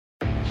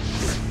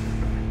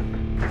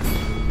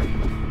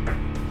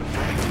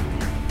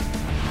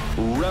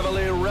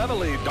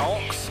Reveille,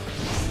 donks.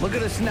 Look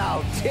at us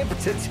now, tip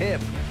to tip.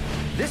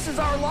 This is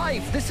our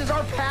life. This is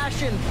our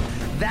passion.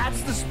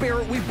 That's the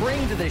spirit we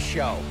bring to this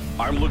show.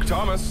 I'm Luke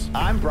Thomas.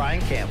 I'm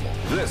Brian Campbell.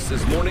 This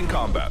is Morning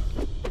Combat.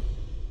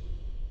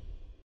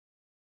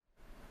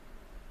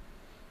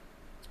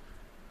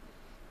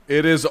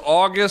 It is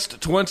August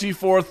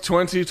 24th,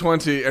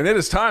 2020, and it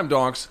is time,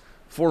 donks,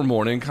 for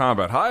Morning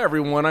Combat. Hi,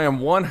 everyone. I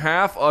am one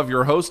half of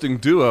your hosting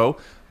duo.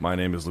 My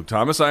name is Luke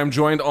Thomas. I am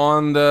joined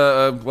on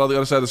the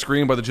other side of the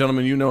screen by the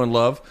gentleman you know and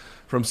love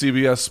from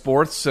CBS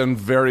Sports and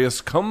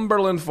various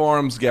Cumberland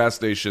Farms gas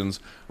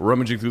stations,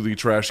 rummaging through the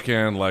trash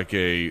can like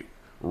a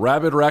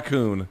rabid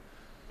raccoon.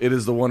 It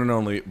is the one and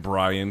only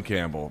Brian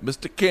Campbell.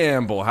 Mr.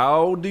 Campbell,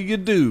 how do you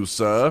do,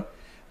 sir?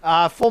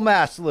 Full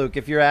mass, Luke,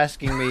 if you're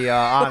asking me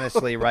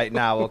honestly right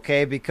now,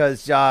 okay?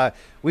 Because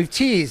we've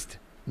teased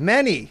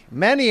many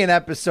an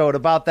episode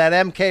about that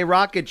MK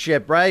rocket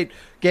ship, right?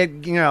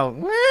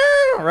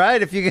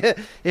 Right? If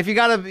you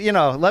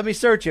gotta, let me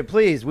search it,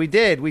 please. We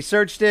did. We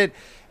searched it,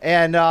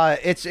 and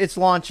it's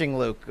launching,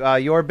 Luke.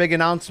 Your big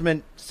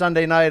announcement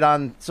Sunday night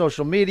on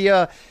social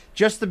media.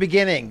 Just the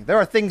beginning. There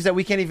are things that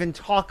we can't even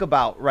talk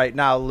about right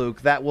now,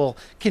 Luke, that will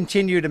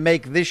continue to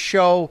make this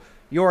show,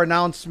 your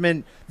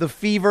announcement, the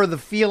fever, the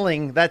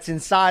feeling that's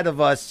inside of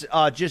us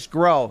just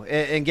grow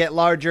and get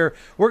larger.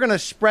 We're going to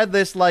spread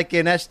this like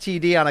an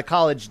STD on a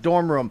college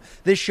dorm room.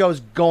 This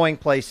show's going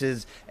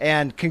places.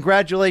 And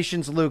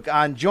congratulations, Luke,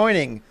 on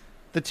joining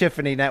the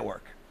Tiffany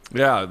Network.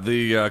 Yeah,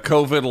 the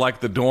COVID like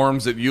the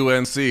dorms at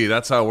UNC.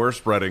 That's how we're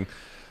spreading.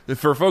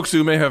 For folks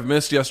who may have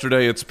missed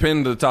yesterday, it's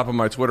pinned to the top of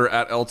my Twitter,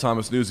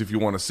 @LThomasNews, if you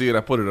want to see it. I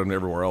put it on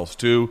everywhere else,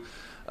 too.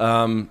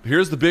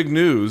 Here's the big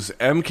news.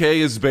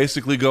 MK is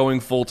basically going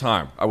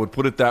full-time. I would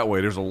put it that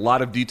way. There's a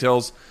lot of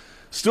details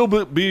still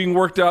being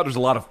worked out. There's a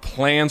lot of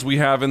plans we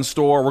have in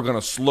store. We're going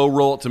to slow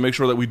roll it to make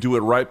sure that we do it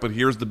right, but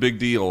here's the big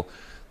deal.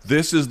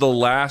 This is the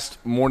last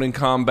Morning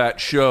Combat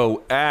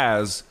show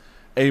as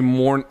a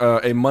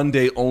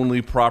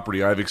Monday-only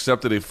property. I've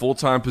accepted a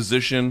full-time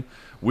position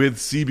with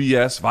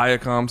CBS,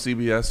 Viacom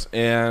CBS,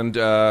 and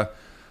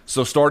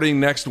so starting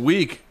next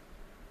week,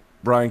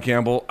 Brian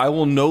Campbell, I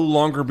will no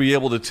longer be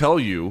able to tell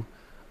you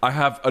I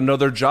have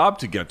another job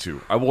to get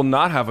to. I will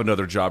not have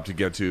another job to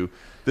get to.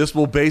 This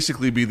will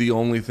basically be the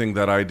only thing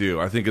that I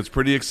do. I think it's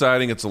pretty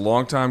exciting. It's a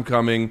long time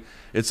coming.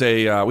 It's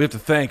we have to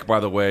thank,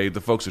 by the way,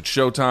 the folks at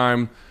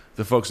Showtime,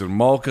 the folks at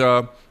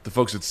Malka, the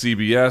folks at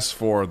CBS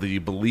for the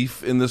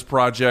belief in this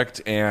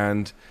project,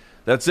 and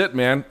that's it,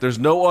 man. There's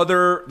no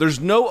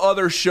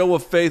other show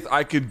of faith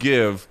I could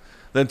give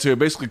than to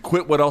basically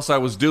quit what else I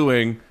was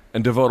doing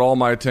and devote all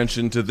my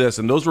attention to this.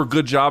 And those were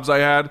good jobs I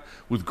had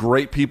with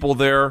great people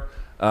there.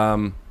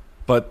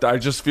 But I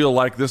just feel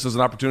like this is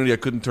an opportunity I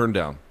couldn't turn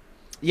down.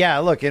 Yeah,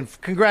 look, and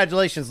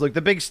congratulations, Luke.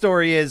 The big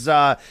story is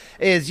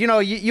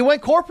you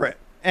went corporate.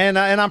 And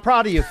I'm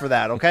proud of you for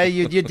that, okay?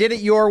 You did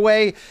it your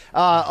way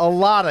a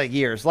lot of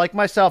years. Like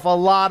myself, a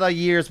lot of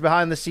years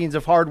behind the scenes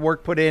of hard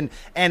work put in,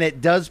 and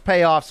it does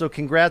pay off. So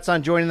congrats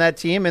on joining that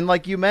team. And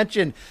like you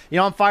mentioned,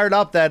 I'm fired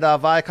up that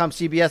Viacom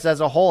CBS as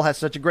a whole has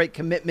such a great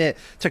commitment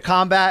to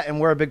combat,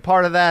 and we're a big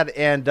part of that,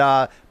 and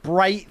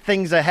bright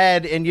things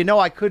ahead. And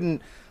I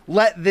couldn't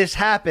let this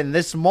happen,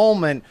 this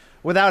moment,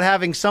 without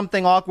having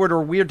something awkward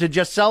or weird to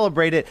just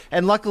celebrate it.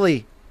 And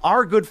luckily,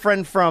 our good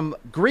friend from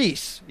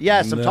Greece,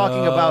 yes, I'm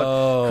talking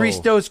about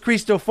Christos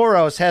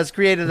Christoforos, has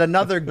created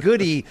another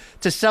goodie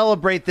to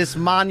celebrate this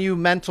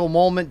monumental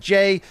moment.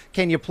 Jay,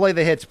 can you play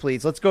the hits,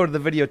 please? Let's go to the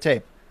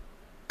videotape.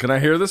 Can I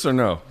hear this or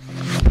no?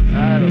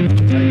 I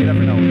don't know. You never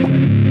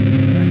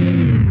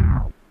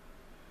know.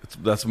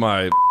 That's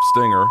my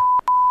stinger.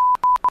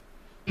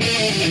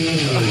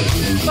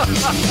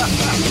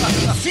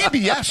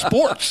 CBS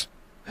Sports.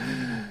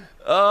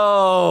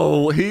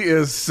 Oh, he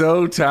is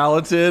so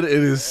talented. It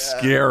is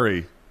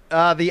scary.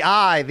 The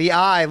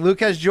eye. Luke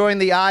has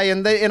joined the eye,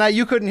 and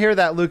you couldn't hear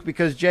that, Luke,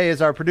 because Jay is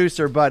our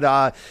producer. But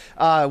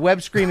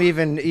WebScream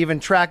even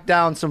tracked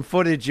down some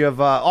footage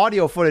of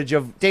audio footage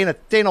of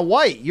Dana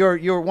White,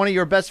 you're one of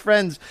your best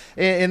friends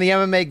in the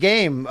MMA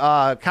game,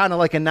 kind of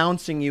like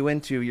announcing you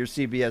into your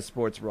CBS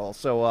Sports role.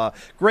 So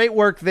great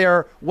work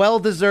there, well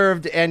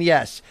deserved, and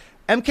yes.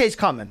 MK's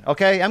coming,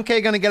 okay?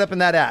 MK going to get up in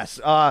that ass.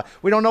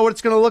 We don't know what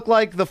it's going to look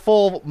like, the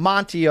full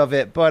Monty of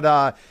it,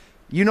 but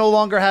you no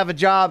longer have a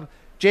job.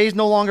 Jay's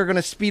no longer going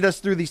to speed us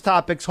through these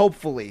topics,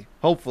 hopefully.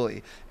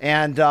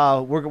 And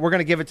we're going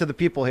to give it to the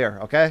people here,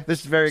 okay? This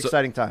is very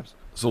exciting times.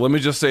 So let me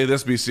just say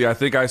this, BC. I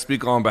think I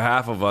speak on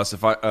behalf of us,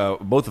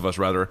 both of us,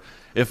 rather,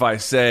 if I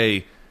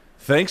say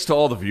thanks to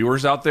all the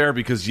viewers out there,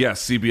 because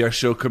yes, CBS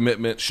show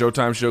commitment,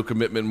 Showtime show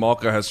commitment,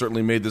 Malka has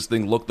certainly made this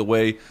thing look the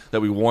way that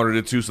we wanted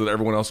it to so that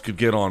everyone else could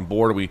get on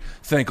board. We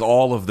thank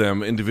all of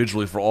them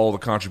individually for all the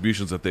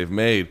contributions that they've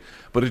made,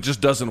 but it just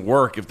doesn't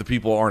work if the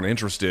people aren't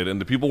interested, and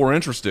the people were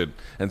interested,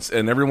 and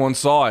everyone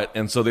saw it,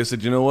 and so they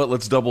said, you know what,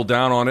 let's double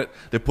down on it.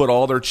 They put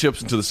all their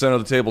chips into the center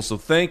of the table, so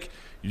thank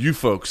you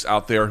folks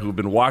out there who have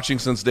been watching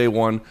since day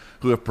one,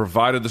 who have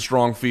provided the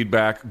strong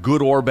feedback,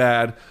 good or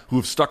bad, who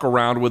have stuck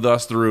around with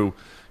us through,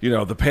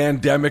 the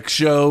pandemic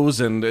shows,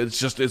 and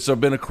it's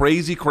been a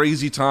crazy,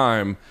 crazy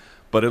time,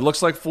 but it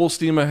looks like full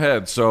steam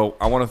ahead. So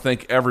I want to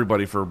thank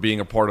everybody for being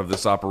a part of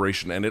this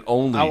operation, and it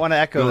only I want to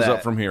echo goes that.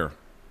 up from here.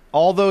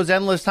 All those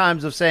endless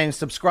times of saying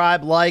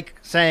subscribe, like,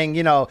 saying,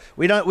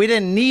 we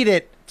didn't need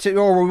it to,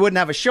 or we wouldn't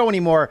have a show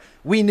anymore.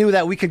 We knew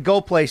that we could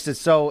go places.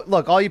 So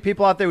look, all you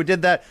people out there who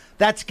did that,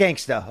 that's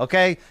gangsta,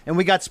 okay? And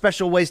we got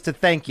special ways to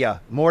thank you.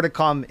 More to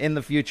come in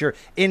the future.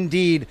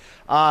 Indeed.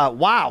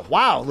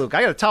 Wow, Luke,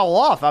 I got to towel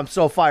off. I'm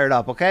so fired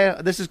up, okay?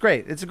 This is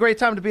great. It's a great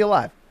time to be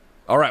alive.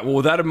 All right, well,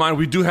 with that in mind,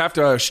 we do have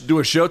to do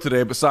a show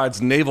today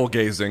besides navel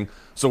gazing.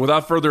 So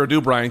without further ado,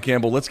 Brian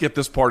Campbell, let's get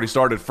this party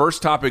started.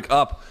 First topic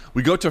up,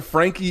 we go to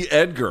Frankie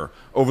Edgar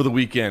over the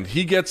weekend.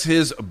 He gets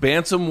his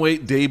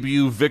bantamweight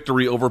debut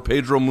victory over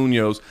Pedro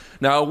Munoz.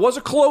 Now, it was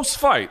a close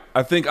fight.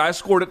 I think I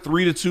scored it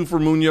 3-2 for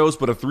Munoz,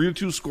 but a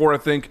 3-2 score, I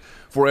think,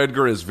 for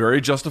Edgar is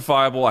very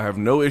justifiable. I have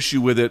no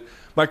issue with it.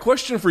 My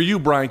question for you,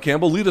 Brian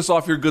Campbell, lead us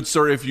off here, good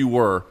sir, if you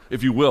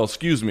will.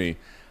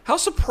 How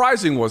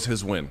surprising was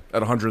his win at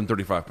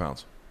 135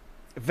 pounds?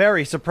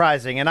 Very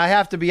surprising. And I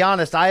have to be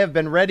honest, I have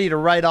been ready to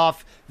write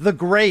off the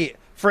great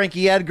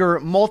Frankie Edgar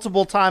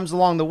multiple times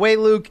along the way,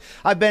 Luke.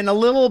 I've been a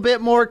little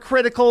bit more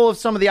critical of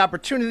some of the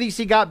opportunities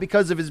he got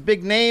because of his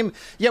big name.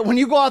 Yet when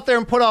you go out there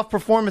and put off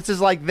performances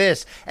like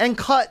this and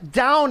cut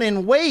down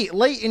in weight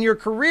late in your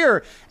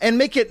career and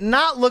make it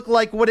not look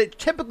like what it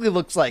typically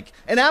looks like,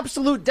 an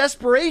absolute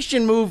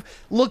desperation move,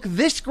 look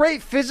this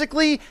great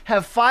physically,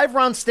 have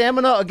 5-round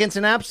stamina against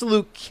an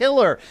absolute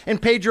killer in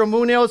Pedro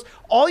Munoz,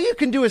 all you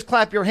can do is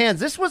clap your hands.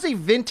 This was a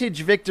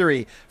vintage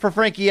victory for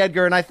Frankie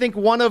Edgar, and I think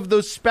one of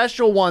those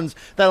special ones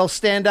that'll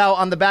stand out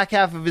on the back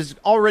half of his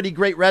already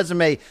great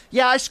resume.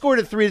 Yeah, I scored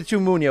at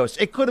 3-2 Munoz.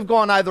 It could have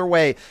gone either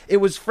way. It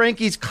was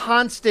Frankie's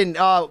constant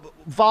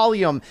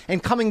volume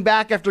and coming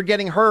back after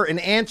getting hurt and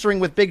answering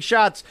with big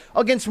shots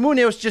against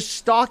Munoz, just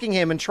stalking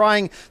him and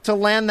trying to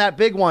land that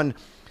big one.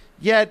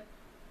 Yet,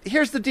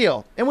 here's the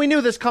deal, and we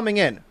knew this coming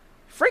in.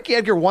 Frankie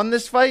Edgar won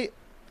this fight,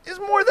 is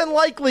more than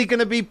likely going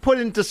to be put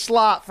into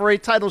slot for a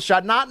title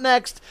shot. Not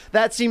next.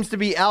 That seems to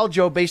be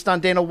Aljo based on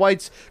Dana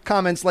White's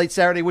comments late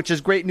Saturday, which is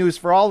great news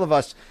for all of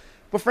us.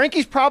 But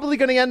Frankie's probably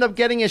going to end up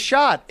getting a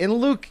shot. And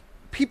Luke,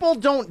 people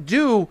don't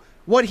do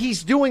what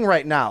he's doing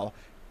right now.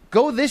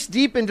 Go this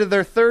deep into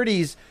their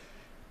 30s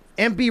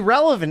and be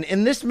relevant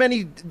in this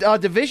many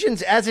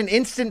divisions as an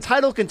instant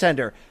title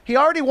contender. He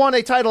already won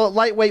a title at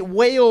lightweight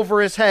way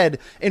over his head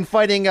in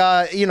fighting,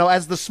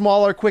 as the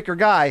smaller, quicker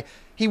guy.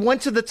 He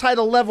went to the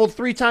title leveled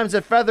 3 times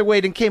at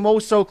featherweight and came oh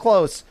so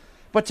close.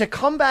 But to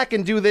come back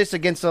and do this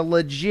against a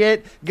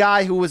legit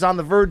guy who was on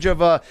the verge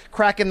of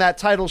cracking that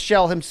title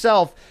shell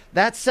himself,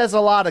 that says a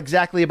lot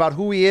exactly about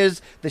who he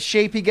is, the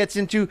shape he gets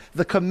into,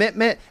 the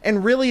commitment,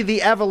 and really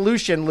the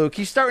evolution, Luke.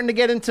 He's starting to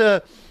get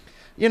into,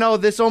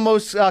 this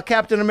almost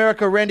Captain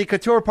America Randy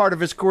Couture part of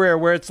his career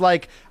where it's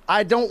like,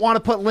 I don't want to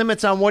put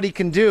limits on what he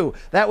can do.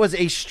 That was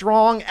a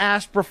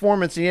strong-ass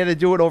performance, and he had to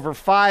do it over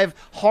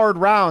 5 hard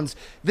rounds.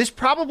 This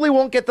probably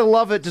won't get the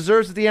love it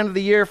deserves at the end of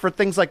the year for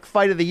things like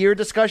Fight of the Year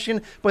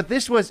discussion, but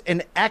this was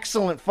an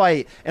excellent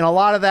fight, and a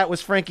lot of that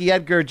was Frankie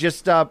Edgar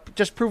just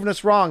proving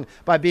us wrong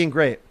by being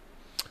great.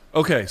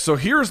 Okay, so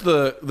here's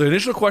the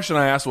initial question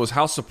I asked was,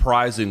 how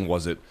surprising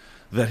was it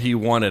that he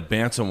won at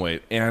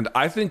bantamweight? And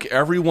I think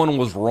everyone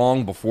was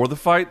wrong before the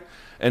fight,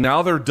 and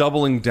now they're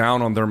doubling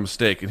down on their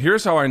mistake. And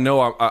here's how I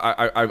know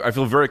I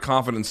feel very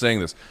confident in saying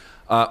this.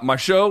 My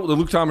show, the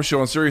Luke Thomas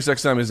Show on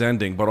SiriusXM, is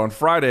ending, but on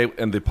Friday,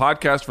 and the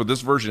podcast for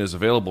this version is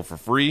available for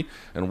free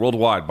and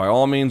worldwide. By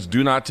all means,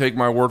 do not take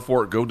my word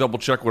for it. Go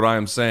double-check what I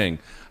am saying.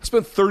 I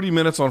spent 30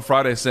 minutes on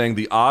Friday saying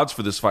the odds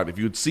for this fight, if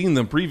you had seen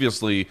them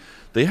previously,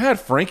 they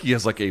had Frankie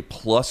as like a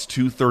plus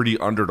 230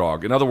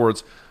 underdog. In other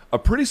words, a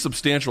pretty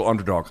substantial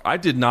underdog. I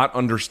did not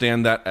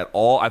understand that at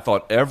all. I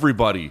thought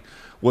everybody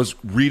was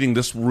reading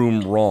this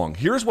room wrong.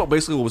 Here's what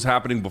was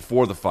happening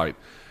before the fight.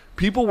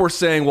 People were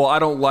saying, well, I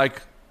don't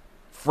like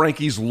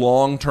Frankie's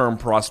long-term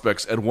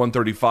prospects at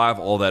 135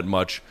 all that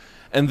much,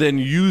 and then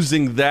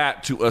using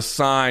that to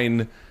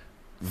assign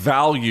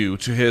value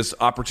to his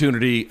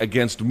opportunity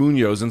against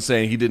Munoz and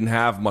saying he didn't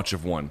have much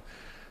of one.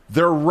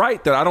 They're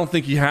right that I don't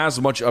think he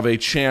has much of a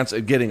chance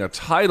at getting a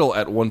title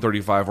at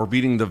 135 or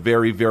beating the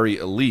very, very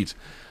elite.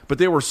 But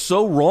they were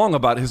so wrong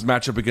about his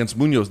matchup against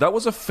Munoz. That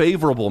was a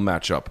favorable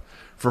matchup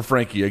for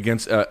Frankie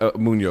against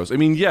Munoz. I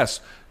mean, yes,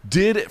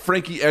 did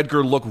Frankie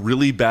Edgar look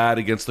really bad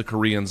against the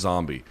Korean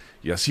Zombie?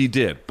 Yes, he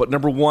did. But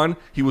number one,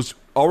 he was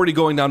already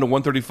going down to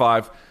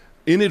 135,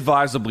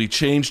 inadvisably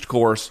changed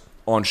course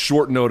on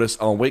short notice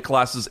on weight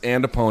classes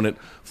and opponent,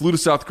 flew to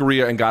South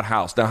Korea and got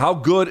housed. Now, how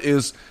good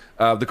is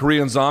the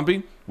Korean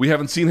Zombie? We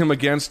haven't seen him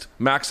against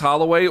Max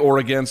Holloway or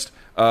against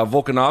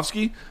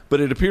Volkanovski, but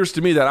it appears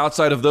to me that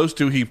outside of those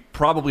two, he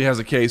probably has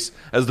a case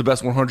as the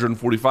best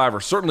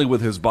 145er, certainly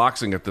with his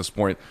boxing at this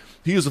point.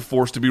 He is a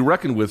force to be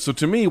reckoned with. So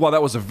to me, while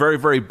that was a very,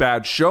 very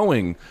bad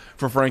showing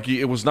for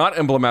Frankie, it was not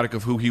emblematic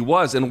of who he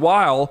was. And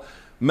while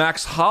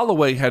Max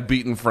Holloway had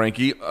beaten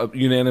Frankie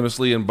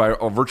unanimously and by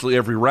virtually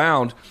every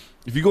round.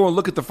 If you go and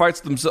look at the fights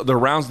the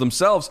rounds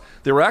themselves,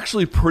 they were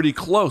actually pretty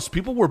close.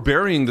 People were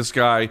burying this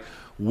guy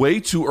way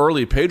too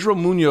early. Pedro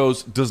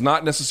Munoz does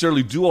not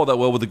necessarily do all that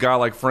well with a guy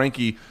like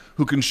Frankie,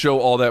 who can show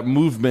all that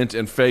movement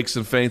and fakes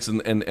and feints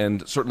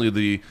and certainly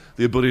the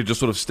ability to just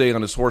sort of stay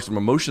on his horse from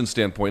a motion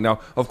standpoint. Now,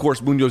 of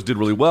course, Munoz did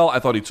really well. I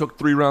thought he took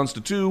 3 rounds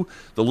to 2.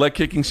 The leg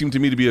kicking seemed to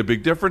me to be a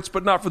big difference,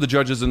 but not for the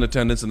judges in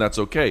attendance, and that's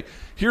okay.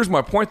 Here's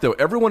my point, though.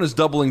 Everyone is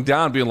doubling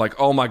down, being like,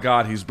 oh, my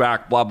God, he's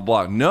back, blah,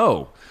 blah,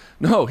 blah.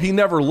 No, he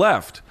never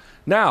left.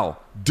 Now,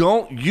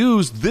 don't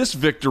use this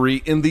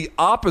victory in the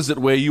opposite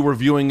way you were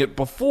viewing it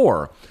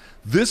before.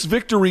 This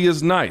victory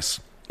is nice.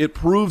 It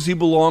proves he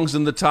belongs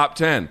in the top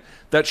 10.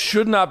 That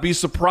should not be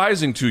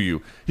surprising to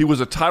you. He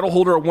was a title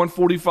holder at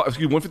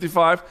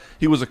 155.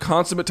 He was a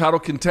consummate title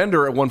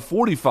contender at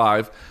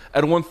 145.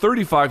 At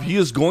 135, he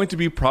is going to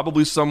be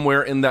probably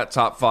somewhere in that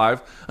top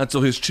 5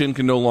 until his chin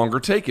can no longer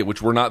take it,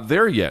 which we're not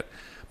there yet.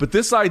 But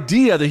this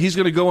idea that he's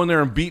going to go in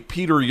there and beat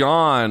Peter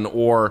Yan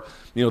or,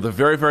 the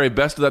very, very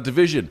best of that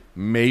division,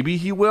 maybe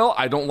he will.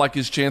 I don't like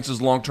his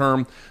chances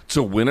long-term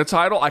to win a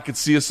title. I could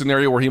see a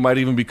scenario where he might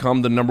even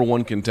become the number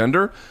 1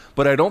 contender.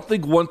 But I don't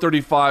think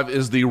 135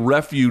 is the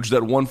refuge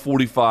that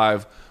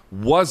 145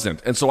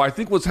 wasn't. And so I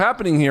think what's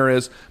happening here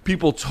is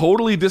people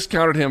totally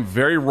discounted him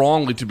very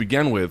wrongly to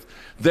begin with.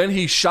 Then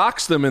he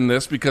shocks them in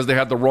this because they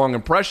had the wrong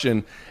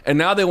impression. And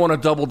now they want to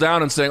double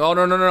down and saying, oh,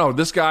 no,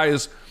 this guy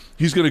is...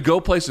 He's going to go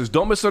places.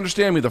 Don't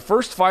misunderstand me. The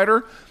first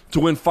fighter to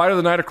win Fight of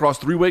the Night across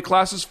 3 weight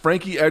classes,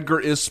 Frankie Edgar,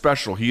 is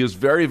special. He is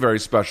very, very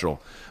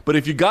special. But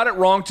if you got it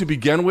wrong to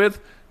begin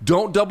with,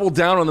 don't double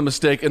down on the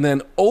mistake and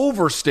then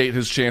overstate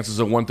his chances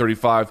at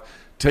 135.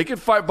 Take it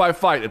fight by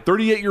fight. At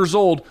 38 years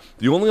old,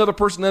 the only other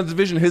person in that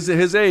division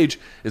his age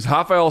is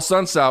Rafael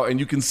Sunsao, and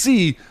you can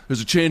see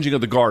there's a changing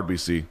of the guard,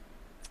 BC.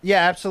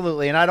 Yeah,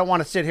 absolutely. And I don't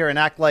want to sit here and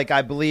act like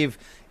I believe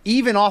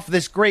even off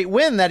this great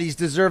win that he's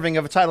deserving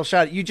of a title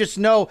shot. You just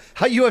know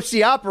how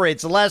UFC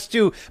operates. The last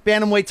 2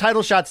 bantamweight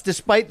title shots,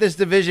 despite this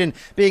division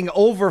being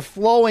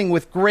overflowing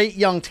with great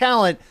young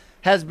talent,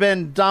 has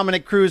been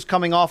Dominic Cruz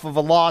coming off of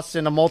a loss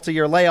in a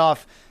multi-year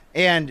layoff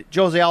and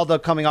Jose Aldo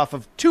coming off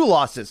of 2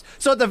 losses.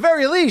 So at the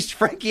very least,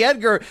 Frankie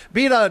Edgar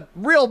beat a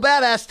real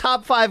badass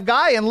top 5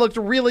 guy and looked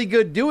really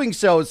good doing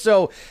so.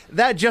 So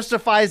that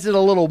justifies it a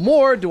little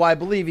more. Do I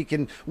believe he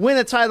can win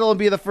a title and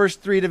be the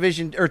first 3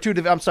 division or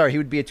 2? I'm sorry, he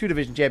would be a 2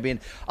 division champion.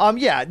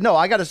 Yeah, no,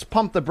 I got to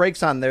pump the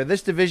brakes on there.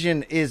 This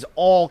division is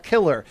all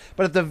killer.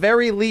 But at the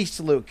very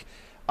least, Luke,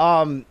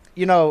 when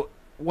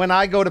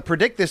I go to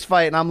predict this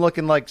fight and I'm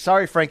looking like,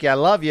 sorry, Frankie, I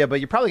love you, but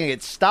you're probably gonna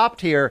get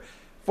stopped here.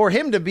 For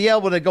him to be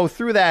able to go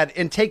through that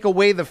and take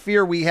away the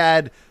fear we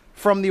had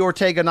from the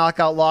Ortega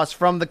knockout loss,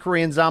 from the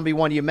Korean Zombie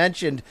one you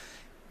mentioned,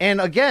 and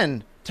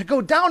again, to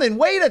go down in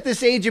weight at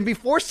this age and be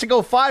forced to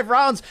go 5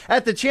 rounds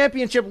at the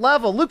championship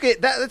level, look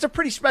at that. That's a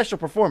pretty special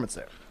performance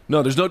there.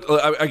 No, there's no.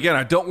 Again,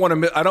 I don't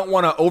want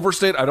to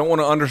overstate. I don't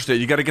want to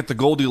understate. You got to get the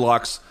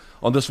Goldilocks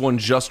on this one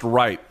just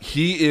right.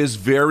 He is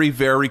very,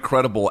 very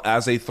credible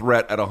as a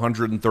threat at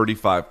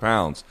 135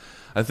 pounds.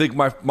 I think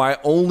my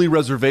only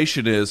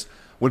reservation is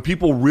when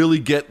people really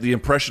get the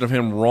impression of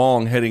him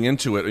wrong heading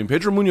into it. I mean,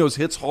 Pedro Munoz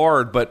hits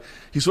hard, but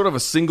he's sort of a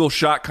single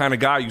shot kind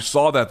of guy. You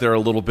saw that there a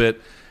little bit.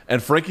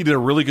 And Frankie did a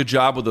really good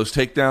job with those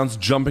takedowns,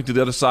 jumping to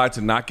the other side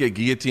to not get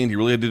guillotined. He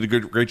really did a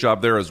great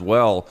job there as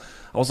well.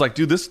 I was like,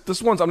 dude,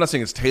 this one's, I'm not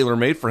saying it's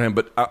tailor-made for him,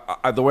 but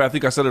the way I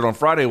think I said it on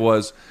Friday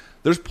was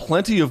there's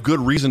plenty of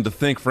good reason to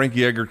think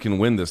Frankie Edgar can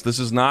win this. This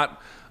is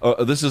not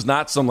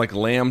some like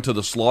lamb to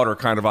the slaughter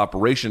kind of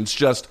operation. It's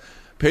just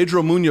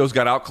Pedro Munoz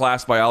got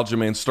outclassed by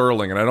Aljamain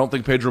Sterling, and I don't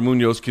think Pedro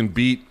Munoz can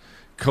beat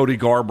Cody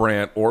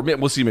Garbrandt, or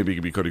we'll see, maybe he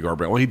can beat Cody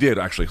Garbrandt. Well, he did,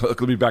 actually. Let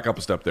me back up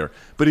a step there.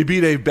 But he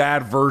beat a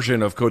bad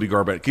version of Cody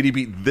Garbrandt. Can he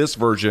beat this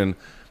version?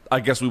 I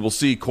guess we will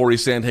see. Corey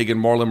Sandhagen,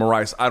 Marlon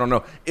Moraes. I don't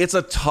know. It's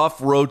a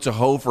tough road to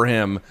hoe for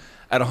him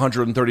at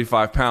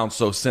 135 pounds.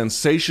 So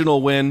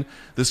sensational win.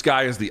 This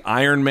guy is the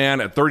Iron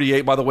Man at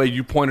 38. By the way,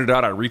 you pointed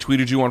out, I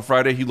retweeted you on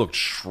Friday. He looked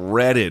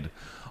shredded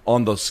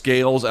on the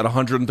scales at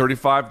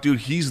 135.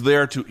 Dude, he's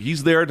there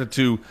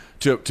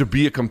to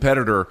be a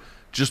competitor.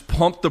 Just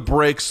pump the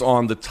brakes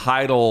on the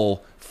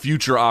title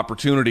future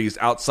opportunities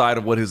outside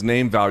of what his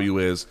name value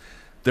is.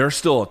 There's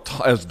still,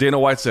 as Dana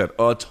White said,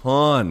 a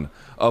ton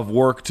of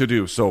work to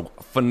do. So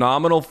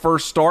phenomenal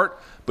first start,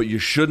 but you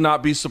should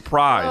not be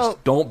surprised. Well,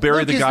 don't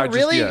bury the guy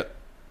just yet.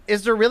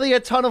 Is there really a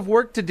ton of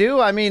work to do?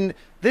 I mean,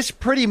 this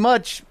pretty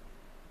much,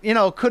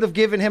 could have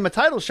given him a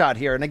title shot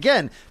here. And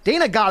again,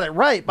 Dana got it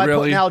right by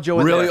putting Aljo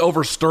in there. Really?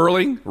 Over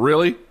Sterling?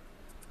 Really?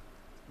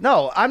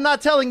 No, I'm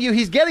not telling you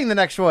he's getting the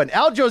next one.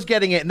 Aljo's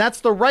getting it, and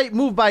that's the right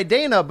move by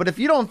Dana. But if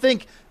you don't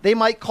think they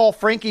might call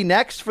Frankie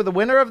next for the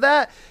winner of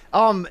that,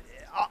 I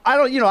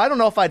don't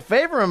know if I'd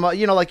favor him.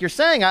 Like you're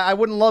saying, I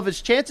wouldn't love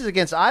his chances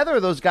against either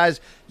of those guys.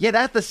 Yet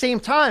at the same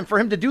time, for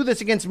him to do this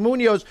against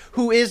Munoz,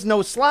 who is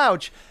no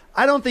slouch,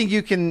 I don't think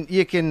you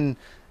can.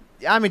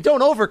 I mean,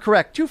 don't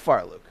overcorrect too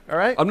far, Luke. All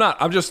right. I'm not.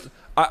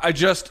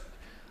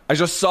 I I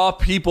just saw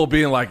people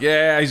being like,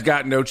 yeah, he's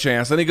got no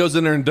chance. Then he goes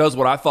in there and does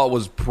what I thought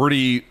was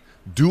pretty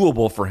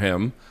doable for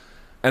him.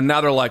 And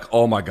now they're like,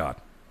 oh, my God,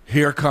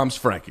 here comes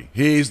Frankie.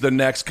 He's the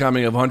next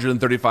coming of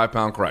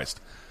 135-pound Christ.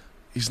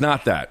 He's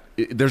not that.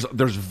 There's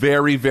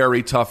very,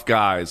 very tough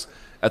guys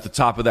at the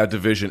top of that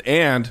division.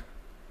 And,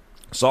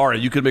 sorry,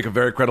 you could make a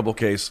very credible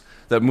case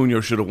that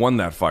Munoz should have won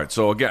that fight.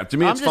 So, again, to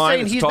me, it's fine. I'm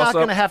just saying he's not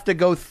going to have to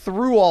go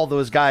through all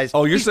those guys.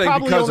 Oh, you're he's saying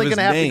probably because only of his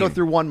going to have name. to go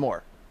through one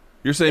more.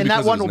 You're saying and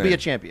because that one of his will name. be a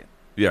champion.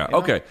 Yeah, You know?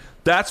 okay.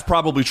 That's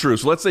probably true.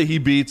 So let's say he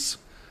beats,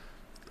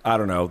 I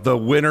don't know, the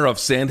winner of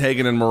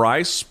Sandhagen and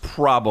Moraes.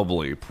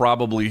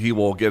 Probably he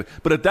will get.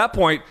 But at that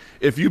point,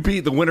 if you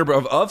beat the winner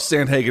of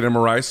Sandhagen and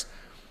Moraes,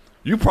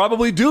 you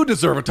probably do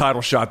deserve a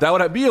title shot. That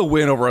would be a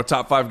win over a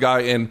top 5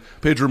 guy in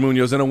Pedro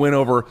Munoz and a win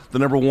over the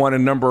number 1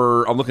 and I'm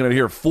looking at it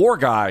here, 4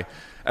 guy.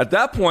 At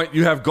that point,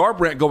 you have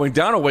Garbrandt going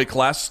down a weight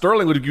class.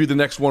 Sterling would give you the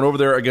next one over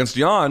there against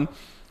Jan.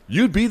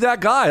 You'd be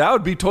that guy. I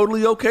would be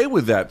totally okay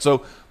with that.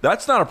 So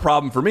that's not a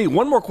problem for me.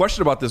 One more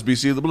question about this,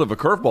 BC, a little bit of a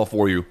curveball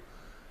for you.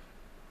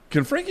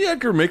 Can Frankie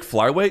Edgar make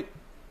flyweight?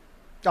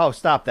 Oh,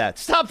 stop that.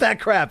 Stop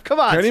that crap. Come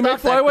on. Can he make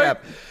flyweight?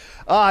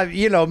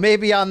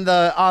 Maybe on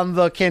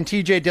the can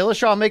TJ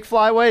Dillashaw make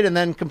flyweight and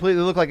then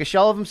completely look like a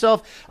shell of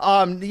himself?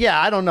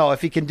 I don't know if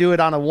he can do it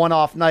on a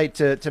one-off night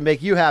to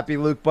make you happy,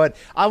 Luke, but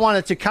I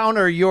wanted to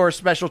counter your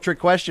special trick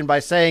question by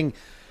saying,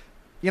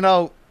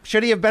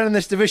 should he have been in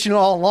this division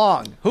all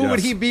along? Who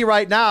would he be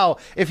right now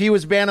if he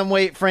was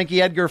bantamweight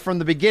Frankie Edgar from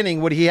the beginning?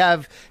 Would he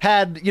have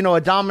had,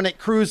 a Dominic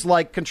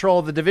Cruz-like control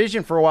of the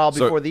division for a while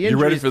before the injury?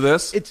 You ready for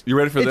this? It's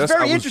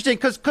very interesting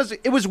because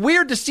it was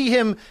weird to see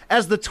him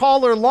as the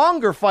taller,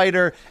 longer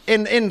fighter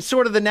in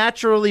sort of the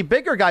naturally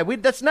bigger guy.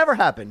 That's never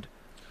happened.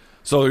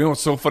 So, what's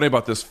so funny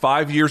about this?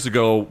 5 years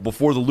ago,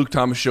 before the Luke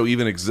Thomas Show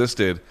even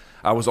existed,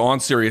 I was on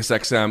Sirius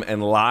XM,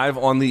 and live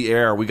on the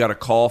air, we got a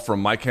call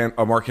from Mark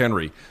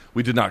Henry.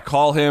 We did not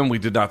call him. We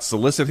did not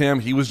solicit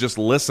him. He was just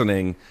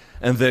listening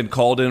and then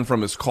called in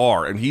from his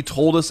car. And he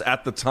told us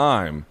at the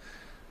time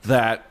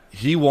that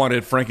he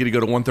wanted Frankie to go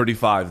to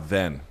 135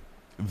 then.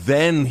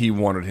 Then he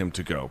wanted him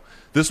to go.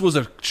 This was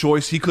a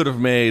choice he could have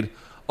made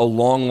a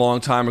long, long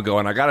time ago.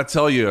 And I got to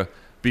tell you,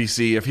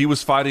 BC, if he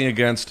was fighting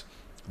against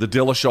the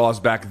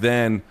Dillashaws back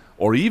then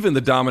or even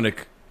the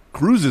Dominic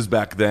Cruzes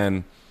back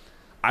then,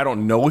 I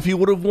don't know if he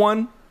would have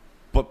won,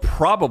 but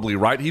probably,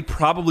 right? He'd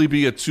probably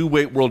be a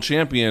 2-weight world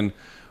champion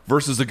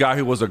versus a guy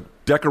who was a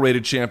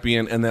decorated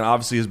champion and then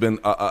obviously has been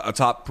a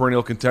top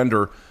perennial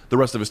contender the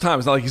rest of his time.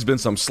 It's not like he's been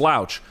some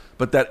slouch,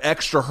 but that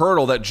extra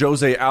hurdle that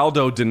Jose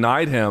Aldo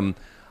denied him,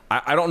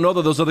 I don't know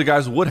that those other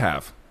guys would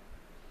have.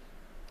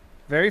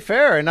 Very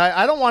fair, and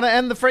I don't want to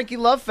end the Frankie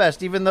Love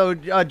Fest, even though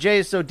Jay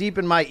is so deep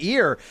in my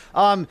ear.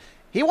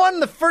 He won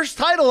the first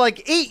title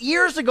like 8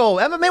 years ago.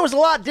 MMA was a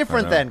lot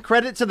different then.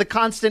 Credit to the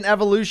constant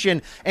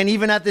evolution, and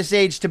even at this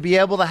age, to be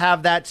able to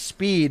have that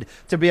speed,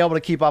 to be able to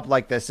keep up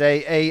like this.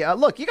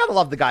 Look, you got to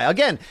love the guy.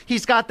 Again,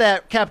 he's got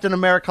that Captain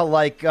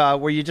America-like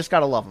where you just got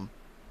to love him.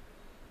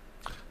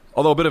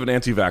 Although a bit of an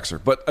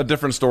anti-vaxxer, but a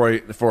different story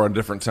for a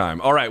different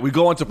time. All right, we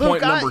go on to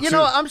point number 2.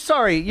 I'm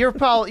sorry. You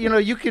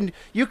can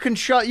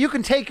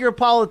take your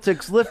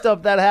politics, lift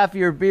up that half of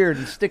your beard,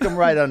 and stick them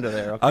right under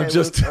there. Okay,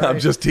 I'm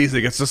just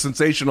teasing. It's a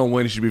sensational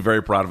win. He should be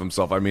very proud of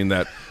himself. I mean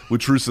that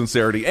with true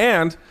sincerity.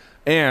 And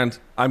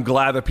I'm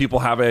glad that people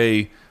have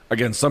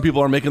again, some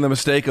people are making the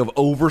mistake of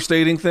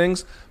overstating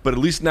things, but at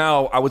least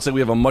now I would say we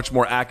have a much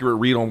more accurate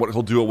read on what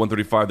he'll do at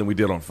 135 than we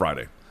did on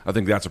Friday. I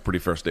think that's a pretty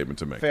fair statement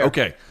to make. Fair.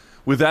 Okay.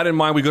 With that in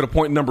mind, we go to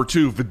point number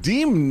 2.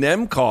 Vadim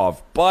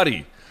Nemkov,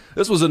 buddy.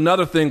 This was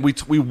another thing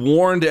we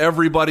warned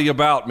everybody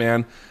about,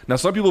 man. Now,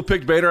 some people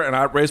picked Bader, and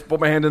I put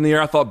my hand in the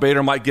air. I thought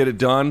Bader might get it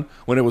done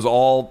when it was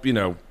all,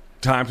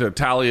 time to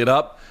tally it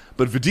up.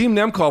 But Vadim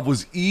Nemkov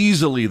was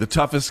easily the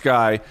toughest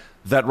guy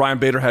that Ryan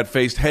Bader had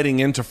faced heading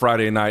into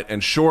Friday night.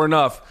 And sure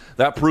enough,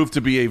 that proved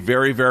to be a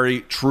very,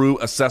 very true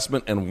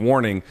assessment and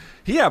warning.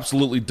 He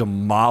absolutely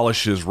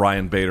demolishes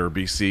Ryan Bader,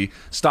 BC,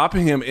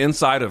 stopping him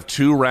inside of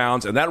 2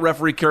 rounds. And that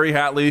referee, Kerry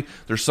Hatley,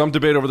 there's some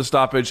debate over the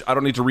stoppage. I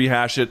don't need to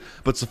rehash it.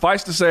 But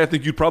suffice to say, I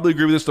think you'd probably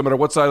agree with this no matter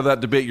what side of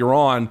that debate you're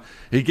on.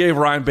 He gave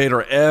Ryan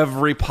Bader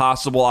every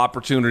possible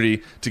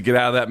opportunity to get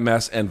out of that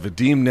mess, and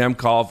Vadim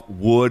Nemkov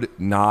would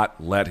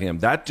not let him.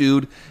 That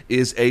dude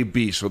is a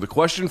beast. So the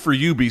question for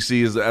you,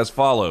 BC, is as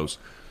follows.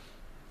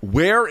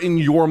 Where in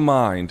your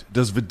mind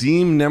does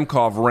Vadim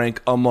Nemkov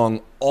rank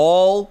among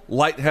all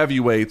light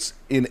heavyweights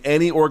in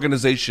any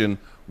organization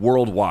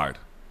worldwide?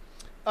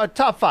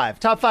 Top 5.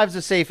 Top 5 is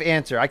a safe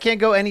answer. I can't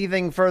go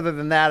anything further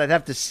than that. I'd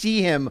have to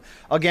see him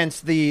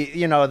against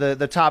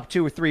the top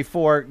 2 or 3,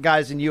 4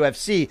 guys in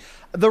UFC.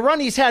 The run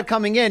he's had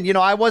coming in,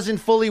 I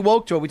wasn't fully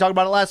woke to it. We talked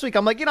about it last week.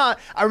 I'm like, I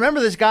remember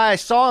this guy. I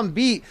saw him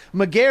beat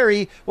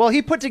McGarry. Well,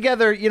 he put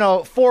together,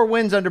 4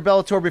 wins under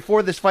Bellator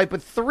before this fight,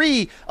 but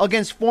 3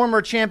 against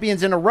former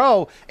champions in a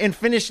row and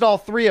finished all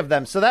 3 of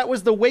them. So that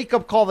was the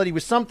wake-up call that he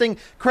was something.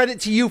 Credit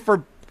to you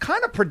for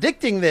kind of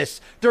predicting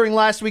this during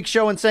last week's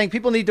show and saying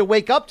people need to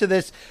wake up to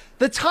this.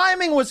 The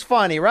timing was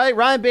funny, right?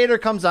 Ryan Bader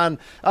comes on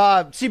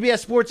CBS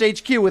Sports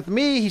HQ with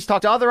me. He's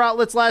talked to other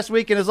outlets last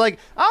week and is like,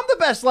 I'm the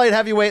best light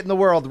heavyweight in the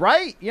world,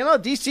 right? You know,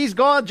 DC's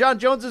gone. John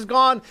Jones is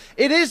gone.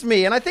 It is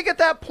me. And I think at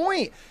that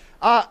point,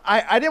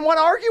 I didn't want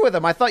to argue with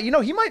him. I thought,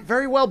 he might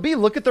very well be.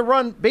 Look at the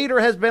run Bader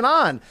has been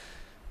on.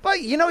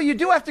 But, you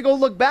do have to go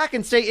look back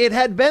and say it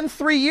had been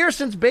 3 years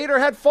since Bader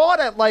had fought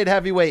at light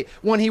heavyweight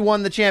when he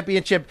won the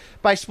championship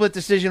by split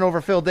decision over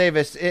Phil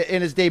Davis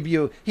in his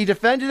debut. He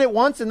defended it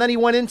once, and then he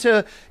went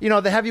into,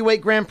 the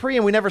heavyweight Grand Prix,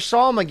 and we never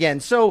saw him again.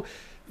 So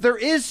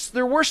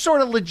there were sort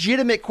of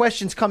legitimate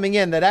questions coming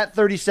in that at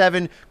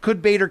 37,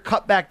 could Bader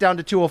cut back down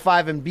to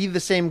 205 and be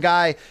the same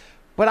guy?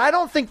 But I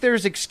don't think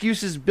there's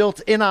excuses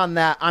built in on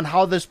that, on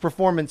how this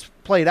performance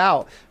played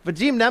out.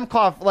 Vadim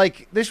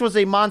Nemkov, this was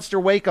a monster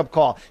wake-up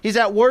call. He's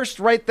at worst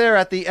right there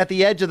at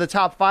the edge of the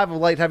top 5 of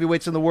light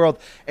heavyweights in the world,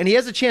 and he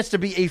has a chance to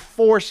be a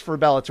force for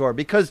Bellator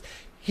because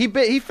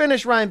he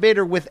finished Ryan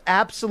Bader with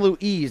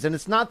absolute ease. And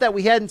it's not that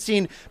we hadn't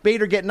seen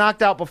Bader get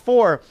knocked out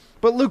before,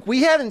 but Luke,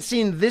 we hadn't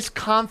seen this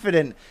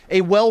confident,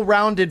 a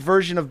well-rounded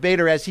version of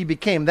Bader as he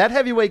became. That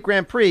heavyweight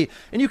Grand Prix,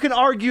 and you can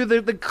argue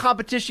the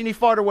competition he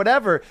fought or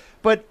whatever,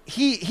 but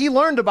he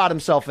learned about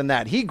himself in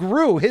that. He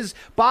grew. His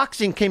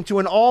boxing came to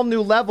an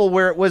all-new level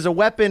where it was a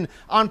weapon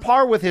on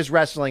par with his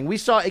wrestling. We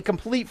saw a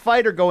complete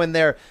fighter go in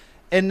there,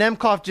 and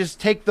Nemkov just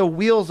take the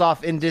wheels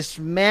off and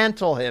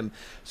dismantle him.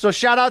 So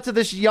shout out to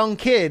this young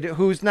kid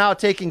who's now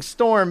taking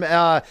Storm,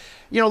 a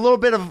little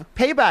bit of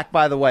payback,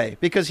 by the way,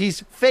 because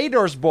he's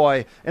Fedor's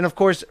boy. And, of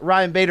course,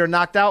 Ryan Bader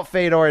knocked out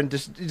Fedor in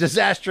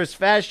disastrous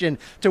fashion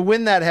to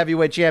win that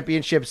heavyweight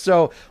championship.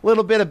 So a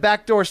little bit of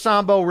backdoor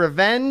Sambo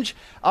revenge.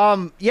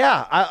 I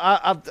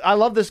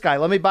love this guy.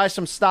 Let me buy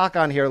some stock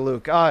on here,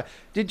 Luke.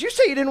 Did you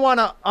say you didn't want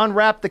to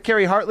unwrap the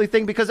Kerry Hartley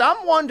thing? Because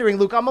I'm wondering,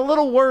 Luke, I'm a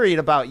little worried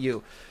about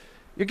you.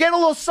 You're getting a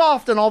little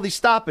soft on all these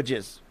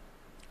stoppages.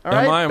 All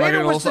right? Am I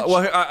getting a little soft?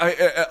 Well,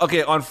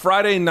 okay, on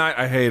Friday night,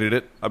 I hated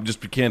it. I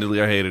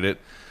hated it.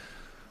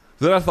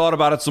 Then I thought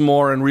about it some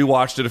more and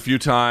rewatched it a few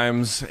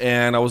times,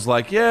 and I was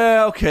like,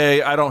 yeah,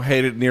 okay, I don't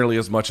hate it nearly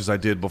as much as I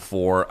did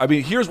before. I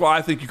mean, here's why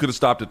I think you could have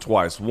stopped it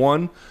twice.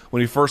 One,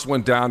 when he first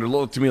went down, it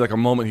looked to me like a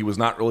moment he was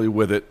not really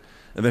with it,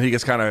 and then he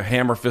gets kind of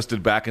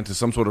hammer-fisted back into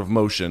some sort of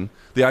motion.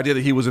 The idea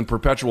that he was in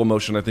perpetual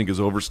motion, I think, is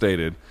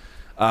overstated.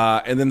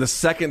 And then the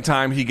second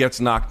time he gets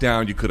knocked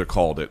down, you could have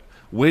called it.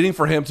 Waiting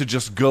for him to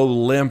just go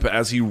limp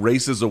as he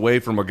races away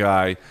from a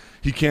guy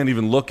he can't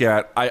even look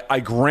at. I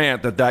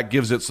grant that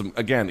gives it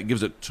it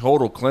gives it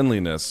total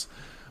cleanliness.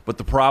 But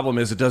the problem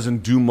is it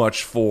doesn't do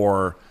much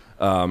for,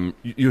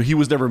 he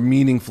was never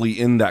meaningfully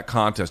in that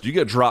contest. You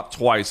get dropped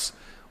twice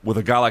with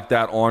a guy like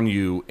that on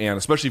you, and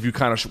especially if you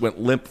kind of went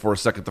limp for a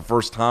second the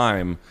first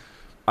time,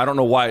 I don't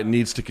know why it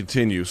needs to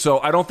continue. So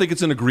I don't think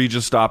it's an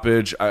egregious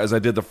stoppage, as I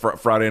did the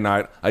Friday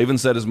night. I even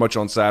said as much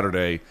on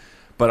Saturday.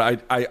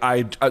 But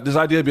I this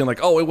idea of being like,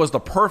 oh, it was the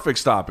perfect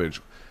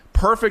stoppage.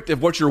 Perfect if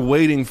what you're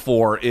waiting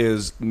for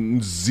is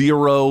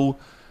zero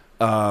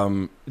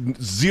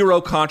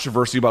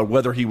controversy about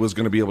whether he was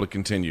going to be able to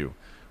continue,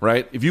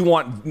 right? If you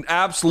want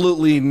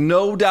absolutely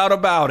no doubt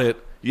about it,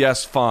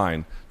 yes,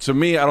 fine. To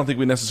me, I don't think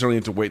we necessarily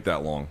need to wait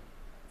that long.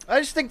 I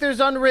just think there's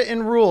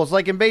unwritten rules.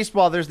 Like in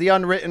baseball, there's the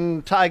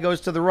unwritten tie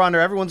goes to the runner.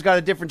 Everyone's got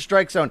a different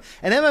strike zone.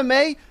 And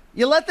MMA,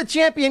 you let the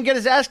champion get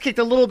his ass kicked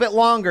a little bit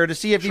longer to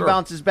see if he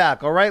bounces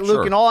back. All right, Luke?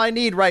 Sure. And all I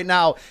need right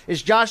now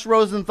is Josh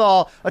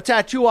Rosenthal, a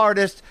tattoo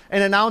artist,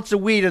 and an ounce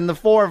of weed, and the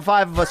 4 or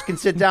 5 of us can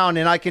sit down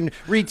and I can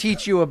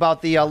reteach you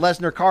about the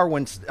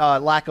Lesnar-Carwin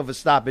lack of a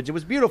stoppage. It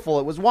was beautiful.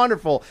 It was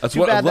wonderful. That's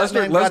what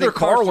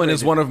Lesnar-Carwin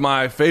is one of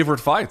my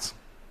favorite fights.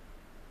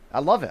 I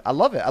love it. I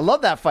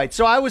love that fight.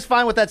 So I was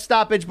fine with that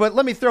stoppage, but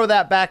let me throw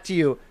that back to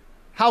you.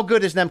 How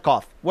good is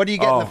Nemkov? What do you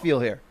get in the feel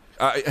here?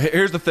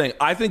 Here's the thing.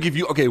 I think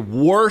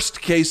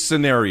worst case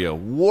scenario,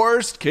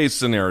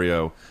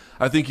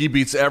 I think he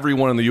beats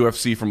everyone in the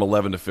UFC from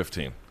 11 to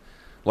 15.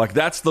 Like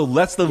that's the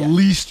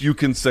least you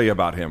can say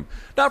about him.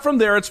 Now from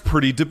there, it's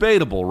pretty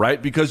debatable, right?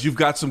 Because you've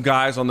got some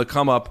guys on the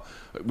come up.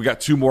 We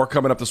got 2 more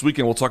coming up this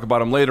weekend. We'll talk about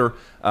them later.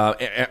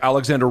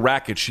 Alexander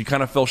Rakic, he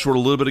kind of fell short a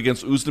little bit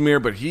against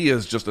Oezdemir, but he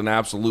is just an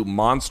absolute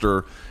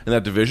monster in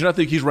that division. I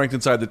think he's ranked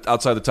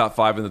outside the top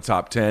 5 in the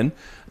top 10.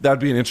 That'd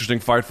be an interesting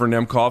fight for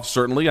Nemkov,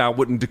 certainly. I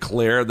wouldn't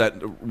declare that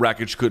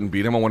Rakic couldn't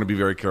beat him. I want to be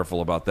very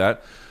careful about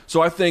that.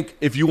 So I think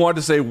if you wanted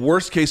to say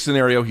worst case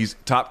scenario, he's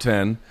top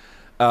 10.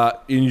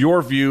 In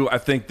your view, I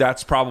think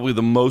that's probably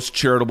the most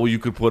charitable you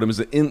could put him, is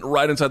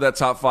right inside that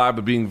top 5,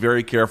 but being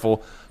very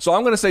careful. So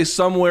I'm going to say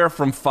somewhere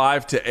from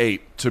 5 to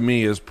 8, to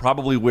me, is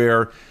probably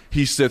where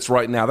he sits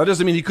right now. That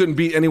doesn't mean he couldn't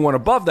beat anyone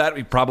above that.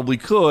 He probably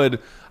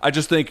could. I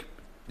just think,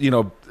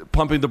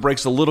 pumping the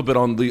brakes a little bit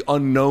on the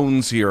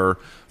unknowns here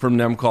from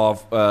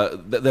Nemkov,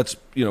 that's,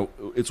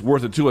 it's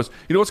worth it to us.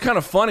 What's kind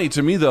of funny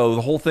to me, though,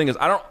 the whole thing is,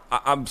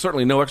 I'm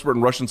certainly no expert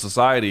in Russian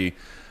society,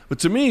 but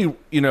to me,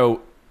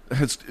 to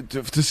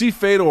see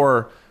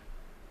Fedor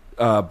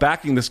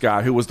backing this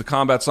guy who was the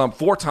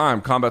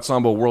 4-time Combat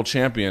Sambo world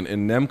champion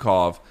in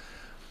Nemkov,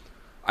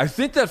 I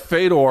think that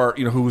Fedor,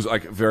 who's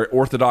like very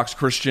Orthodox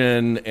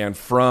Christian and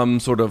from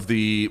sort of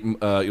the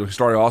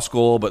Historia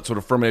school, but sort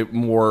of from a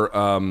more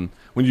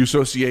when you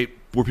associate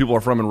where people are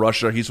from in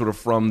Russia, he's sort of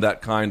from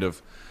that kind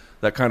of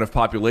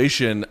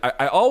population.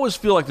 I always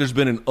feel like there's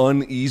been an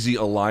uneasy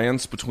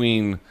alliance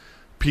between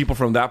people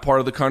from that part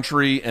of the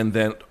country and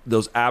then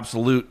those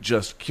absolute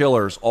just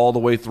killers all the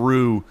way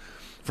through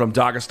from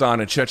Dagestan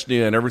and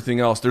Chechnya and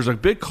everything else. There's a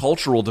big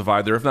cultural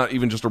divide there, if not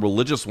even just a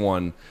religious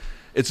one.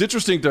 It's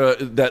interesting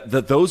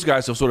that those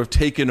guys have sort of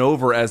taken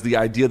over as the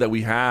idea that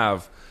we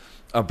have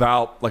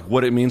about like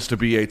what it means to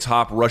be a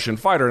top Russian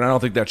fighter, and I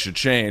don't think that should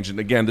change. And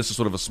again, this is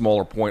sort of a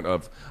smaller point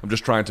I'm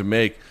just trying to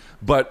make.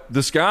 But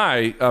this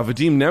guy,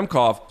 Vadim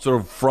Nemkov,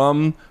 sort of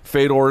from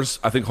Fedor's,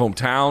 I think,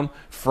 hometown,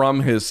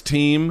 from his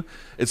team,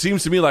 it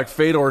seems to me like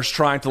Fedor's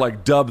trying to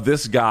like dub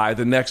this guy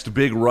the next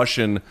big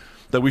Russian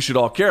that we should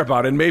all care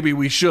about, and maybe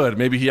we should.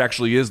 Maybe he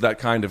actually is that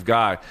kind of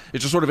guy.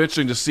 It's just sort of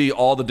interesting to see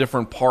all the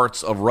different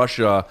parts of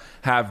Russia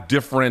have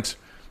different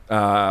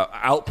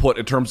output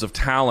in terms of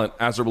talent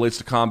as it relates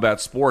to combat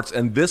sports,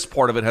 and this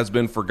part of it has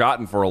been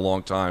forgotten for a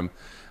long time.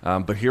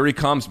 But here he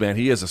comes, man.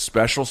 He is a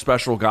special,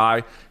 special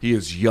guy. He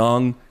is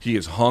young. He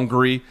is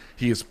hungry.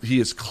 He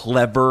is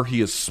clever.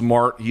 He is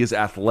smart. He is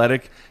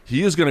athletic.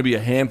 He is going to be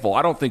a handful.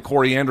 I don't think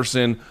Corey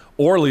Anderson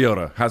or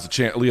Lyoto has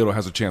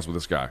a chance with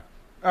this guy.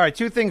 All right,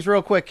 two things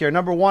real quick here.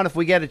 Number one, if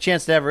we get a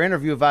chance to ever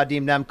interview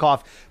Vadim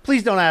Nemkov,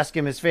 please don't ask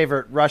him his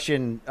favorite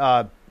Russian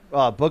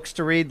books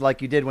to read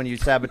like you did when you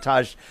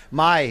sabotaged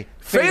my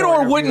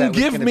Fedor wouldn't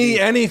give me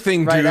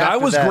anything, dude. I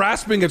was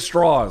grasping at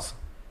straws.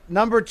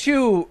 Number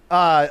two,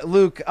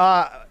 Luke,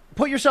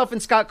 put yourself in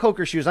Scott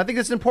Coker's shoes. I think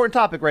it's an important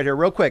topic right here,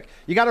 real quick.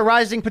 You got a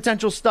rising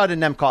potential stud in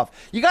Nemkov.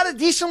 You got a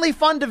decently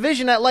fun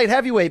division at light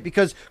heavyweight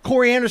because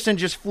Corey Anderson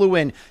just flew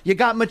in. You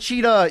got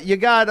Machida. You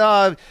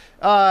got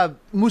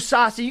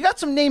Mousasi. You got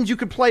some names you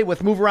could play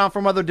with, move around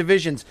from other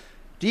divisions.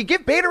 Do you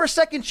give Bader a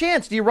second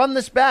chance? Do you run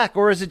this back?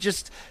 Or is it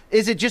just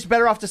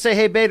better off to say,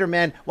 hey, Bader,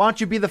 man, why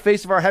don't you be the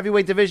face of our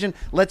heavyweight division?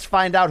 Let's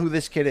find out who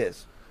this kid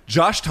is.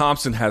 Josh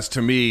Thompson has,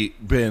 to me,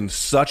 been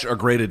such a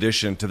great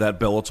addition to that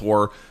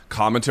Bellator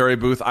commentary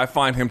booth. I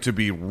find him to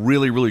be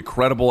really, really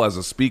credible as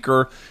a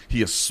speaker.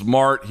 He is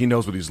smart. He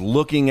knows what he's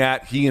looking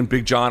at. He and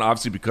Big John,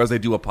 obviously, because they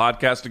do a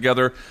podcast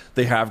together,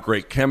 they have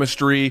great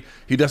chemistry.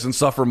 He doesn't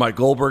suffer Mike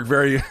Goldberg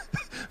very,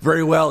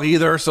 very well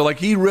either. So, like,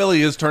 he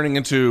really is turning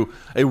into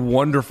a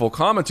wonderful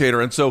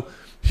commentator. And so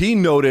he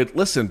noted,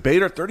 listen,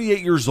 Bader, 38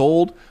 years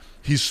old,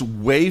 he's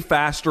way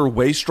faster,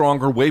 way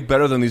stronger, way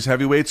better than these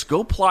heavyweights.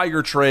 Go ply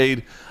your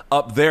trade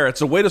up there.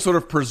 It's a way to sort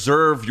of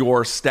preserve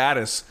your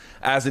status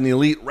as an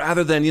elite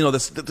rather than,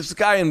 this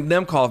guy in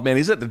Nemkov, man,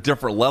 he's at a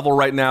different level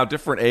right now,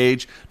 different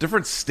age,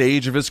 different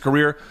stage of his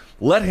career.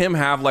 Let him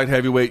have light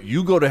heavyweight.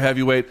 You go to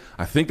heavyweight.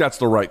 I think that's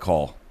the right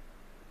call.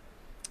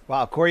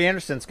 Wow, Corey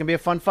Anderson, it's going to be a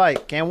fun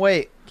fight. Can't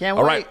wait.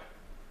 All right,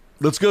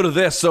 let's go to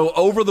this. So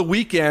over the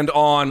weekend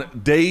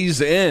on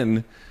Days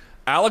In,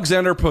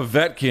 Alexander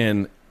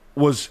Povetkin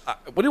was,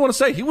 what do you want to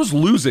say? He was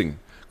losing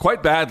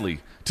quite badly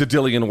to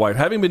Dillian Whyte,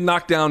 having been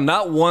knocked down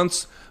not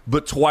once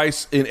but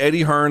twice in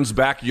Eddie Hearn's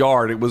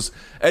backyard. It was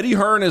Eddie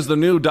Hearn is the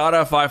new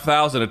Dada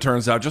 5000, it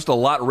turns out, just a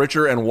lot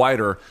richer and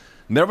whiter.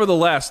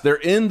 Nevertheless, they're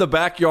in the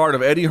backyard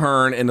of Eddie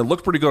Hearn, and it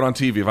looked pretty good on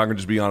TV, if I can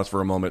just be honest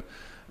for a moment.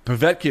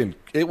 Povetkin,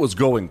 it was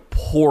going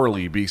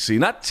poorly, BC.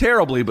 Not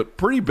terribly, but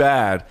pretty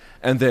bad.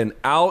 And then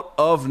out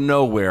of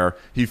nowhere,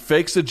 he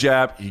fakes a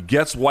jab, he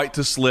gets Whyte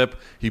to slip,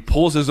 he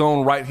pulls his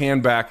own right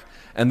hand back,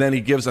 and then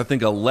he gives, I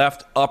think, a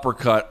left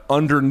uppercut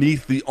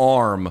underneath the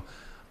arm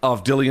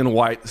of Dillian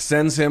Whyte,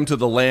 sends him to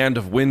the land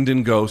of wind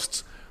and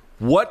ghosts.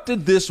 What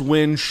did this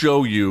win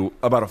show you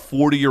about a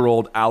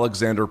 40-year-old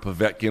Alexander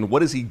Povetkin? What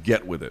does he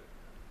get with it?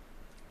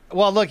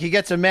 Well, look, he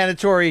gets a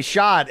mandatory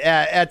shot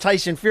at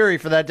Tyson Fury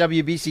for that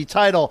WBC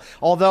title.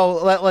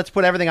 Although, let's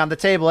put everything on the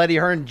table. Eddie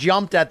Hearn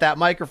jumped at that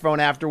microphone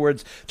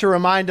afterwards to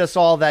remind us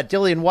all that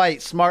Dillian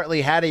Whyte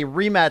smartly had a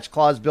rematch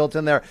clause built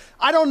in there.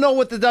 I don't know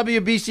what the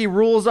WBC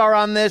rules are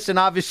on this, and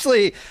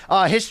obviously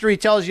history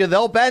tells you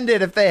they'll bend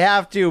it if they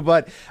have to.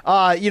 But,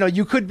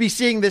 you could be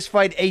seeing this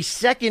fight a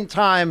second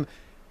time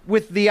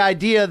with the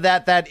idea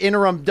that that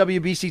interim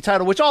WBC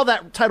title, which all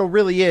that title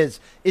really is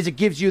it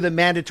gives you the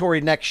mandatory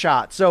next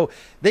shot. So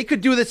they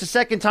could do this a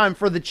second time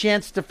for the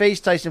chance to face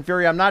Tyson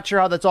Fury. I'm not sure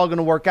how that's all going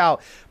to work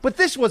out. But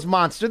this was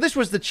monster. This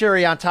was the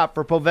cherry on top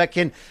for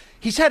Povetkin.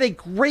 He's had a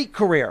great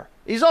career.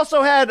 He's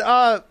also had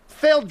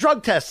failed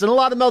drug tests and a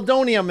lot of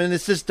meldonium in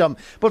his system.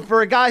 But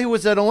for a guy who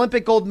was an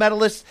Olympic gold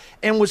medalist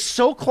and was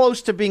so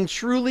close to being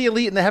truly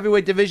elite in the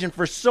heavyweight division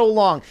for so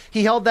long,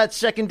 he held that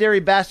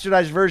secondary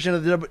bastardized version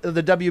of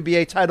the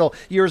WBA title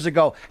years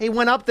ago. He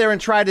went up there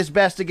and tried his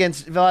best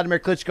against Vladimir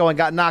Klitschko and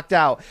got knocked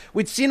out.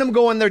 We'd seen him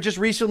go in there just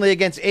recently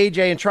against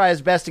AJ and try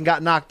his best and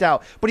got knocked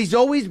out. But he's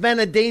always been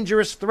a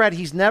dangerous threat.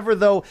 He's never,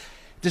 though,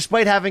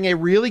 despite having a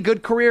really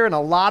good career and a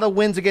lot of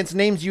wins against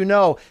names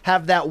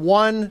have that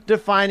one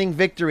defining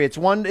victory. It's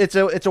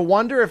a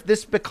wonder if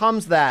this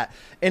becomes that,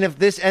 and if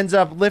this ends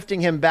up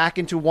lifting him back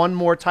into one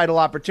more title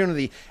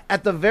opportunity.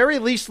 At the very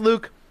least,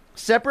 Luke,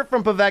 separate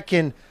from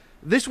Povetkin,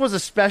 this was a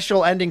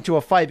special ending to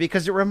a fight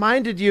because it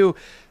reminded you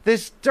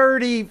this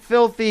dirty,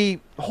 filthy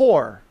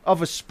whore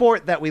of a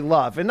sport that we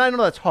love. And I know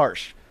that's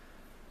harsh.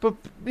 But,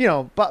 you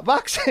know,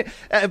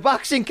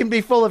 boxing can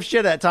be full of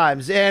shit at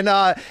times.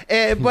 But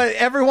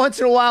every once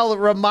in a while, it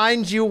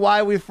reminds you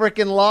why we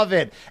freaking love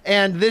it.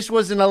 And this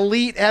was an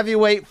elite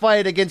heavyweight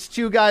fight against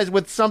two guys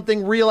with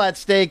something real at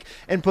stake.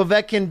 And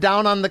Povetkin,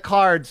 down on the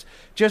cards,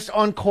 just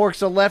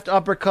uncorks a left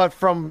uppercut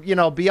from,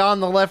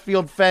 beyond the left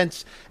field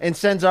fence and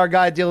sends our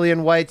guy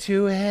Dillian Whyte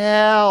to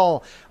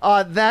hell.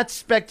 That's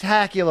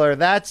spectacular.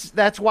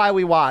 That's why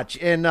we watch.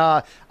 And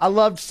I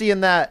loved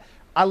seeing that.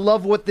 I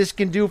love what this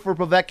can do for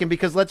Povetkin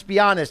because, let's be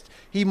honest,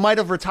 he might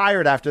have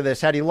retired after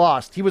this had he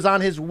lost. He was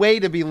on his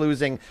way to be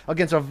losing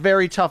against a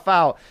very tough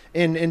out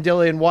in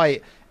Dillian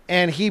Whyte,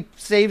 and he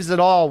saves it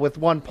all with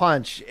one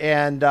punch.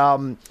 And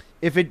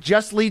if it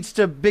just leads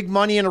to big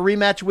money in a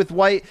rematch with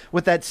Whyte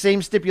with that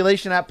same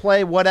stipulation at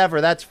play,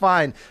 whatever, that's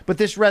fine. But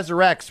this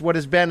resurrects what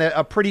has been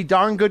a pretty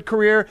darn good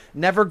career,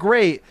 never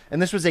great, and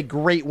this was a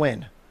great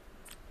win.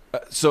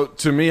 So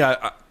to me,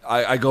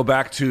 I go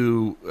back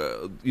to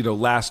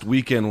last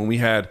weekend when we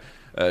had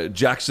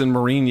Jackson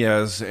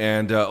Mariñez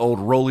and old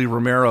Rolly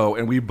Romero,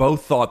 and we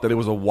both thought that it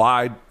was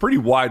a pretty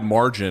wide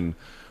margin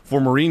for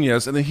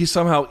Mariñez, and then he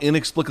somehow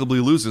inexplicably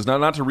loses. Now,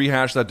 not to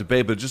rehash that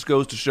debate, but it just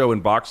goes to show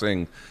in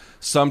boxing,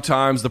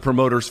 sometimes the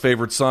promoter's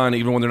favorite son,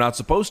 even when they're not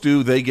supposed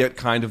to, they get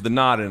kind of the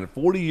nod. And at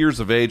 40 years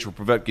of age for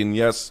Povetkin,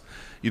 yes,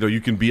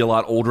 you can be a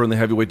lot older in the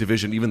heavyweight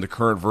division, even the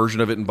current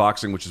version of it in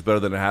boxing, which is better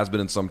than it has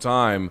been in some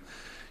time.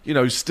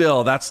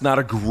 Still, that's not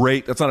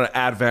an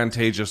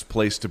advantageous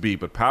place to be.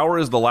 But power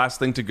is the last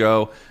thing to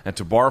go. And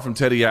to borrow from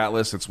Teddy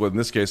Atlas, it's, in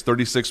this case,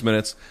 36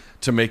 minutes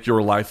to make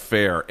your life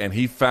fair. And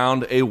he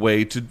found a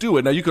way to do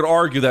it. Now, you could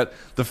argue that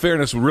the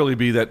fairness would really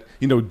be that,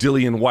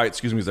 Dillian Whyte,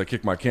 excuse me as I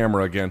kick my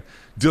camera again,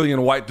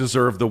 Dillian Whyte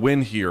deserved the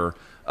win here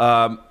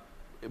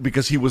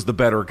because he was the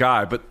better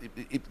guy. But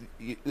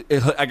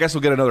I guess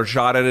we'll get another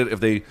shot at it if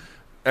they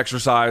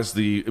exercise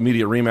the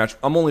immediate rematch.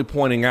 I'm only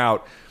pointing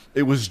out,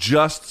 it was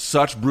just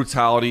such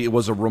brutality. It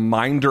was a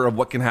reminder of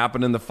what can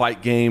happen in the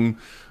fight game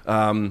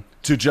to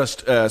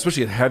just,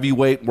 especially at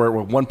heavyweight, where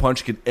one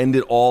punch can end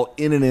it all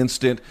in an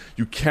instant.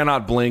 You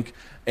cannot blink.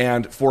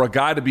 And for a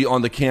guy to be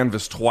on the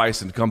canvas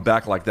twice and come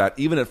back like that,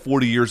 even at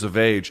 40 years of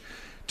age,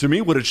 to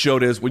me what it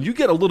showed is when you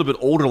get a little bit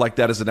older like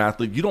that as an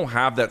athlete, you don't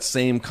have that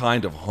same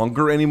kind of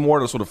hunger anymore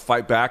to sort of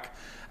fight back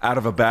out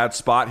of a bad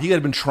spot. He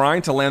had been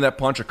trying to land that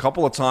punch a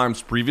couple of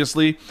times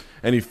previously,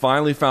 and he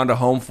finally found a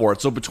home for it.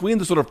 So between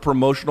the sort of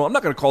promotional, I'm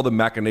not going to call them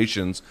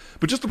machinations,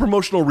 but just the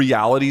promotional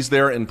realities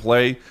there in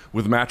play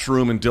with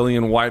Matchroom and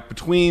Dillian Whyte,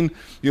 between,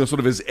 sort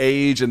of his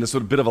age and this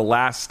sort of bit of a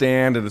last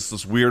stand and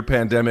this weird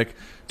pandemic,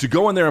 to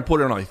go in there and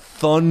put in a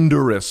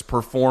thunderous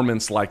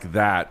performance like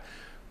that,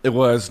 it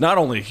was not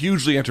only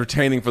hugely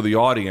entertaining for the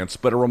audience,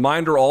 but a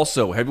reminder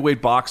also,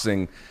 heavyweight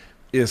boxing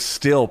is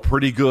still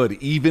pretty good,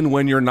 even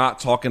when you're not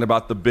talking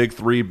about the big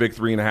three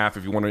and a half,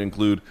 if you want to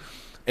include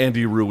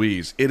Andy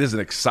Ruiz. It is an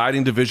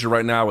exciting division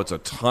right now. It's a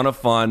ton of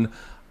fun.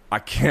 I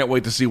can't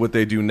wait to see what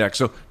they do next.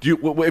 So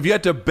if you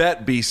had to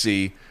bet,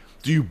 BC,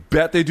 do you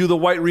bet they do the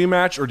Whyte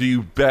rematch, or do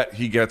you bet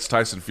he gets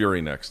Tyson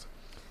Fury next?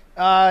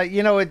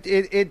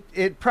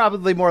 It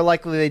probably more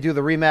likely they do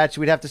the rematch.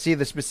 We'd have to see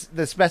the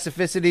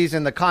specificities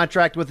in the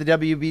contract what the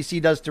WBC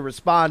does to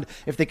respond,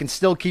 if they can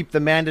still keep the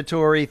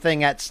mandatory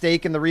thing at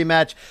stake in the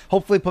rematch.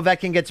 Hopefully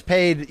Povetkin gets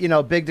paid,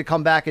 big to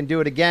come back and do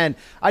it again.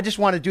 I just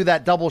want to do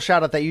that double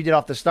shout out that you did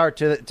off the start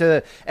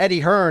to Eddie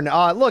Hearn.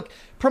 Look,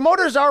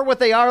 promoters are what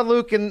they are,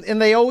 Luke, and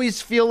they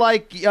always feel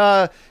like,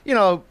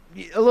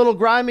 a little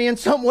grimy in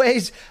some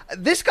ways.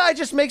 This guy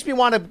just makes me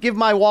want to give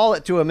my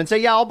wallet to him and say,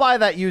 yeah, I'll buy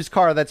that used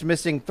car that's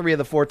missing 3 of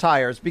the 4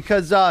 tires,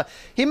 because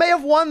he may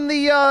have won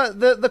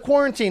the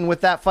quarantine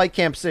with that Fight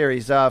Camp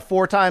series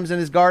 4 times in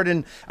his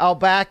garden out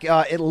back.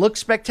 It looked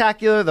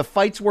spectacular. The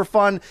fights were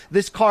fun.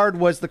 This card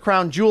was the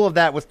crown jewel of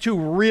that, with 2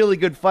 really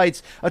good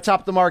fights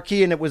atop the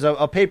marquee, and it was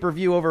a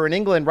pay-per-view over in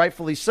England,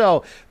 rightfully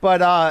so.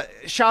 But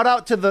shout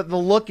out to the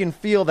look and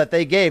feel that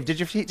they gave.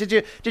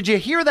 Did you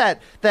hear that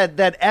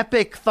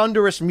epic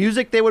thunderous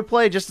music they would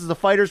play just as the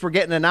fighters were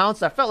getting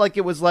announced? I felt like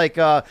it was like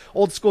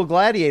old school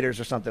Gladiators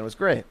or something. It was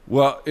great.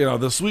 Well,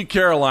 the Sweet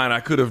Caroline I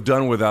could have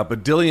done without,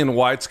 but Dillian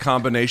Whyte's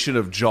combination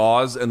of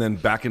Jaws and then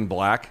Back in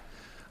Black,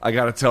 I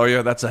got to tell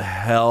you, that's a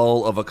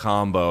hell of a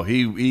combo.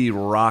 He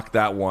rocked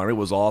that one. It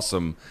was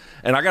awesome.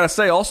 And I got to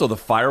say also the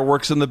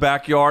fireworks in the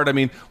backyard. I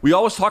mean, we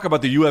always talk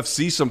about the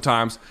UFC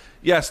sometimes.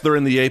 Yes, they're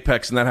in the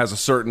apex, and that has a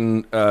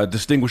certain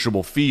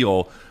distinguishable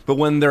feel. But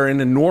when they're in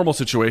a normal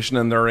situation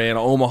and they're in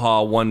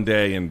Omaha one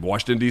day and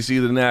Washington, D.C.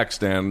 the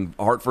next and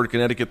Hartford,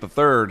 Connecticut the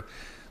third,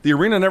 the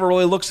arena never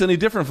really looks any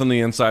different from the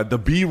inside. The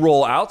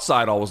B-roll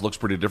outside always looks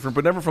pretty different,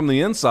 but never from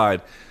the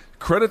inside.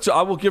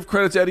 I will give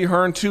credit to Eddie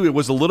Hearn, too. It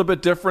was a little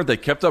bit different. They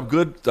kept up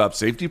good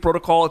safety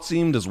protocol, it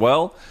seemed, as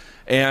well.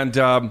 And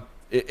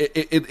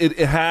It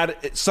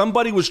had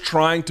somebody was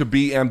trying to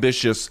be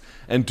ambitious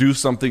and do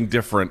something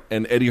different,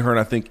 and Eddie Hearn,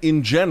 I think,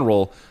 in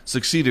general,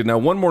 succeeded. Now,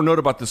 one more note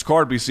about this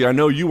card, BC. I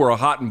know you were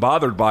hot and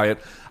bothered by it.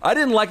 I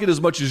didn't like it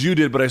as much as you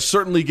did, but I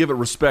certainly give it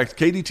respect.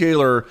 Katie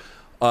Taylor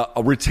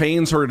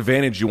retains her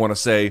advantage, you want to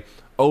say,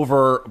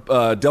 over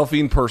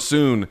Delphine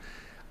Persoon.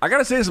 I got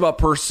to say this about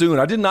Persoon.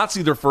 I did not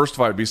see their first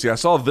fight, BC. I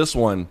saw this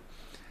one.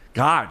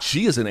 God,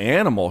 she is an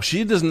animal.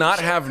 She does not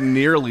have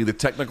nearly the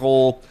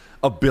technical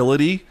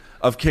ability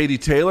of Katie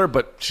Taylor,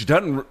 but she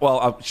doesn't.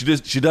 Well, she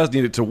does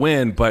need it to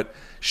win, but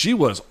she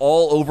was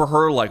all over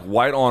her like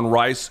white on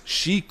rice.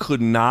 She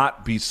could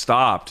not be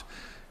stopped.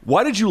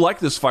 Why did you like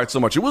this fight so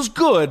much? It was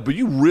good, but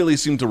you really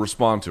seemed to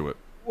respond to it.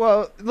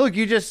 Well, look,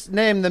 you just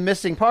named the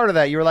missing part of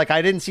that. You were like,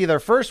 I didn't see their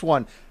first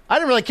one. I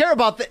didn't really care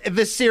about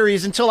this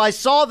series until I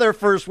saw their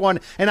first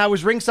one, and I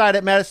was ringside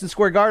at Madison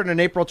Square Garden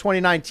in April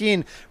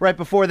 2019, right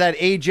before that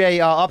AJ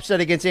upset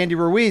against Andy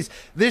Ruiz.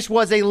 This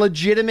was a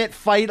legitimate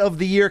fight of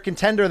the year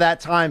contender that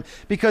time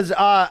because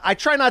I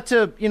try not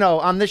to,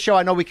 on this show,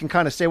 I know we can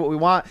kind of say what we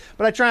want,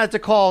 but I try not to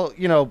call,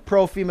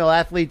 pro female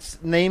athletes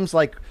names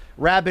like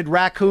rabid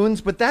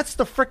raccoons, but that's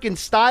the frickin'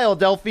 style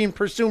Delphine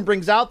Persoon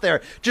brings out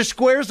there. Just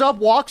squares up,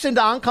 walks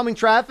into oncoming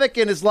traffic,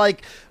 and is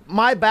like,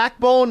 my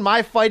backbone,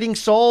 my fighting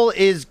soul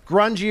is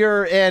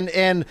grungier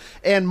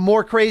and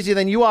more crazy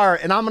than you are,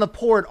 and I'm going to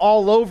pour it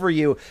all over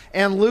you.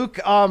 And Luke,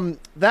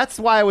 that's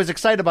why I was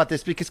excited about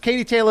this, because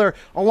Katie Taylor,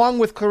 along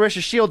with Clarissa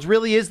Shields,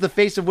 really is the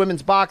face of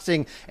women's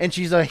boxing, and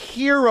she's a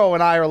hero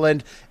in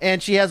Ireland,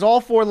 and she has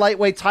all 4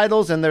 lightweight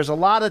titles, and there's a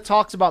lot of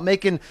talks about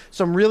making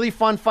some really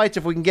fun fights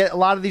if we can get a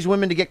lot of these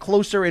women to get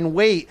closer in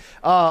weight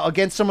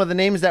against some of the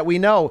names that we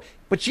know.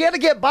 But she had to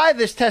get by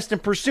this test in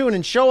Persoon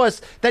and show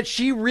us that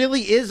she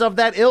really is of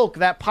that ilk,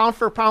 that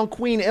pound-for-pound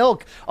queen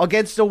ilk,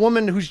 against a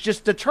woman who's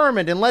just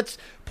determined. And let's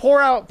pour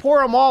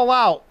them all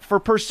out for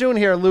Persoon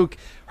here, Luke.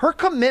 Her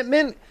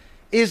commitment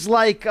is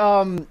like,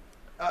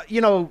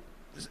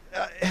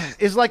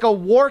 is like a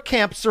war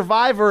camp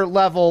survivor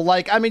level.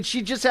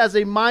 She just has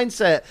a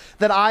mindset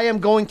that I am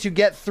going to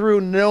get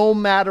through no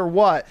matter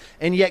what.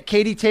 And yet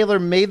Katie Taylor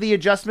made the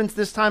adjustments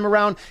this time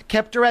around,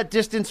 kept her at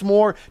distance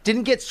more,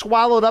 didn't get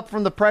swallowed up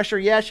from the pressure.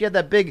 Yeah, she had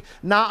that big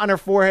knot on her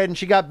forehead and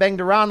she got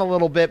banged around a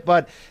little bit,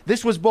 but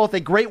this was both a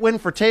great win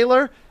for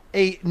Taylor.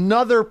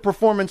 Another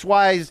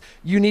performance-wise,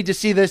 you need to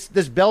see this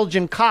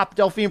Belgian cop,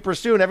 Delphine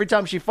Persoon. Every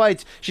time she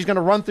fights, she's going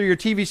to run through your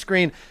TV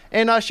screen.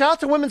 And shout out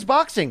to women's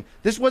boxing.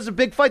 This was a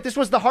big fight. This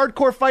was the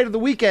hardcore fight of the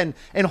weekend,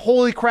 and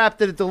holy crap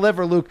did it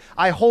deliver, Luke.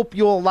 I hope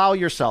you'll allow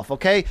yourself,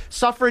 okay?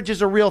 Suffrage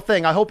is a real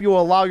thing. I hope you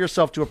will allow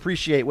yourself to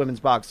appreciate women's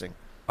boxing.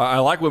 I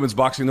like women's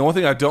boxing. The only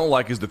thing I don't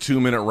like is the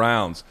 2-minute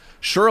rounds.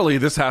 Surely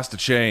this has to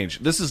change.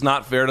 This is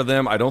not fair to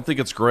them. I don't think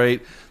it's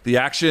great. The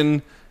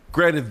action...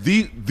 Granted,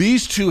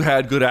 these two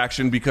had good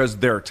action because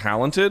they're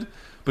talented,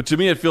 but to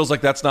me it feels like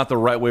that's not the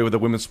right way with the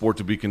women's sport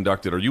to be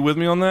conducted. Are you with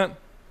me on that?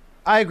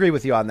 I agree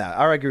with you on that.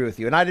 I agree with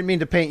you. And I didn't mean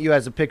to paint you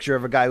as a picture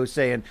of a guy who's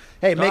saying,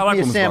 hey, make me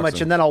a sandwich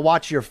and then I'll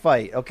watch your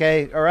fight,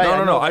 okay? All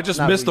right? No. I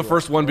just missed the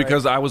first one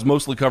because I was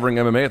mostly covering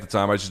MMA at the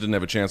time. I just didn't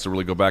have a chance to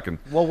really go back and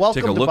take a look at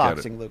it. Well, welcome to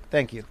boxing, Luke.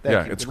 Thank you.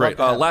 Yeah, it's great.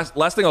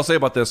 Last thing I'll say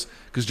about this,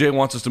 because Jay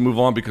wants us to move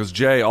on because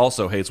Jay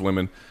also hates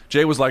women.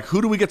 Jay was like,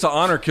 who do we get to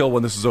honor kill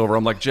when this is over?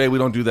 I'm like, Jay, we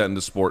don't do that in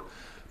this sport.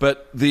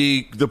 But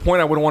the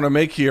point I would want to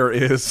make here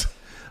is,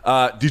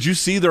 did you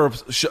see their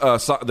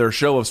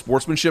show of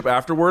sportsmanship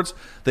afterwards?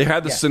 They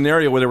had this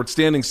scenario where they were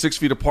standing 6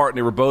 feet apart and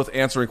they were both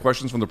answering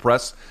questions from the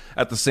press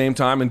at the same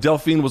time. And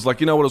Delphine was like,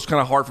 you know what, it was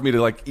kind of hard for me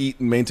to eat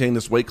and maintain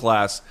this weight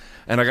class.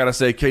 And I got to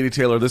say, Katie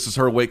Taylor, this is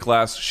her weight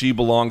class. She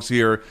belongs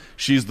here.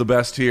 She's the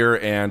best here,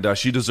 and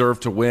she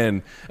deserved to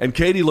win. And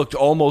Katie looked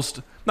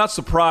almost... not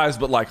surprised,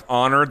 but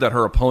honored that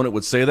her opponent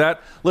would say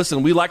that.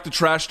 Listen, we like the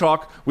trash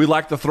talk. We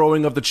like the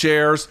throwing of the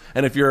chairs.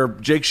 And if you're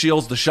Jake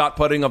Shields, the shot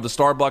putting of the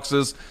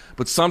Starbuckses.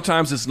 But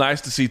sometimes it's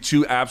nice to see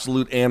two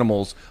absolute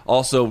animals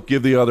also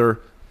give the other,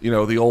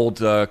 the old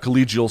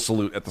collegial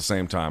salute at the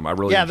same time. I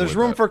really there's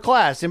room for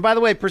class. And by the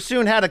way,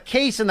 Persoon had a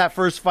case in that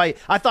first fight.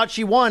 I thought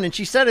she won, and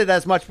she said it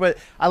as much. But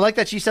I like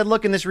that she said,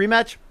 look, in this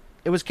rematch,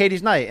 it was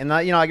Katie's night. And,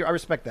 I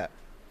respect that.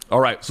 All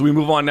right, so we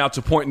move on now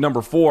to point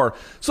number 4.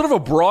 Sort of a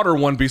broader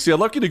one, BC. I'd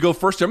like you to go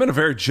first. I'm in a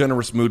very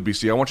generous mood,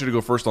 BC. I want you to go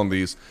first on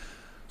these.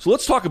 So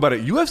let's talk about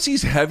it.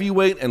 UFC's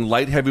heavyweight and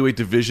light heavyweight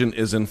division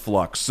is in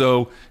flux.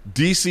 So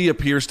DC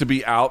appears to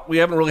be out. We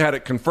haven't really had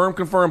it confirmed,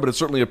 but it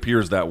certainly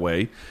appears that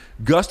way.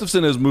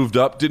 Gustafsson has moved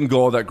up, didn't go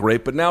all that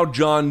great, but now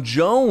John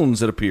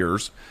Jones, it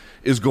appears,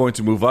 is going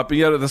to move up. And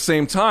yet at the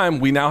same time,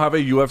 we now have a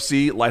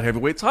UFC light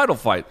heavyweight title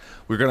fight.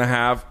 We're going to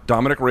have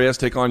Dominic Reyes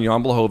take on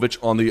Jan Blachowicz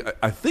on the,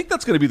 I think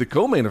that's going to be the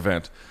co-main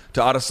event,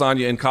 to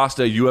Adesanya and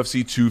Costa,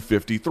 UFC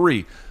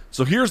 253.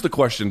 So here's the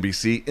question,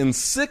 BC. In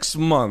 6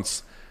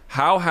 months,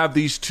 how have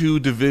these two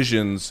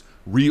divisions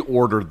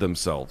reordered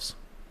themselves?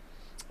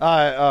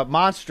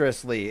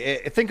 Monstrously.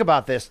 Think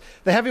about this.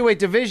 The heavyweight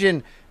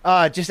division,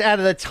 just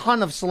added a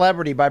ton of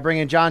celebrity by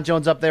bringing John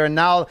Jones up there. And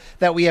now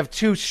that we have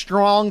two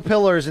strong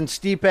pillars in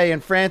Stipe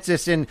and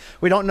Francis, and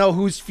we don't know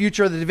whose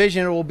future of the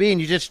division it will be,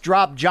 and you just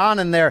drop John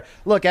in there.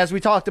 Look, as we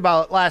talked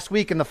about last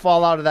week in the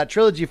fallout of that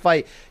trilogy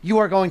fight, you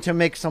are going to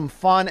make some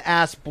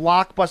fun-ass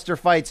blockbuster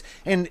fights.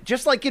 And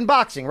just like in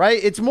boxing,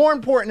 right? It's more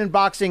important in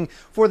boxing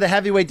for the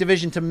heavyweight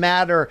division to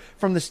matter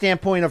from the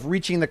standpoint of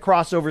reaching the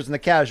crossovers and the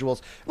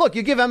casuals. Look,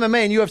 you give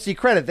MMA and UFC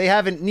credit. They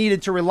haven't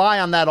needed to rely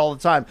on that all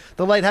the time.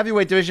 The light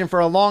heavyweight division for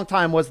a long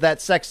time was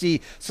that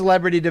sexy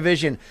celebrity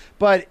division,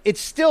 but it's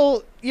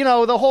still,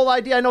 the whole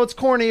idea, I know it's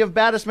corny, of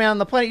baddest man on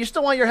the planet. You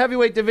still want your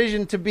heavyweight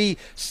division to be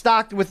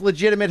stocked with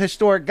legitimate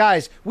historic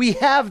guys. We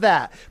have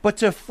that, but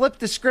to flip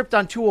the script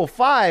on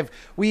 205,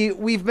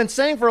 we've been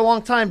saying for a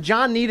long time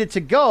John needed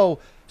to go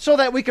so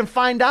that we can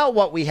find out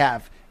what we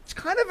have. It's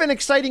kind of an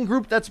exciting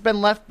group that's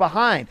been left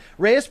behind.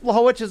 Reyes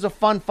Blachowicz is a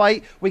fun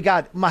fight. We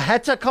got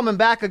Maheta coming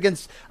back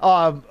against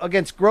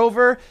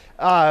Grover.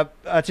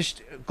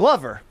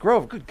 Glover.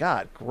 Good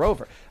God,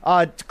 Grover.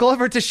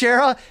 Glover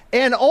Teixeira.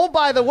 And oh,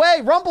 by the way,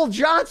 Rumble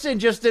Johnson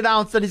just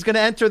announced that he's going to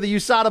enter the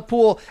USADA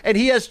pool, and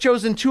he has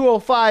chosen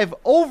 205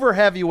 over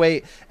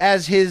heavyweight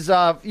as his,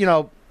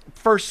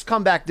 first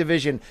comeback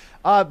division.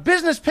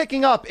 Business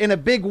picking up in a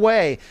big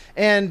way.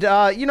 And,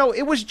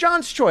 it was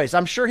John's choice.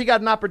 I'm sure he got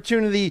an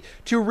opportunity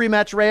to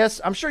rematch Reyes.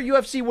 I'm sure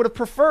UFC would have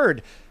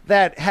preferred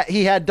that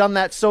he had done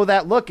that, so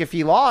that, look, if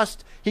he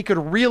lost, he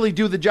could really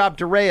do the job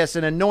to Reyes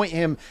and anoint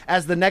him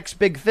as the next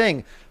big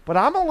thing. But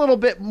I'm a little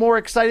bit more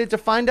excited to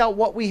find out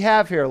what we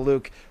have here,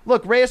 Luke.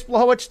 Look, Reyes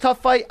Blachowicz,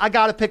 tough fight. I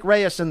got to pick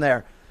Reyes in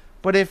there.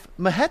 But if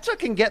Maheta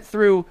can get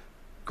through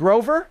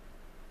Grover,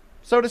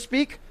 so to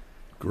speak,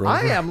 Grover.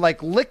 I am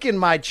like licking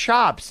my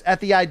chops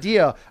at the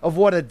idea of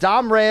what a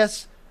Dom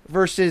Reyes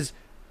versus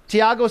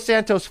Thiago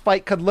Santos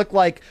fight could look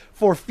like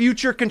for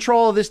future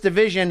control of this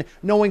division,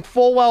 knowing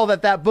full well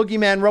that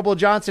boogeyman Rumble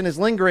Johnson is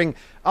lingering.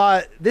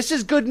 This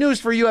is good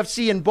news for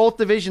UFC in both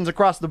divisions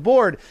across the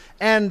board.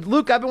 And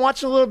Luke, I've been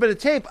watching a little bit of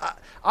tape.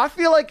 I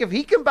feel like if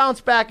he can bounce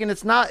back, and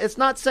it's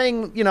not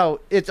saying,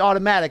 it's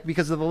automatic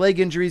because of the leg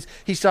injuries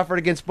he suffered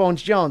against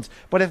Bones Jones.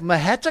 But if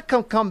Maheta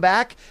can come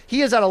back,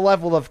 he is at a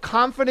level of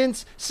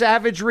confidence,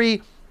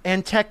 savagery,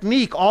 and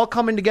technique all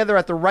coming together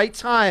at the right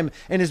time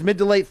in his mid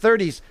to late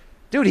 30s.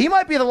 Dude, he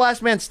might be the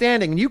last man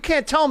standing, and you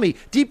can't tell me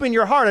deep in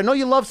your heart. I know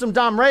you love some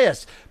Dom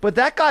Reyes, but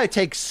that guy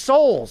takes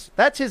souls.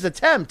 That's his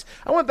attempt.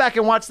 I went back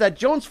and watched that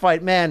Jones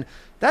fight, man.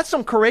 That's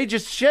some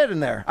courageous shit in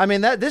there. I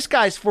mean, this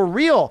guy's for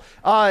real.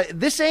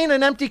 This ain't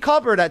an empty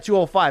cupboard at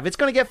 205. It's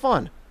going to get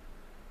fun.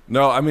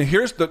 No, I mean,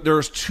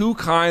 there's two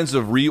kinds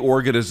of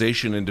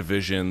reorganization in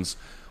divisions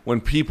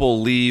when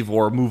people leave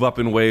or move up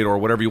in weight or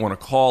whatever you want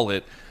to call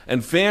it,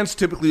 and fans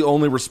typically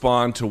only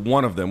respond to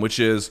one of them, which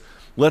is,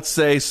 let's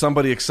say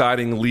somebody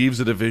exciting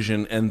leaves a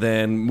division and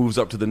then moves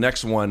up to the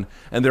next one,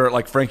 and they're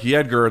like Frankie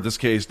Edgar, in this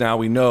case, now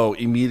we know,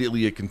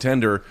 immediately a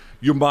contender.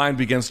 Your mind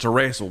begins to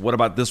race. Well, what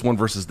about this one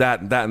versus that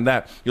and that and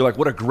that? You're like,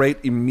 what a great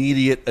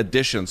immediate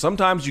addition.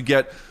 Sometimes you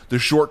get the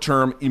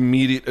short-term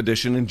immediate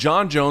addition, and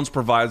John Jones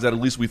provides that, at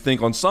least we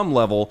think, on some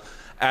level,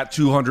 at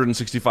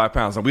 265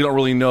 pounds. Now, we don't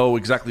really know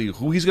exactly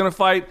who he's going to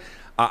fight.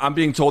 I'm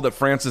being told that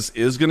Francis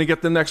is going to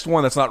get the next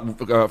one. That's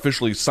not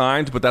officially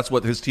signed, but that's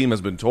what his team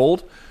has been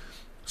told.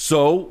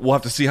 So we'll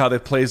have to see how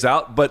that plays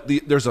out. But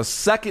there's a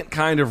second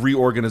kind of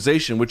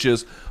reorganization, which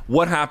is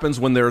what happens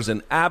when there's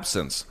an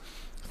absence.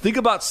 Think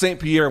about St.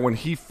 Pierre when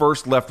he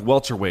first left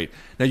welterweight.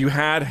 Now, you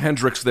had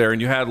Hendricks there, and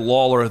you had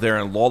Lawler there,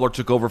 and Lawler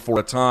took over for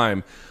a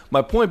time.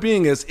 My point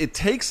being is it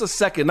takes a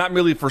second, not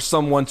merely for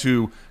someone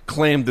to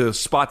claim the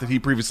spot that he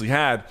previously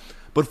had,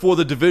 but for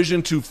the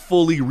division to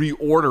fully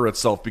reorder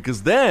itself,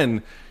 because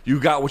then you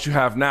got what you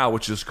have now,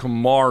 which is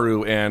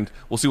Kamaru, and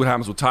we'll see what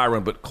happens with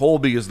Tyron, but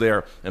Colby is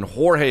there, and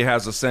Jorge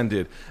has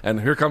ascended,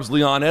 and here comes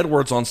Leon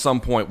Edwards on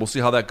some point. We'll see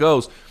how that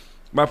goes.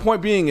 My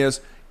point being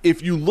is,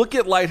 if you look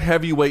at light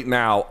heavyweight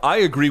now, I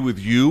agree with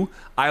you.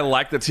 I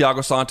like the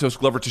Thiago Santos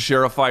Glover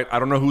Teixeira fight. I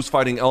don't know who's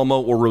fighting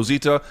Elmo or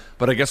Rosita,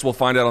 but I guess we'll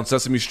find out on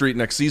Sesame Street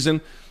next season.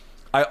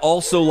 I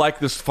also like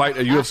this fight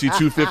at UFC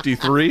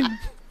 253.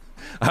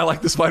 I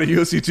like this fight at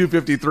UFC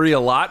 253 a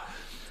lot.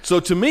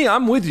 So to me,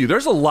 I'm with you.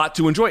 There's a lot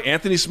to enjoy.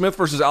 Anthony Smith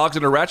versus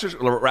Alexander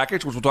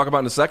Rakic, which we'll talk about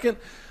in a second.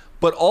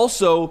 But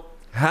also,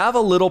 have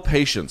a little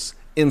patience.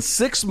 In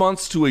 6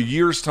 months to a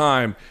year's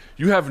time,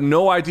 you have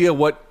no idea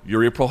what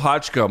Yuri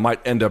Prochazka might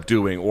end up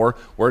doing, or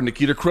where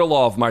Nikita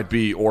Krylov might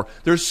be, or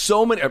there's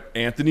so many.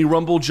 Anthony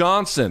Rumble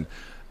Johnson.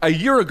 A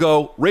year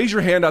ago, raise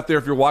your hand out there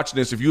if you're watching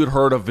this, if you had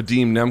heard of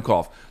Vadim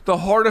Nemkov. The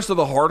hardest of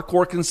the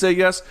hardcore can say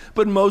yes,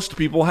 but most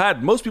people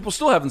had. Most people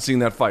still haven't seen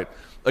that fight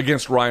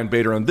against Ryan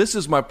Bader, and this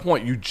is my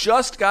point. You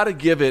just got to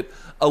give it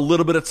a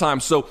little bit of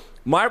time. So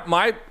my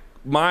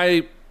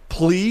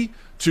plea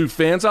to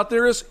fans out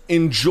there is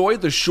enjoy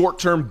the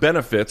short-term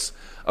benefits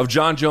of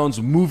John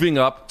Jones moving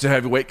up to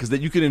heavyweight, because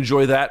then you can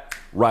enjoy that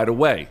right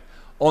away.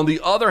 On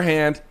the other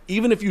hand,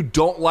 even if you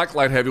don't like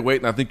light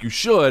heavyweight, and I think you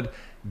should,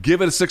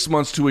 Give it 6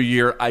 months to a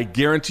year. I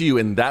guarantee you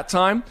in that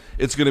time,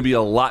 it's going to be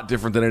a lot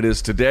different than it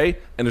is today,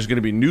 and there's going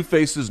to be new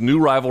faces, new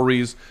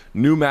rivalries,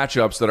 new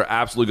matchups that are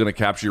absolutely going to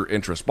capture your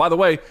interest. By the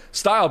way,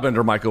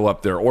 Stylebender might go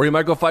up there, or he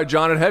might go fight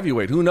John at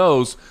heavyweight. Who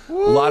knows?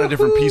 Woo-hoo. A lot of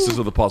different pieces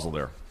of the puzzle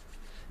there.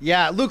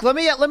 Yeah, Luke, let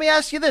me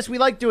ask you this. We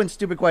like doing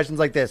stupid questions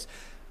like this.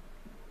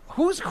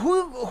 Who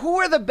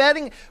are the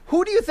betting?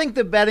 Who do you think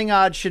the betting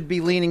odds should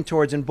be leaning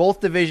towards in both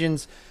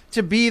divisions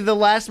to be the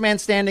last man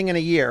standing in a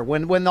year?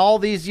 When all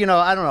these,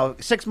 I don't know,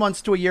 6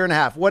 months to a year and a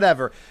half,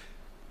 whatever.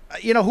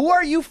 Who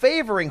are you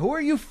favoring? Who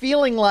are you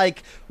feeling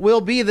like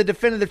will be the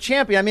definitive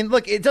champion? I mean,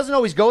 look, it doesn't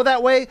always go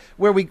that way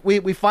where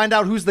we find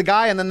out who's the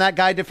guy and then that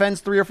guy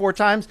defends 3 or 4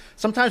 times.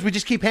 Sometimes we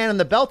just keep handing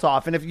the belt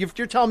off. And if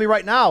you're telling me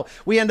right now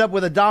we end up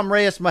with a Dom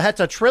Reyes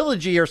Maheta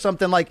trilogy or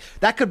something like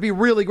that, could be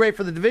really great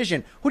for the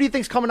division. Who do you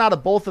think's coming out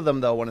of both of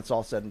them, though, when it's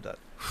all said and done?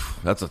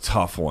 That's a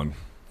tough one.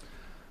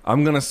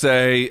 I'm going to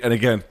say, and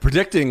again,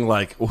 predicting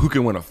who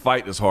can win a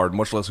fight is hard,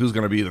 much less who's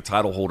going to be the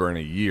title holder in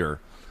a year.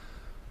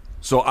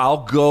 So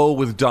I'll go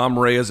with Dom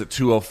Reyes at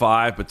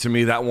 205, but to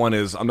me that one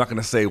is, I'm not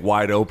going to say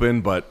wide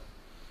open, but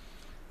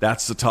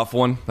that's a tough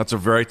one. That's a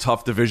very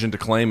tough division to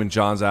claim in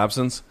John's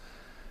absence.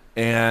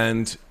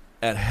 And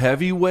at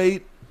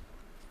heavyweight...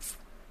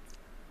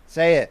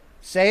 Say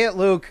it,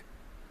 Luke.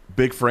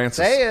 Big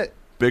Francis. Say it.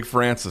 Big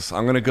Francis.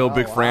 I'm going to go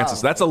Big wow.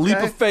 Francis. That's a leap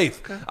of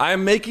faith. Okay. I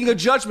am making a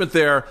judgment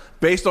there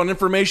based on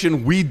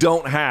information we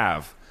don't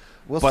have.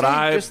 We'll see.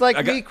 Just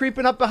like me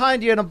creeping up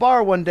behind you in a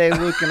bar one day,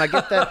 Luke, and I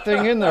get that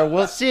thing in there.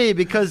 We'll see,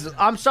 because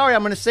I'm sorry,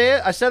 I'm going to say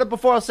it. I said it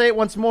before. I'll say it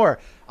once more.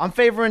 I'm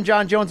favoring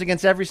John Jones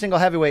against every single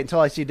heavyweight until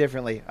I see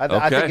differently.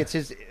 I think it's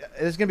his.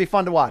 It's going to be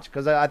fun to watch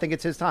because I think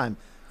it's his time.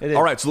 It is.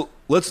 All right, so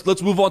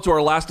let's move on to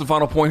our last and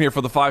final point here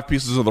for the 5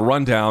 pieces of the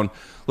rundown.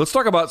 Let's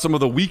talk about some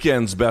of the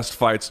weekend's best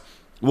fights.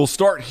 We'll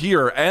start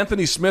here.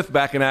 Anthony Smith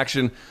back in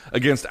action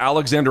against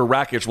Alexander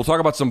Rakic. We'll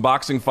talk about some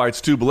boxing fights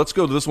too, but let's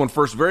go to this one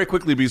first very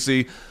quickly,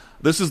 BC.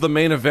 This is the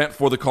main event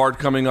for the card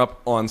coming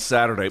up on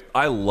Saturday.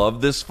 I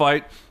love this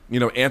fight.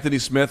 Anthony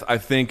Smith, I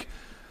think,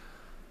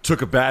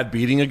 took a bad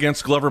beating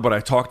against Glover, but I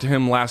talked to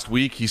him last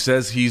week. He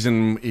says he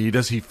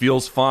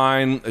feels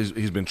fine.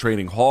 He's been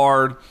training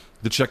hard.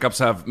 The checkups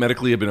have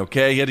been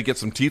okay. He had to get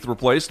some teeth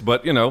replaced,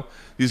 but,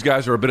 these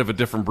guys are a bit of a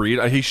different breed.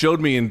 He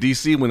showed me in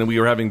D.C. when we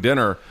were having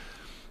dinner,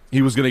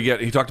 he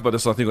talked about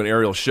this, I think, on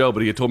Ariel's show, but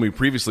he had told me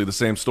previously the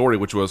same story,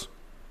 which was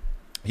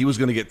he was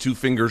going to get 2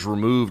 fingers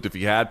removed if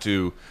he had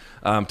to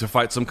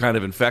fight some kind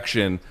of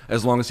infection,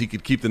 as long as he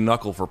could keep the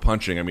knuckle for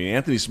punching. I mean,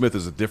 Anthony Smith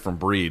is a different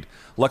breed.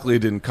 Luckily, it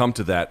didn't come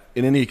to that.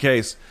 In any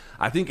case,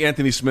 I think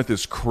Anthony Smith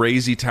is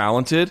crazy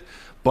talented,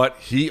 but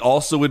he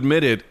also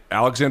admitted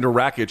Alexander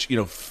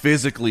Rakic,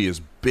 physically is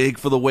big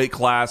for the weight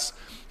class.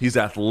 He's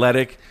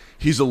athletic.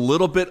 He's a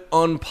little bit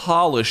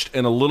unpolished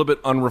and a little bit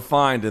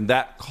unrefined, and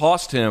that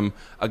cost him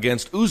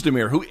against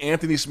Oezdemir, who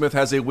Anthony Smith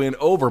has a win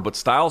over. But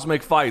styles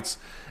make fights,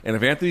 and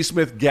if Anthony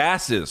Smith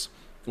gasses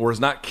or is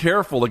not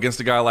careful against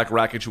a guy like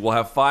Rakic, who will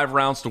have 5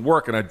 rounds to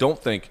work, and I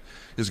don't think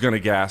is going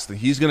to gas, then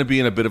he's going to be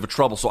in a bit of a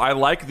trouble. So I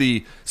like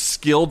the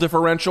skill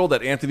differential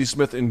that Anthony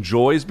Smith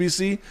enjoys,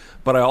 BC,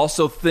 but I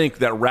also think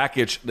that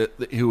Rakic,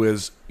 who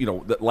is,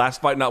 that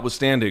last fight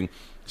notwithstanding,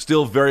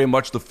 still very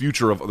much the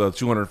future of the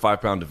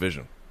 205-pound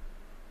division.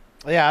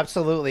 Yeah,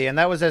 absolutely. And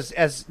that was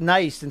as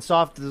nice and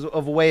soft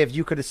of a way if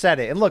you could have said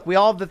it. And look, we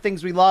all have the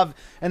things we love,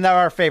 and they're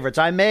our favorites.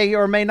 I may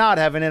or may not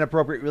have an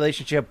inappropriate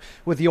relationship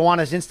with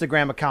Ioana's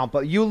Instagram account,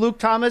 but you, Luke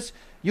Thomas,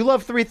 you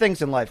love 3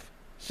 things in life: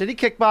 city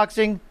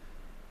kickboxing,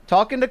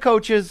 talking to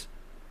coaches,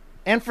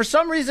 and for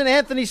some reason,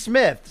 Anthony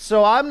Smith.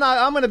 So I'm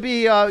going to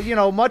be,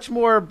 much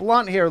more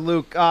blunt here,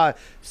 Luke.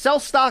 Sell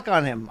stock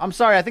on him. I'm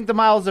sorry. I think the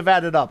miles have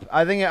added up.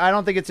 I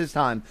don't think it's his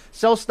time.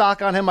 Sell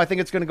stock on him. I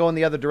think it's going to go in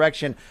the other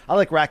direction. I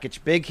like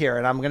Rakic big here,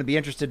 and I'm going to be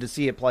interested to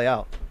see it play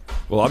out.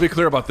 Well, I'll be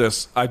clear about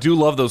this. I do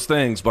love those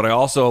things, but I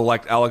also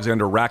liked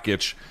Alexander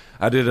Rakic.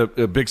 I did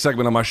a big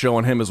segment on my show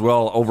on him as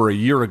well over a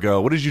year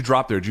ago. What did you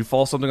drop there? Did you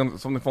fall something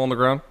fall on the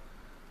ground?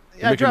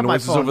 Yeah, I dropped my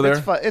phone. Over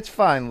there? It's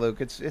fine, Luke.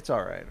 It's all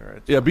right. All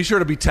right. Yeah, be sure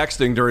to be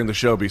texting during the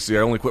show, BC.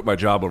 I only quit my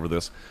job over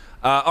this.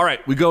 All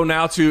right, we go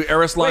now to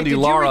Erislandy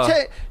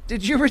Lara.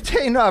 Did you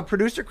retain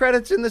producer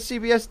credits in the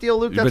CBS deal,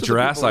 Luke? You bet your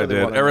ass I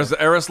did.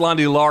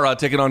 Erislandy Lara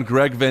taking on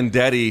Greg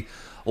Vendetti.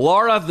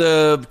 Lara,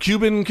 the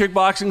Cuban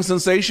kickboxing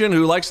sensation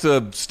who likes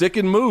to stick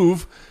and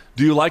move.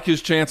 Do you like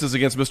his chances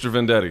against Mr.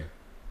 Vendetti?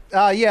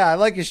 Yeah, I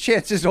like his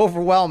chances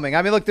overwhelming.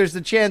 I mean, look, there's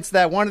the chance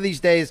that one of these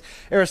days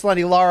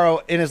Erislandy Lara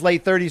in his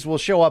late 30s will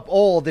show up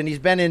old, and he's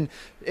been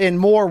in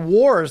more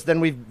wars than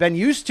we've been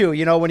used to,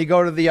 when you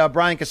go to the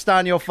Brian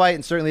Castano fight,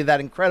 and certainly that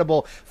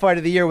incredible fight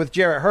of the year with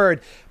Jarrett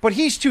Hurd. But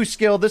he's too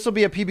skilled. This will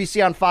be a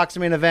PBC on Fox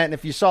main event, and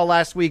if you saw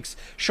last week's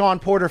Sean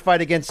Porter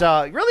fight against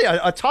really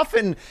a tough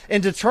and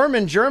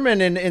determined German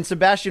in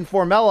Sebastian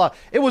Formella,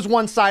 it was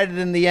one-sided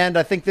in the end.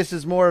 I think this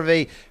is more of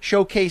a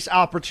showcase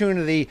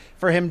opportunity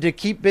for him to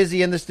keep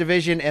busy in this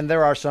division, and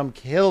there are some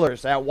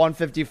killers at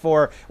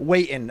 154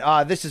 waiting.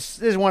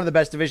 This is one of the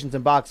best divisions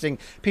in boxing.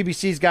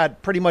 PBC's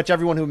got pretty much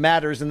everyone who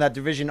matters in that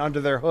division under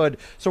their hood,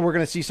 so we're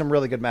going to see some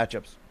really good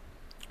matchups.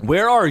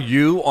 Where are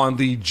you on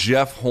the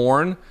Jeff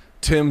Horn,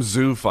 Tim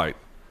Tszyu fight?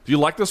 Do you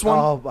like this one?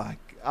 Oh, my.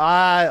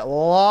 I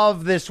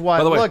love this one.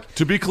 By the way, Look,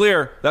 to be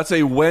clear, that's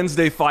a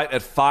Wednesday fight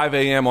at 5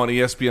 a.m. on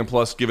ESPN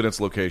Plus, given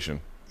its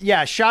location.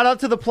 yeah, shout out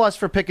to the Plus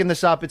for picking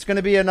this up. It's going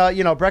to be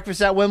an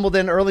breakfast at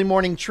Wimbledon early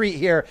morning treat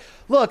here.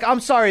 Look, I'm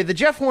sorry, the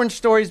Jeff Horn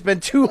story's been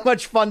too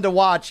much fun to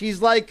watch.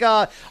 He's like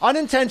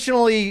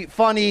unintentionally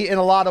funny in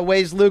a lot of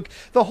ways, Luke.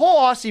 The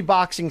whole Aussie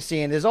boxing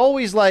scene is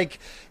always like,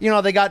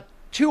 they got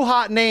two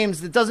hot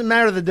names. It doesn't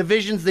matter the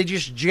divisions. They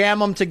just jam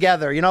them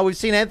together. We've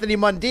seen Anthony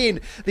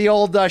Mundine, the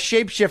old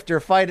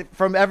shapeshifter, fight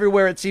from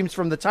everywhere, it seems,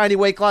 from the tiny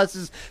weight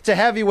classes to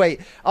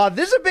heavyweight.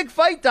 This is a big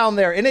fight down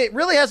there, and it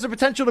really has the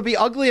potential to be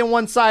ugly and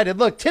one-sided.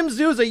 Look, Tim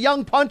Tszyu's a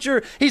young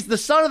puncher. He's the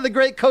son of the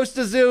great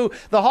Costa Tszyu,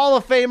 the Hall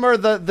of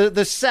Famer,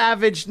 the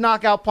savage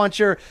knockout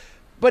puncher.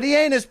 But he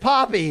ain't his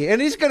poppy,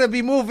 and he's going to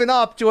be moving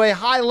up to a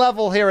high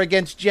level here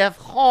against Jeff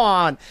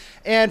Horn.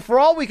 And for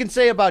all we can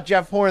say about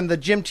Jeff Horn, the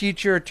gym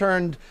teacher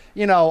turned,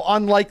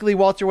 unlikely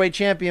welterweight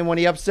champion when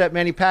he upset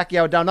Manny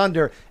Pacquiao down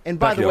under. And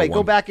by the way,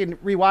 go back and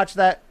rewatch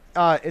that.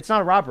 It's not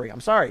a robbery.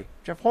 I'm sorry.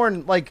 Jeff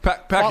Horn, fought like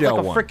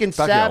a freaking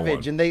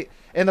savage,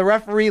 and the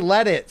referee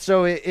let it,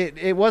 so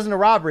it wasn't a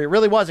robbery. It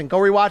really wasn't. Go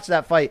rewatch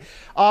that fight.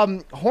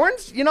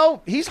 Horn's,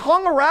 he's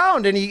hung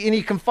around, and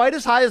he can fight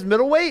as high as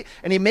middleweight,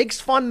 and he makes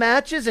fun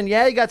matches. And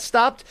yeah, he got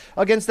stopped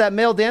against that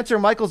male dancer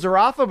Michael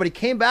Zarafa, but he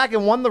came back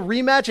and won the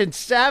rematch in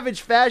savage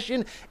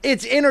fashion.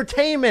 It's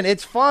entertainment.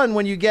 It's fun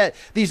when you get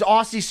these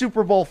Aussie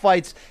Super Bowl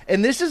fights,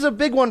 and this is a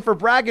big one for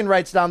bragging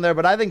rights down there.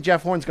 But I think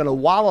Jeff Horn's going to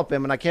wallop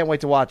him, and I can't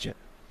wait to watch it.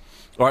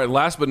 All right,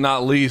 last but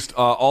not least,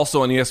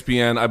 also on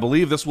ESPN, I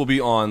believe this will be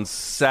on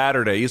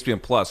Saturday,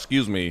 ESPN Plus,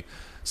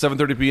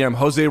 7:30 p.m.,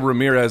 Jose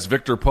Ramirez,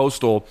 Victor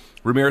Postal.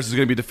 Ramirez is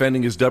going to be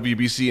defending his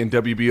WBC and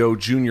WBO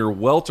junior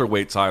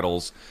welterweight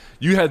titles.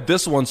 You had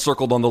this one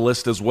circled on the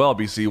list as well,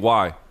 BC.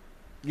 Why?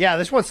 Yeah,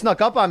 this one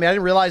snuck up on me. I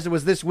didn't realize it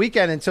was this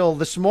weekend until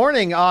this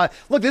morning.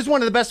 Look, this is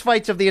one of the best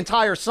fights of the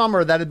entire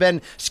summer that had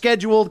been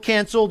scheduled,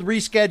 canceled,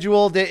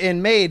 rescheduled,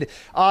 and made.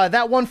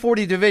 That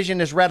 140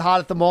 division is red hot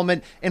at the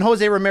moment, and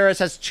Jose Ramirez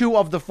has 2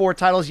 of the 4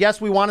 titles.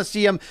 Yes, we want to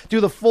see him do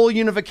the full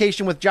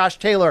unification with Josh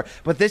Taylor,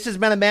 but this has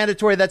been a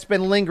mandatory that's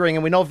been lingering,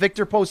 and we know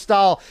Victor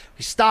Postal,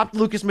 he stopped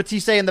Lucas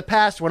Matisse in the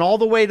past, went all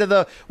the way to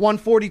the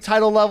 140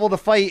 title level to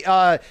fight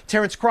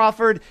Terrence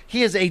Crawford.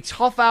 He is a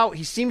tough out.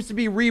 He seems to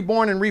be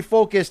reborn and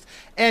refocused.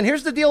 And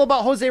here's the deal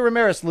about Jose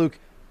Ramirez, Luke.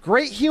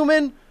 Great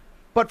human,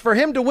 but for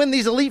him to win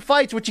these elite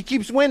fights, which he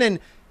keeps winning,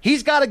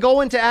 he's got to go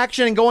into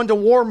action and go into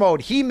war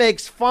mode. He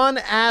makes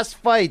fun-ass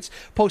fights.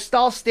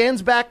 Postal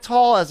stands back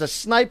tall as a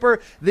sniper.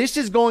 This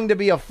is going to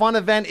be a fun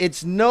event.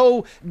 It's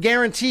no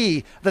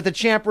guarantee that the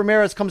champ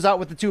Ramirez comes out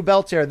with the 2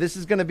 belts here. This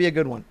is going to be a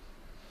good one.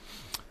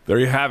 There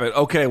you have it.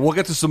 Okay, we'll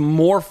get to some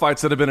more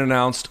fights that have been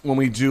announced when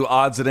we do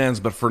odds and ends,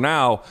 but for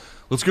now,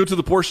 let's go to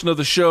the portion of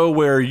the show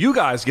where you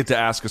guys get to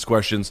ask us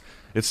questions.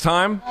 It's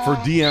time for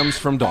DMs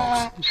from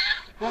Donks.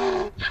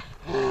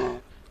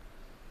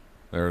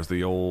 There's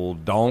the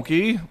old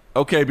donkey.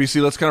 Okay, BC,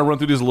 let's kind of run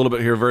through these a little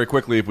bit here very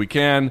quickly if we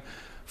can.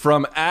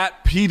 From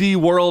at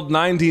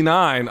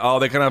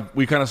PDWorld99,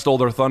 we kind of stole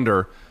their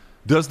thunder.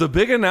 Does the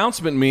big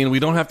announcement mean we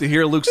don't have to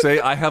hear Luke say,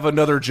 I have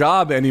another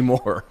job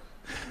anymore?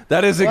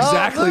 That is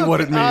exactly Luke, what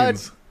it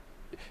means.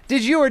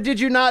 Did you or did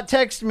you not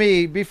text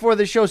me before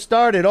the show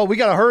started? Oh, we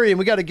got to hurry and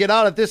we got to get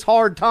out at this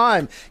hard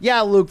time.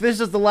 Yeah, Luke, this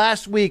is the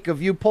last week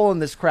of you pulling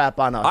this crap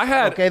on us.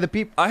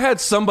 I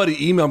had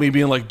somebody email me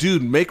being like,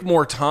 dude, make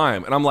more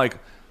time. And I'm like,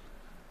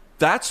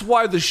 that's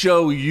why the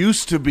show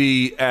used to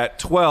be at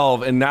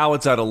 12 and now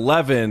it's at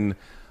 11,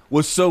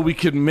 was so we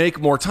could make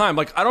more time.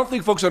 Like, I don't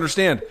think folks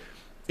understand.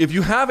 If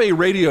you have a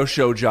radio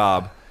show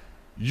job,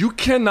 you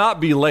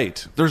cannot be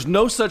late. There's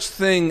no such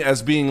thing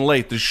as being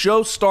late. The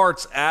show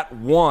starts at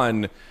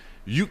 1.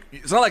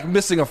 It's not like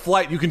missing a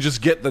flight. You can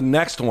just get the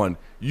next one.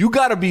 You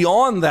got to be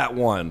on that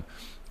one.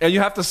 And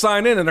you have to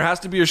sign in, and there has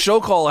to be a show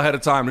call ahead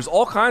of time. There's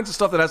all kinds of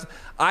stuff that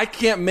I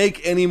can't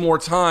make any more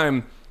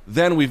time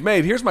than we've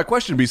made. Here's my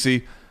question,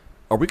 BC.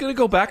 Are we going to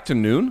go back to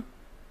noon?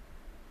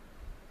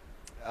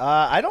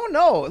 I don't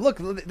know. Look,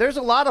 there's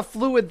a lot of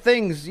fluid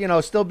things,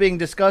 still being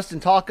discussed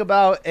and talked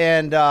about,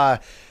 and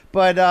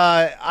but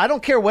I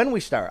don't care when we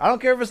start. I don't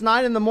care if it's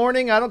 9 in the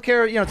morning. I don't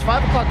care. It's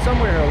 5 o'clock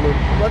somewhere here, Luke.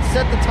 Let's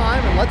set the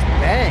time and let's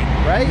bang,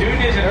 right?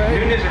 Noon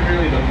isn't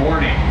really the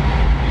morning.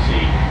 You see,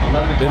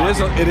 11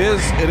 o'clock. It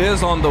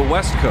is on the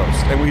West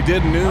Coast, and we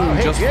did noon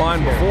just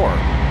fine before.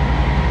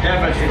 Yeah,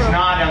 but it's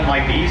not on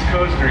like the East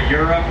Coast or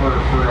Europe or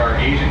for our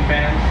Asian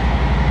fans.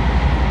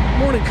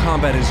 Morning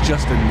Combat is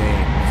just a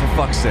name, for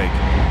fuck's sake.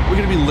 We're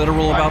going to be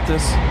literal about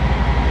this?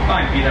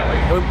 Fine, be that way.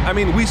 I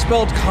mean, we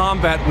spelled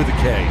combat with a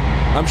K.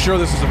 I'm sure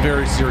this is a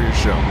very serious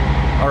show.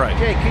 All right.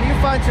 Jay, can you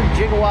find some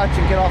gigawatts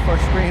and get off our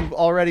screen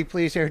already,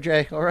 please, here,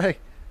 Jay? All right.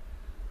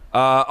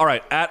 All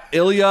right. At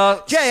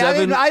Ilya. Jay,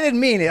 I didn't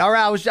mean it. All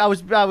right.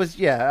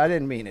 I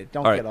didn't mean it.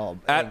 Don't get all.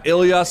 At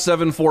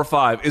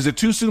Ilya745. Is it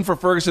too soon for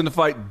Ferguson to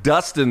fight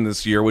Dustin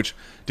this year, which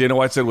Dana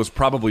White said was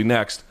probably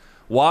next?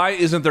 Why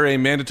isn't there a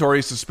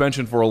mandatory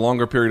suspension for a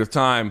longer period of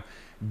time?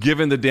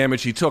 given the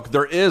damage he took.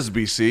 There is,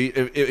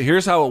 BC.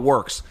 Here's how it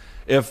works.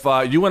 If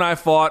you and I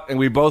fought, and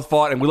we both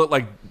fought, and we looked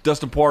like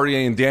Dustin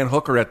Poirier and Dan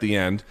Hooker at the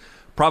end,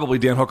 probably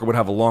Dan Hooker would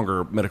have a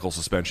longer medical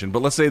suspension,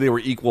 but let's say they were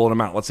equal in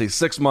amount. Let's say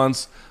 6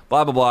 months,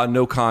 blah, blah, blah,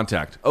 no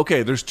contact.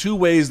 Okay, there's two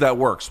ways that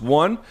works.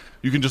 One,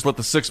 you can just let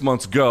the 6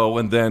 months go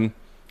and then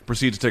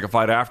proceed to take a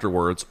fight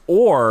afterwards,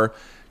 or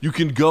you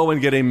can go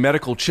and get a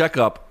medical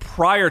checkup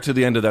prior to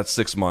the end of that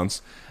 6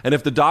 months, and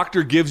if the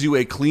doctor gives you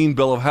a clean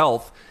bill of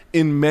health,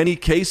 in many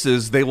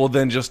cases, they will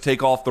then just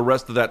take off the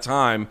rest of that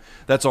time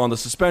that's on the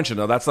suspension.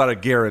 Now, that's not a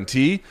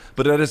guarantee,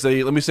 but that is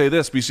let me say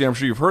this, BC, I'm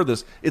sure you've heard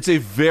this, it's a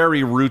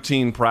very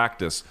routine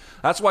practice.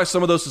 That's why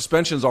some of those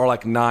suspensions are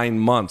like 9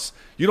 months.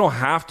 You don't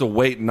have to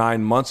wait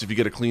 9 months if you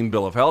get a clean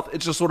bill of health.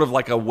 It's just sort of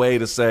like a way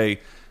to say,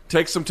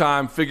 take some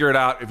time, figure it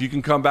out. If you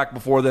can come back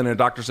before then and a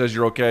doctor says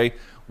you're okay,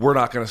 we're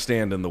not going to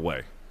stand in the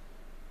way.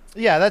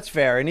 Yeah, that's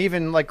fair. And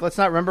even, let's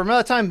not remember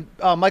the time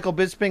Michael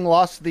Bisping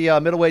lost the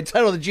middleweight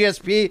title to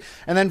GSP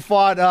and then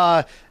fought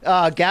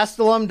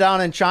Gastelum down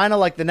in China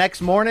the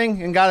next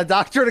morning and got a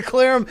doctor to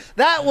clear him.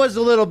 That was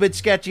a little bit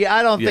sketchy.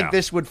 I don't think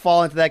this would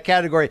fall into that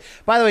category.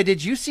 By the way,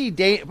 did you see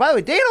Dana? By the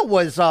way, Dana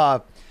was...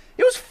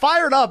 he was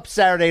fired up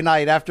Saturday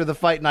night after the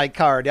fight night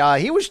card.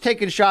 He was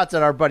taking shots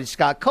at our buddy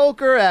Scott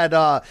Coker, at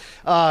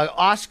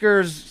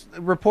Oscar's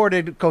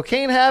reported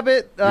cocaine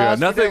habit.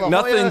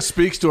 Nothing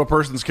speaks to a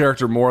person's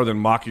character more than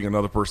mocking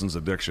another person's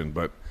addiction.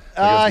 But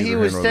he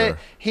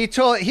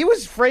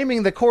was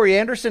framing the Corey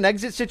Anderson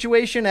exit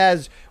situation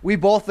as we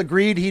both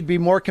agreed he'd be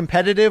more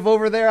competitive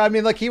over there. I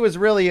mean, he was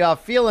really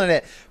feeling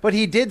it, but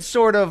he did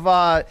sort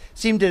of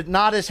seem to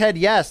nod his head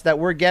yes that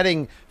we're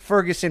getting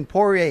Ferguson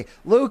Poirier.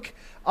 Luke.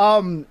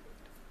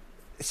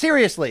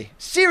 Seriously,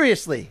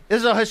 this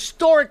is a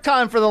historic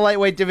time for the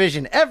lightweight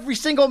division. Every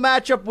single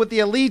matchup with the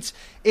elites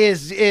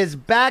is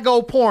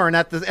bag-o porn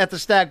at the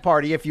stag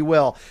party, if you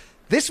will.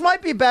 This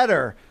might be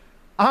better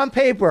on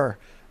paper.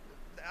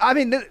 I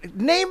mean,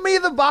 name me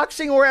the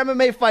boxing or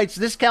MMA fights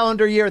this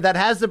calendar year that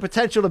has the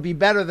potential to be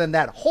better than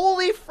that.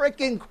 Holy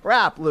freaking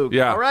crap, Luke.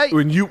 Yeah. All right.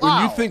 When you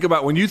think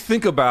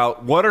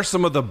about what are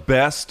some of the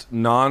best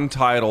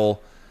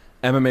non-title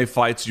MMA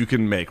fights you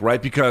can make,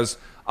 right? Because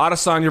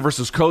Adesanya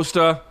versus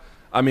Costa.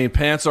 I mean,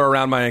 pants are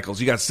around my ankles.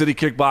 You got City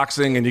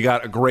Kickboxing, and you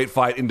got a great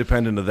fight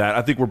independent of that.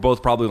 I think we're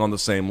both probably on the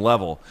same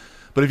level.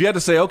 But if you had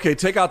to say, okay,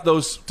 take out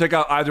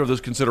either of those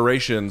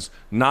considerations,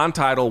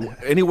 non-title,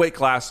 any weight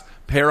class,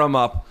 pair them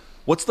up,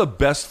 what's the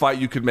best fight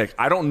you could make?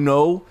 I don't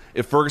know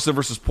if Ferguson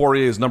versus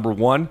Poirier is number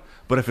one,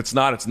 but if it's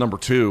not, it's number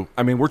two.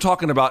 I mean, we're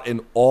talking about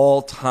an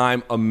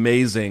all-time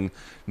amazing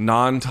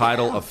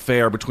non-title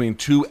affair between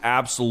two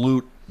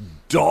absolute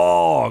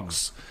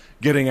dogs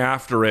getting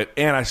after it,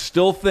 and I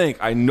still think,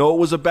 I know it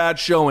was a bad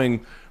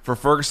showing for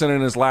Ferguson in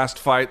his last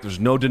fight, there's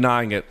no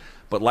denying it,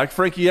 but like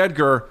Frankie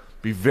Edgar,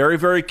 be very,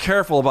 very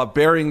careful about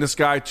burying this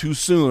guy too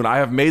soon. I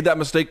have made that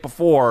mistake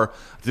before.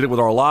 I did it with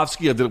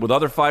Arlovsky, I did it with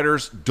other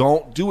fighters.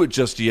 Don't do it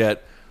just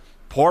yet.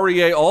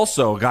 Poirier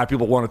also, a guy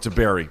people wanted to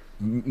bury.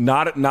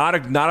 Not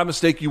a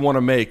mistake you want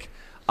to make.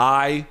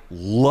 I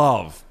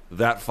love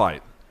that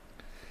fight.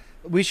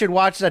 We should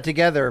watch that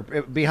together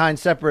behind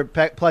separate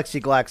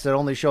plexiglass that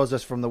only shows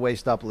us from the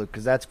waist up, Luke,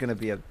 because that's going to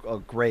be a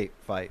great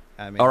fight.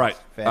 I mean, all right,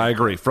 I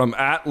agree. From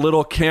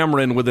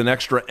 @LittleCameron with an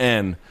extra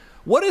N.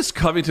 What is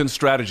Covington's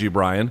strategy,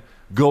 Brian,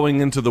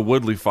 going into the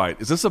Woodley fight?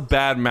 Is this a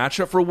bad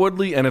matchup for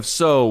Woodley? And if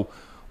so,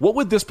 what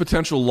would this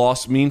potential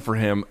loss mean for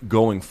him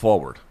going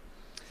forward?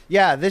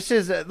 Yeah, this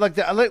is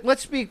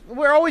let's be.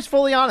 We're always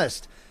fully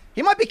honest.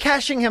 He might be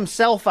cashing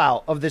himself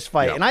out of this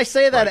fight. And I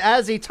say that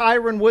as a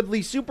Tyron Woodley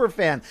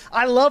superfan.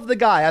 I love the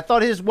guy. I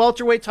thought his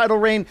welterweight title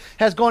reign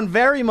has gone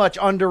very much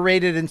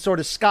underrated and sort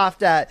of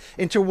scoffed at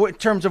in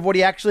terms of what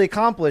he actually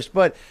accomplished.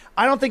 But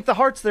I don't think the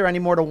heart's there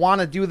anymore to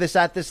want to do this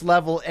at this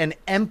level and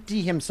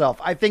empty himself.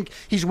 I think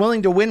he's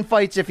willing to win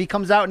fights if he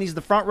comes out and he's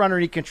the front runner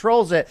and he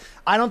controls it.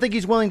 I don't think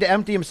he's willing to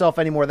empty himself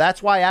anymore.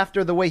 That's why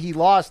after the way he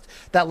lost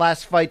that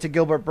last fight to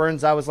Gilbert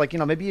Burns, I was like,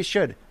 maybe you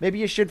should. Maybe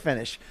you should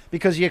finish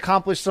because he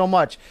accomplished so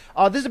much.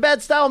 This is a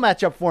bad style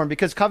matchup for him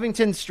because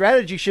Covington's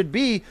strategy should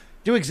be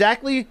do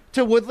exactly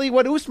to Woodley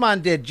what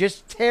Usman did.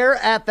 Just tear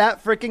at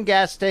that freaking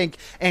gas tank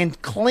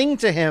and cling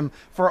to him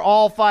for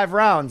all 5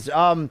 rounds.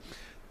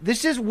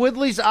 This is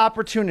Woodley's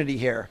opportunity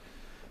here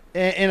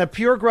in a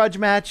pure grudge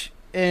match,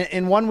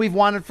 in one we've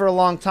wanted for a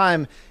long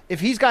time.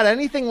 If he's got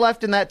anything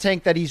left in that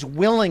tank that he's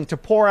willing to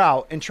pour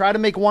out and try to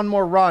make one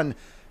more run,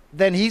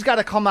 then he's got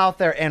to come out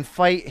there and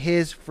fight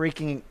his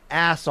freaking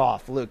ass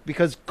off, Luke,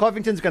 because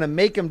Covington's going to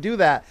make him do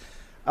that.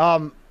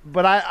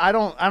 But I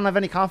don't have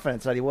any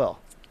confidence that he will.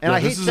 And I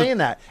hate saying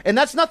that. And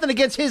that's nothing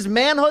against his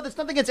manhood. That's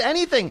nothing against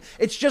anything.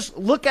 It's just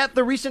look at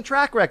the recent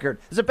track record.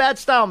 It's a bad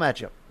style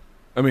matchup.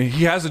 I mean,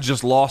 he hasn't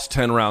just lost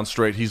 10 rounds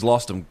straight. He's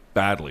lost them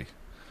badly.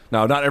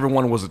 Now, not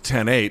everyone was a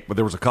 10-8, but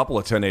there was a couple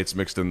of 10-8s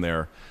mixed in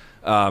there.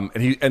 And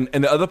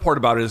the other part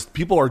about it is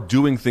people are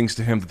doing things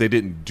to him that they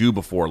didn't do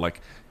before,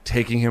 like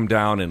taking him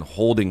down and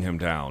holding him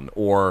down,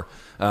 or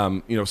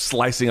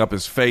slicing up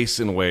his face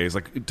in ways.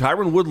 Like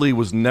Tyron Woodley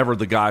was never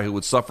the guy who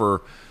would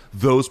suffer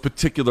those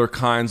particular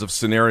kinds of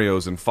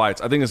scenarios and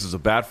fights. I think this is a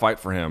bad fight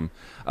for him,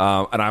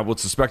 and I would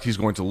suspect he's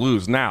going to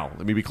lose. Now,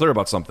 let me be clear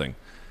about something.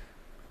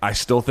 I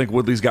still think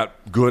Woodley's got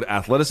good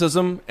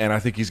athleticism, and I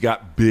think he's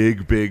got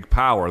big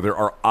power. There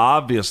are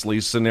obviously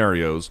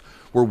scenarios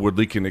where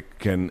Woodley can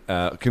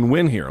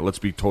win here. Let's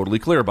be totally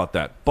clear about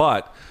that.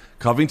 But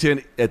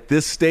Covington, at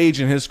this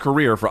stage in his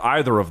career, for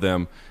either of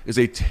them, is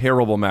a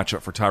terrible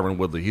matchup for Tyron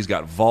Woodley. He's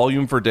got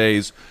volume for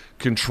days,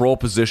 control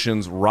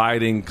positions,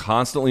 riding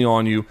constantly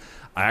on you.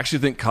 I actually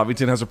think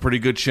Covington has a pretty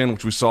good chin,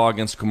 which we saw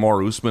against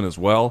Kamaru Usman as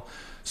well.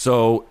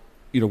 So,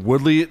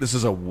 Woodley, this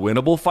is a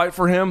winnable fight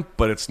for him,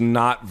 but it's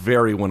not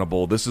very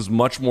winnable. This is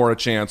much more a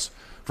chance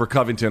for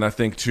Covington, I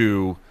think,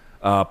 to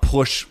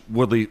push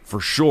Woodley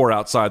for sure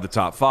outside the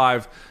top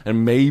 5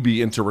 and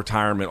maybe into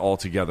retirement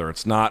altogether.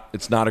 It's not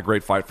a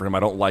great fight for him. I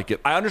don't like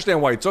it. I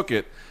understand why he took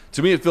it.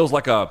 To me, it feels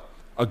like a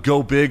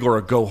go big or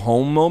a go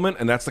home moment,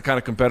 and that's the kind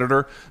of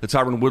competitor that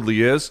Tyron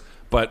Woodley is.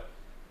 But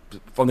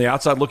from the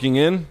outside looking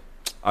in,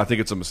 I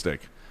think it's a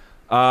mistake.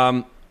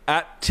 At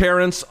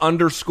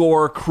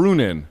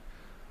Terrence_Croonin.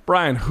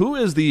 Brian, who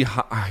is the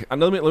let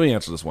me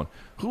answer this one.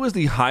 Who is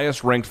the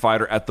highest ranked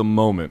fighter at the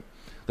moment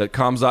that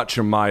Khamzat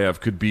Chimaev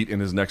could beat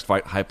in his next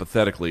fight,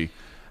 hypothetically?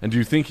 And do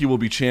you think he will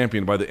be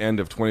champion by the end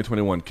of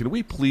 2021? Can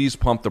we please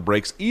pump the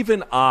brakes?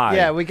 Even I...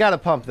 Yeah, we got to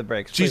pump the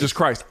brakes. Jesus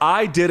Christ.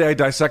 I did a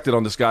dissected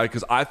on this guy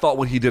because I thought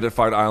what he did at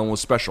Fight Island was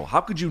special.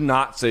 How could you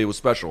not say it was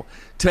special?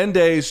 10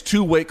 days,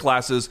 2 weight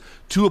classes,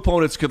 2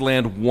 opponents could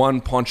land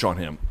 1 punch on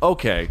him.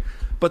 Okay.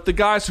 But the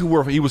guys he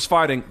was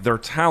fighting, they're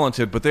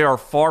talented, but they are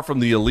far from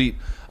the elite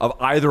of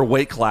either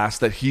weight class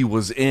that he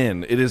was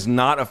in. It is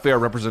not a fair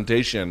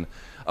representation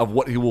of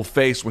what he will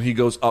face when he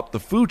goes up the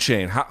food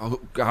chain.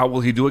 How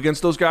will he do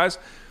against those guys?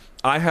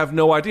 I have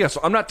no idea. So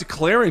I'm not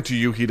declaring to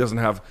you he doesn't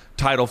have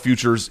title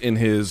futures in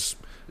his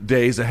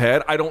days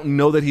ahead. I don't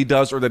know that he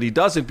does or that he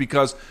doesn't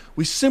because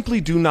we simply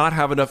do not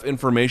have enough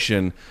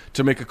information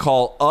to make a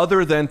call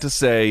other than to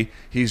say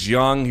he's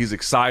young, he's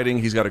exciting,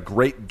 he's got a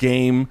great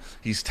game,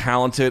 he's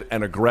talented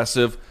and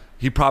aggressive.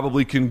 He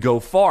probably can go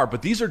far,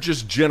 but these are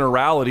just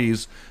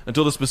generalities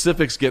until the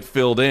specifics get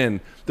filled in.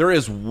 There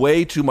is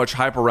way too much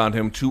hype around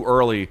him too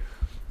early.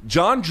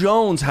 John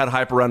Jones had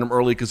hype around him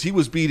early because he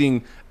was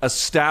beating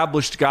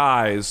established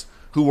guys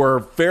who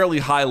were fairly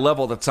high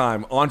level at the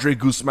time. Andre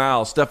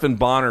Guzmão, Stephan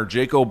Bonner,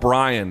 Jake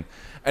O'Brien,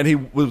 and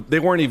they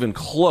weren't even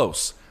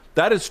close.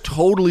 That is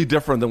totally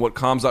different than what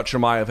Khamzat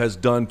Chimaev has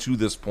done to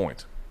this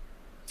point.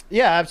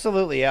 Yeah,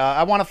 absolutely.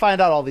 I want to find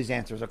out all these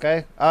answers.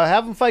 Okay,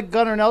 have him fight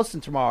Gunnar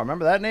Nelson tomorrow.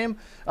 Remember that name?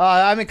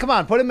 Come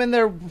on, put him in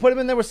there. Put him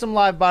in there with some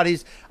live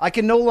bodies. I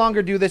can no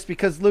longer do this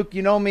because Luke,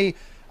 you know me.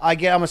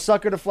 I'm a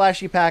sucker to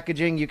flashy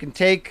packaging. You can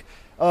take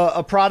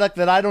a product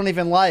that I don't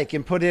even like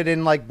and put it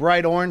in like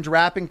bright orange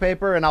wrapping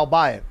paper and I'll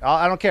buy it.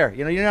 I don't care.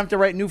 You don't have to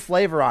write new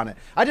flavor on it.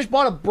 I just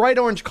bought a bright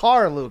orange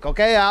car, Luke.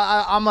 Okay,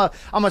 I'm a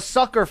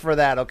sucker for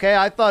that. Okay,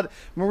 I thought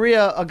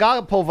Maria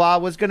Agapova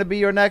was going to be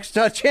your next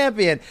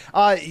champion.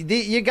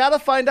 You got to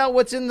find out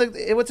what's in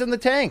the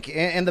tank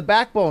and the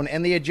backbone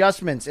and the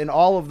adjustments and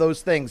all of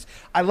those things.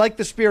 I like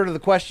the spirit of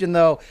the question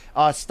though.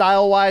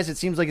 Style wise, it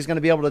seems like he's going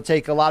to be able to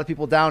take a lot of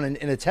people down and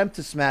attempt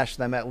to smash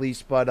them at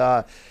least,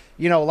 but.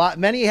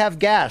 Many have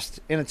gassed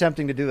in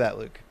attempting to do that,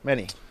 Luke.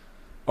 Many.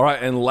 All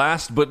right, and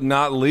last but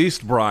not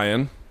least,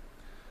 Brian,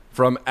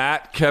 from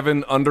at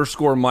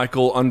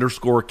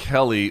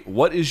Kevin_Michael_Kelly,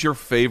 what is your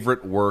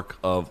favorite work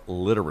of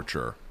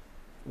literature?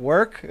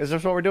 Work? Is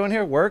this what we're doing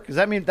here? Work? Does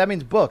that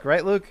means book,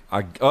 right, Luke?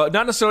 Not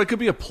necessarily. It could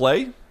be a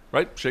play,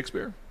 right?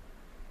 Shakespeare.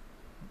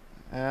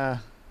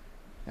 I'm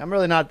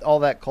really not all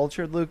that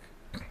cultured, Luke.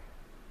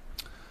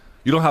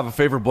 You don't have a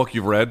favorite book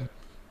you've read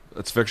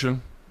that's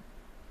fiction?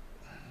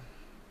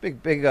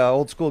 Big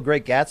old school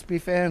Great Gatsby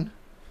fan.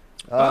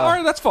 All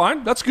right, that's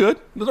fine. That's good.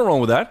 Nothing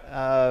wrong with that.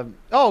 I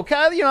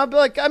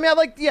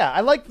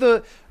like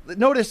the.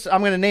 Notice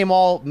I'm going to name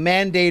all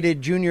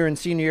mandated junior and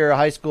senior year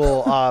high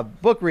school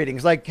book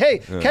readings. Like, hey,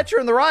 Catcher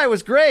in the Rye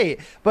was great.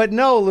 But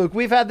no, Luke,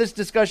 we've had this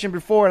discussion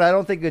before, and I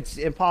don't think it's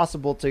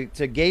impossible to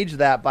gauge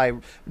that by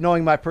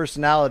knowing my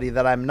personality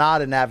that I'm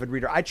not an avid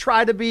reader. I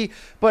try to be,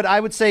 but I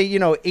would say,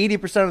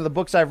 80% of the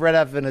books I've read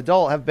as an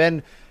adult have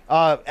been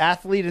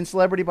athlete and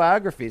celebrity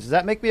biographies. Does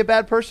that make me a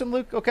bad person,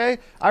 Luke? Okay.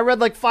 I read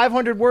like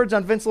 500 words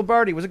on Vince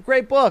Lombardi. It was a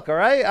great book. All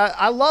right.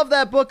 I love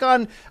that book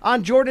on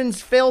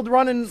Jordan's failed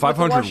run in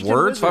 500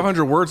 words.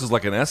 500 words is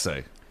like an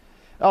essay.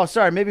 Oh,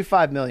 sorry, maybe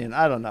 5 million.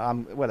 I don't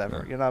know.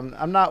 Whatever. Yeah.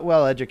 I'm not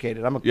well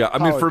educated.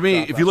 For me,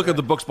 if you look at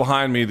the books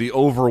behind me, the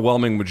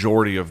overwhelming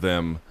majority of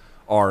them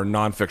are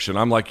nonfiction.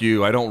 I'm like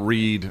you. I don't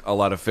read a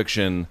lot of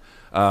fiction.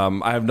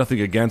 I have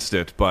nothing against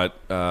it, but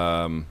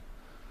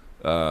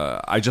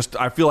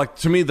I feel like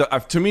to me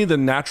the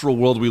natural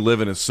world we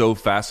live in is so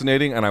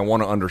fascinating, and I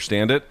want to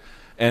understand it.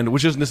 And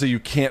which isn't to say you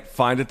can't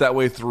find it that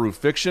way through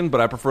fiction,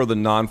 but I prefer the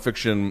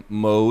nonfiction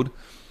mode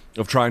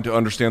of trying to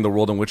understand the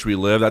world in which we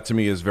live. That to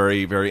me is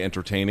very, very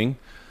entertaining.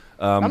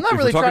 I'm not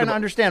really trying to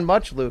understand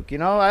much, Luke.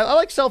 I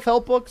like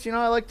self-help books.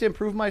 I like to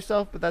improve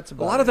myself, but that's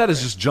about a lot of that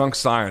is just junk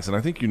science, and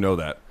I think you know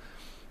that.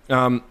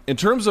 In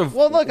terms of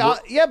Well, look,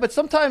 but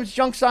sometimes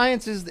junk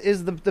science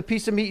is the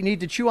piece of meat you need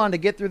to chew on to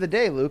get through the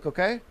day, Luke.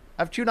 Okay,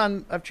 I've chewed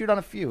on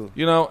a few.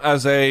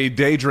 as a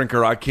day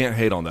drinker, I can't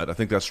hate on that. I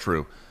think that's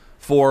true.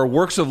 For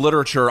works of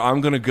literature,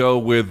 I'm going to go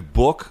with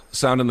Book,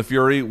 Sound and the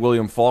Fury,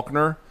 William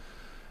Faulkner.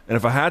 And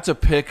if I had to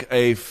pick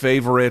a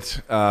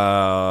favorite, do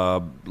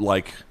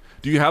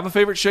you have a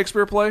favorite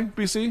Shakespeare play,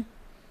 BC?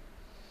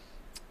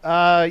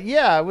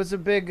 Yeah, it was a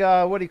big,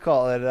 what do you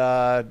call it?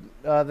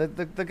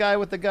 The guy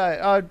with the guy.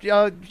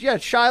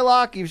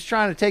 Shylock. He was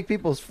trying to take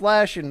people's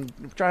flesh and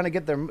trying to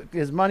get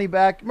his money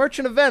back.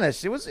 Merchant of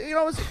Venice. It was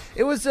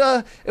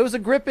a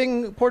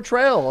gripping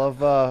portrayal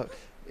of,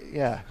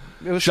 It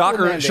was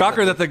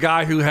Shocker that the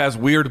guy who has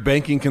weird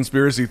banking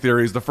conspiracy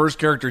theories, the first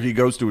character he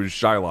goes to is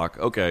Shylock.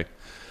 Okay.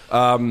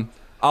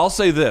 I'll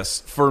say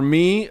this. For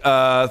me,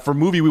 for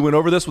movie, we went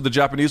over this with the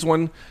Japanese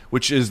one,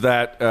 which is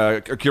that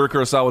Akira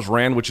Kurosawa's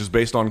Ran, which is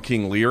based on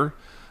King Lear.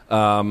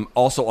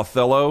 Also,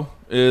 Othello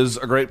is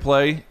a great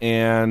play,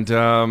 and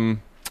I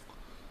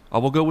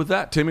will go with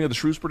that. Taming of the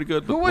Shrew is pretty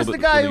good. Who was the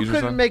guy who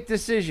couldn't make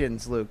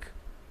decisions, Luke?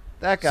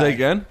 That guy. Say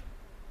again?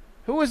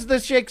 Who was the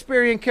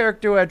Shakespearean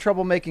character who had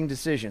trouble making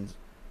decisions?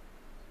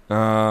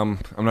 I'm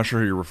not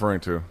sure who you're referring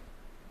to.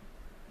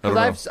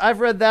 Because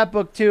I've read that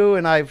book too,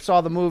 and I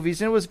saw the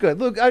movies, and it was good.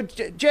 Luke,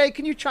 Jay,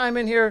 can you chime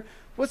in here?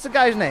 What's the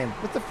guy's name?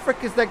 What the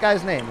frick is that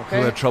guy's name? Okay.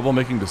 Who had trouble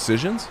making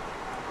decisions?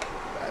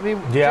 I mean,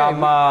 yeah,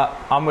 Jay,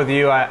 I'm with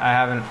you. I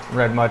haven't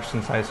read much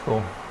since high school.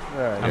 All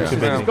right, I'm too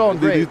busy. it's going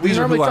great. These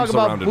we are who normally I'm talk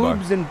about surrounded by.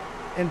 boobs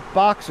and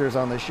boxers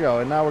on the show,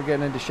 and now we're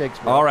getting into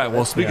Shakespeare. All right.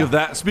 Well,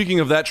 speaking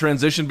of that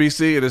transition,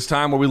 BC, it is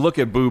time where we look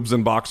at boobs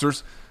and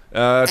boxers.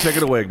 Take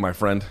it away, my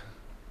friend.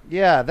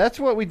 Yeah, that's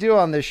what we do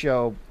on this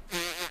show.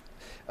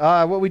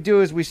 What we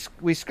do is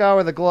we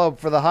scour the globe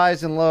for the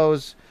highs and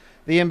lows,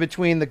 the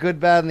in-between, the good,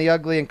 bad, and the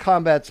ugly in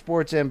combat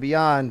sports and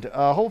beyond.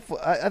 Hopefully,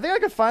 I think I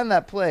could find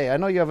that play. I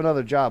know you have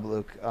another job,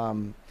 Luke.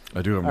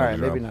 I do have all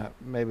another right, job.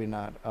 maybe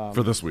not.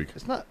 For this week.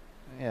 It's not.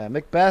 Yeah,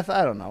 Macbeth,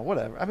 I don't know,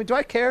 whatever. I mean, do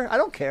I care? I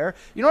don't care.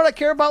 You know what I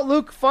care about,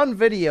 Luke? Fun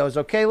videos,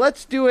 okay?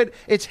 Let's do it.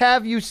 It's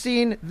Have You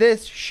Seen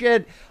This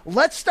Shit?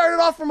 Let's start it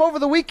off from over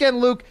the weekend,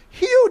 Luke.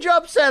 Huge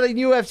upset in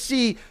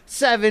UFC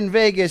 7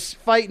 Vegas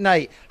fight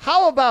night.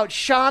 How about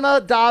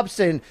Shana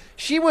Dobson?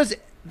 She was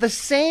the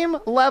same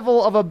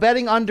level of a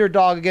betting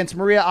underdog against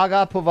Maria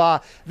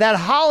Agapova that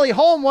Holly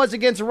Holm was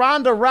against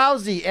Ronda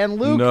Rousey. And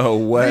Luke, no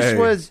way. This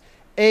was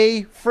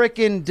a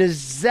freaking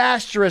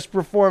disastrous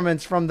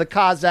performance from the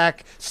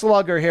Kazakh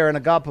slugger here in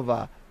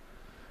Agapova.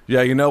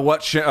 Yeah, you know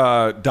what?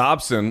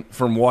 Dobson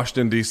from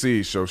Washington,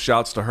 D.C., so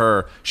shouts to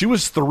her. She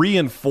was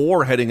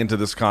 3-4 heading into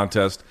this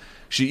contest.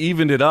 She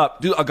evened it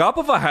up. Dude,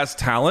 Agapova has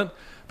talent,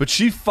 but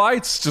she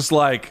fights just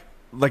like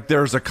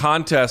there's a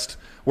contest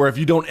where if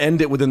you don't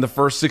end it within the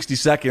first 60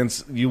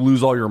 seconds, you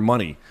lose all your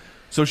money.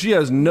 So she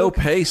has no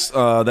pace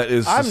that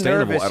is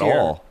sustainable at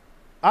all.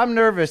 I'm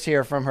nervous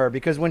here from her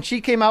because when she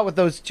came out with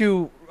those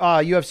two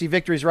UFC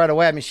victories right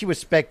away, I mean, she was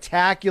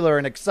spectacular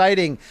and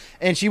exciting.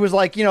 And she was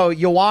like,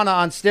 Joanna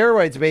on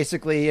steroids,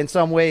 basically, in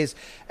some ways.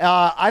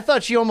 I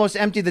thought she almost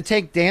emptied the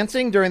tank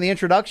dancing during the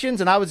introductions,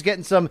 and I was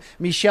getting some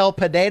Michelle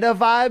Pineda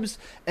vibes.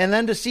 And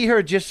then to see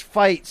her just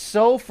fight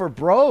so for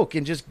broke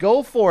and just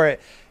go for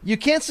it, you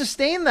can't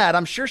sustain that.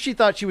 I'm sure she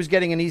thought she was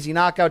getting an easy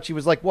knockout. She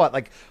was like, what,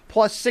 like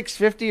plus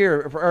 650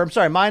 or I'm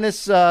sorry, minus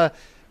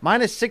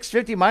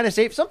 650, minus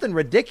 8, something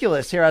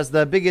ridiculous here as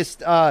the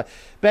biggest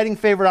betting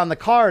favorite on the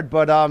card.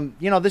 But,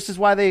 this is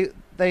why they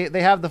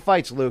have the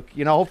fights, Luke.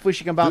 Hopefully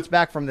she can bounce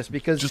back from this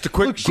because just a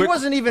quick, Luke, she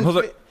wasn't even...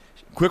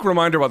 Quick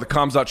reminder about the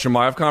Khamzat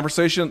Chimaev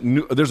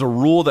conversation. There's a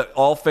rule that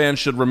all fans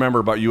should remember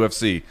about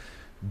UFC.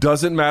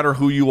 Doesn't matter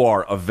who you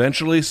are.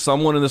 Eventually,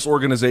 someone in this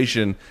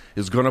organization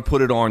is going to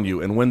put it on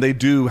you. And when they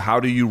do, how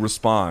do you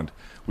respond?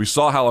 We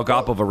saw how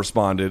Agapova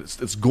responded.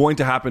 It's going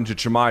to happen to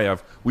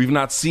Chimaev. We've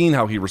not seen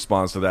how he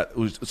responds to that,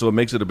 so it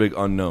makes it a big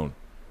unknown.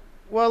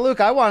 Well, Luke,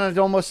 I wanted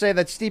to almost say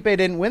that Stipe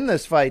didn't win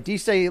this fight.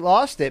 Dise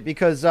lost it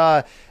because,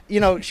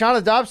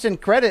 Shana Dobson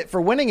credit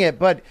for winning it,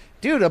 but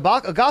dude,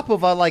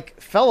 Agapova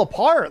fell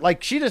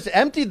apart. She just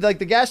emptied, the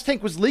gas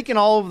tank was leaking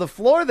all over the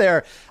floor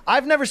there.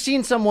 I've never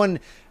seen someone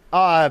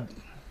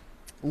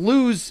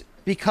lose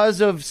because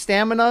of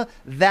stamina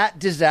that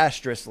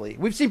disastrously.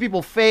 We've seen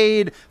people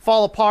fade,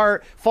 fall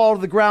apart, fall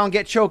to the ground,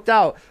 get choked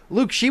out.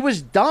 Luke, she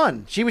was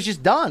done. She was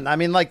just done. I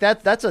mean,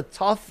 that's a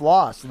tough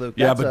loss, Luke.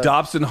 Yeah, but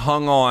Dobson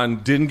hung on,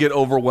 didn't get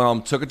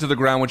overwhelmed, took it to the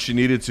ground when she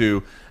needed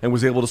to, and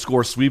was able to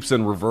score sweeps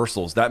and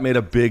reversals. That made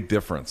a big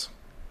difference.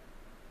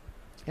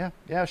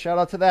 Yeah, shout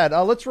out to that.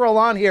 Let's roll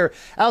on here.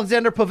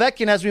 Alexander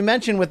Povetkin, as we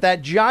mentioned, with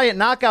that giant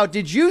knockout.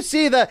 Did you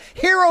see the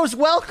hero's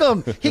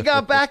welcome? He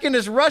got back in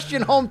his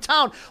Russian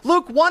hometown.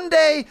 Luke, one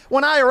day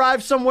when I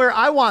arrive somewhere,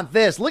 I want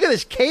this. Look at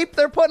this cape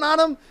they're putting on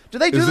him. Do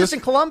they do this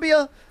in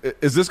Colombia?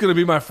 Is this going to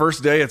be my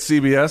first day at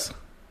CBS?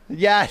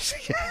 Yes.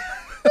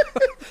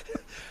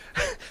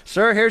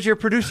 Sir, here's your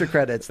producer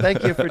credits.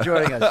 Thank you for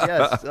joining us.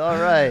 Yes, all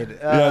right.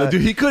 Yeah,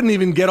 dude, he couldn't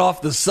even get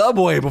off the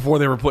subway before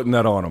they were putting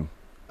that on him.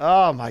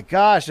 Oh my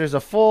gosh, there's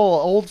a full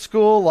old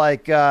school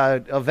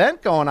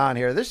event going on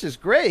here. This is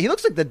great. He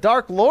looks like the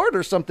Dark Lord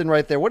or something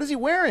right there. What is he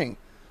wearing?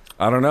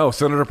 I don't know.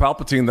 Senator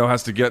Palpatine though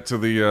has to get to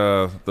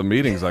the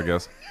meetings, I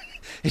guess.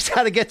 He's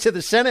got to get to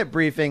the Senate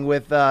briefing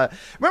with.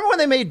 Remember when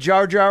they made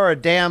Jar Jar a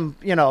damn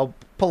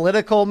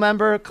political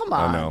member? Come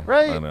on, I know,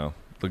 right? I know.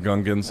 The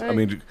Gungans. Right. I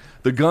mean,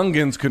 the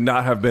Gungans could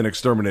not have been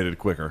exterminated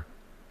quicker.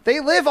 They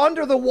live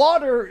under the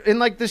water in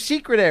the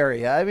secret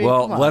area. I mean,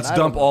 Well, come on, let's I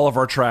dump don't know. all of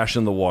our trash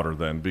in the water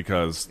then,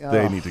 because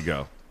they need to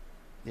go.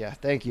 Yeah,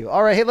 thank you.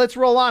 All right, hey, let's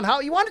roll on. How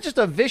you wanted just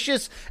a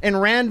vicious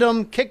and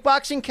random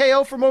kickboxing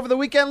KO from over the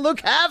weekend, Luke?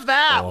 Have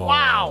that.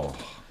 Wow.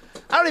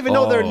 I don't even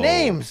know their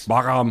names.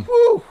 Bagam.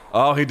 Whew.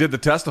 Oh, he did the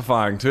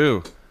testifying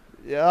too.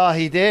 Yeah,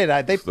 he did.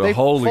 They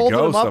Holy folded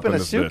him Ghost up up in in a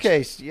this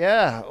suitcase.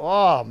 Yeah.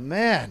 Oh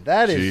man,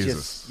 that is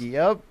Jesus. just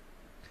yep.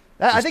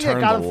 I think it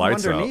turned got the him from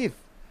lights out. underneath.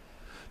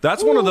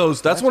 That's one of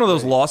those. That's one of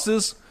those great.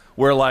 losses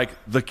where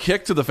the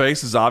kick to the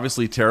face is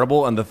obviously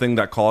terrible and the thing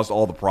that caused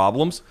all the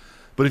problems.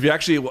 But if you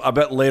actually, I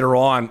bet later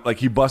on,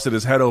 he busted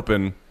his head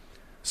open,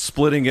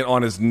 splitting it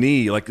on his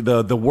knee.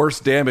 The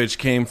worst damage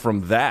came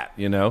from that.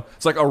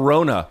 It's like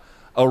Arona.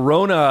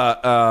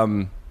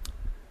 Rampage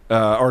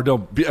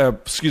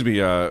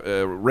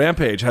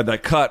had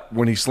that cut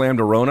when he slammed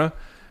Arona,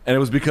 and it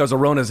was because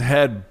Arona's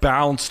head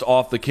bounced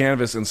off the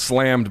canvas and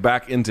slammed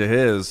back into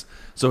his,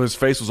 so his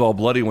face was all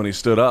bloody when he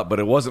stood up, but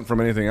it wasn't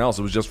from anything else.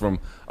 It was just from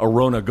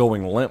Arona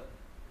going limp.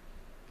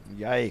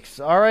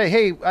 Yikes. All right.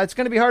 Hey, it's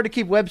going to be hard to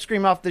keep Web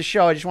Scream off this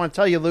show. I just want to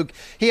tell you, Luke,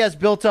 he has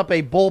built up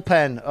a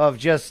bullpen of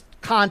just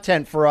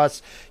content for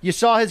us. You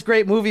saw his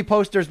great movie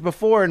posters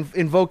before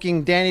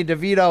invoking Danny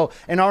DeVito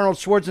and Arnold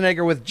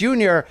Schwarzenegger with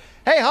Junior.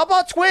 Hey, how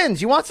about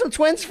twins? You want some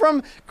twins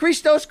from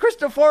Christos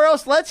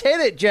Christoforos? Let's hit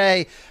it,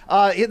 Jay.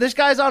 This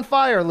guy's on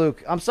fire,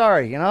 Luke. I'm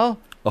sorry,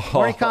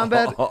 Morning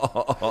Combat.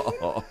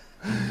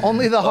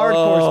 Only the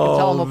hardcores can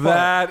tell him apart.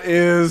 That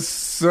is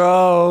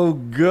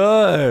so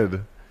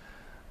good.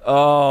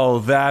 Oh,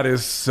 that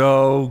is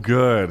so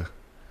good.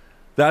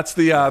 That's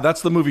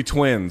the movie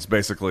Twins,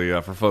 basically,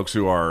 for folks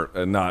who are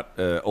not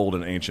old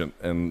and ancient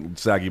and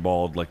saggy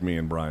bald like me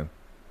and Brian.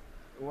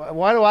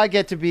 Why do I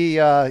get to be,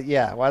 why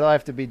do I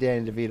have to be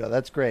Danny DeVito?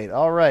 That's great.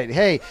 All right.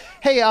 Hey,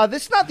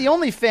 this is not the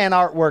only fan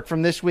artwork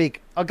from this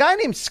week. A guy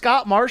named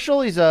Scott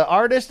Marshall, he's an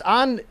artist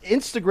on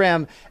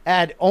Instagram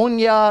at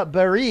Onya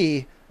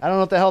Bari. I don't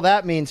know what the hell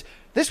that means.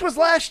 This was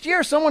last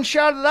year. Someone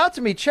shouted out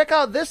to me. Check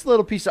out this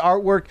little piece of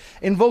artwork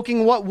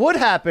invoking what would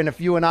happen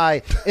if you and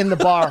I in the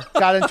bar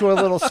got into a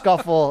little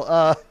scuffle.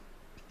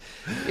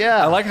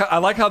 Yeah. I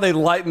like how they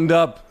lightened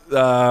up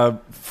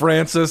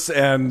Francis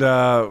and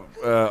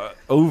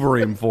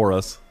Overeem for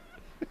us.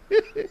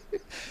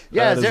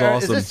 Yeah,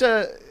 awesome. is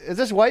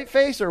this white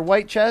face or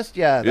white chest?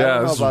 Yeah.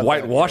 Yeah, this is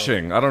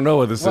whitewashing. I don't know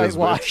what this is.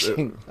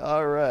 Whitewashing.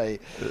 All right.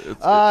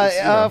 It's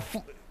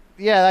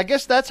I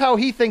guess that's how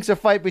he thinks a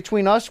fight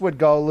between us would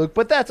go, Luke,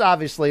 but that's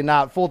obviously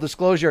not. Full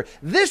disclosure.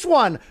 This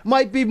one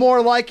might be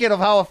more like it of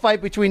how a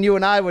fight between you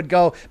and I would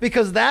go,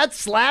 because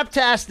that's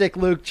slaptastic,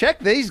 Luke.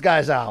 Check these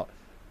guys out.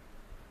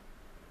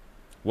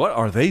 What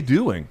are they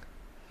doing?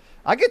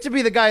 I get to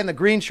be the guy in the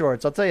green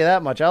shorts, I'll tell you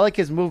that much. I like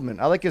his movement.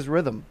 I like his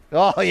rhythm.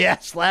 Oh, yeah,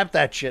 slap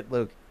that shit,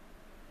 Luke.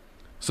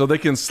 So they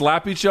can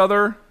slap each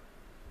other?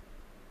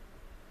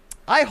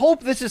 I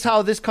hope this is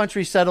how this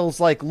country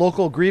settles,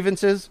 local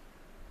grievances.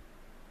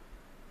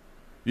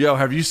 Yo,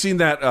 have you seen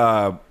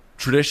that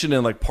tradition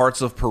in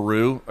parts of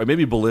Peru, or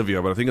maybe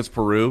Bolivia, but I think it's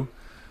Peru,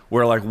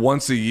 where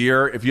once a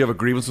year, if you have a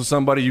grievance with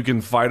somebody, you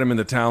can fight them in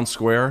the town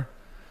square,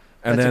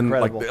 and That's then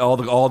incredible.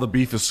 all the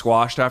beef is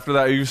squashed after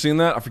that. Have you seen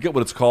that? I forget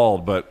what it's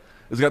called, but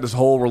it's got this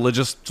whole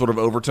religious sort of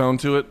overtone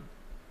to it.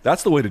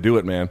 That's the way to do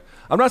it, man.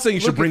 I'm not saying you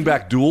should bring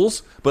back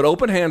duels, but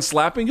open hand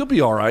slapping, you'll be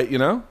all right,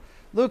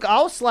 Luke,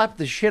 I'll slap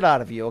the shit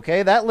out of you,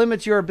 okay? That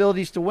limits your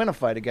abilities to win a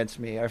fight against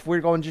me. If we're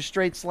going just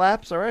straight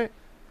slaps, all right?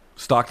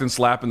 Stockton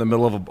slap in the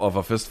middle of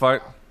a fist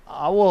fight.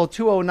 I will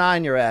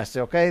 209 your ass,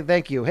 okay?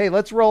 Thank you. Hey,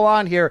 let's roll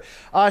on here.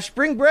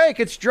 Spring break,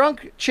 it's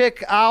Drunk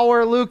Chick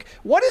Hour, Luke.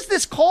 What is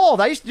this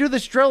called? I used to do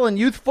this drill in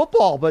youth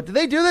football, but do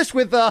they do this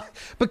with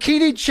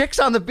bikini chicks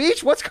on the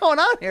beach? What's going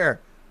on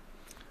here?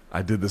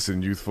 I did this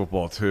in youth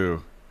football,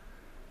 too.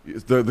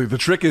 The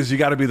trick is you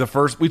got to be the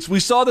first. We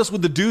saw this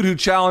with the dude who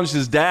challenged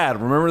his dad.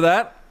 Remember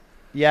that?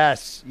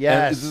 Yes.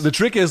 And the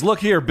trick is, look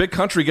here, Big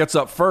Country gets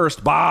up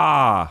first.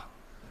 Bah!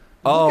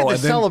 Look at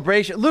the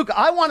celebration. Luke,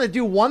 I want to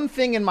do one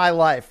thing in my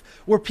life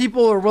where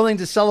people are willing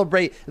to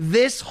celebrate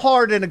this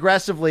hard and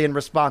aggressively in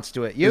response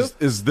to it. You?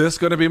 Is this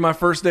going to be my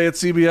first day at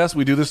CBS?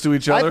 We do this to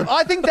each other?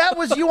 I think that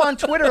was you on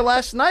Twitter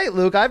last night,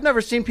 Luke. I've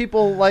never seen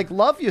people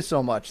love you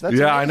so much. That's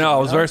yeah, amazing, I know. I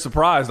was very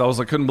surprised. I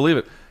couldn't believe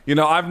it.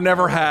 I've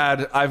never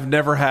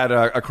had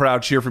a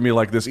crowd cheer for me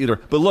like this either.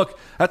 But look,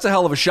 that's a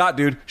hell of a shot,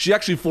 dude. She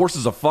actually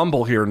forces a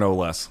fumble here, no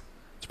less.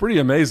 It's pretty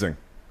amazing.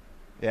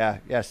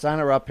 Yeah, sign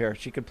her up here.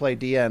 She could play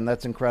DN.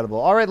 That's incredible.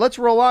 All right, let's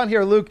roll on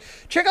here, Luke.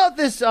 Check out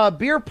this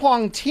beer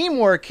pong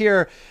teamwork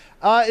here.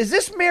 Is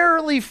this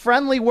merely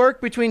friendly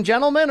work between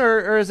gentlemen,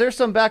 or is there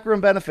some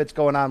backroom benefits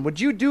going on? Would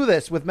you do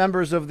this with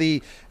members of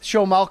the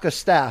Showmalka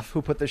staff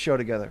who put the show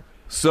together?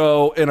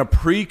 So in a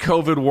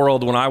pre-COVID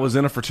world, when I was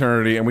in a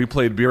fraternity and we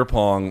played beer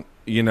pong,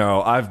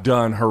 I've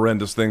done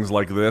horrendous things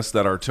like this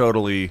that are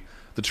totally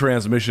the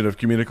transmission of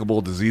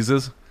communicable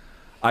diseases.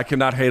 I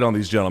cannot hate on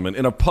these gentlemen.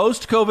 In a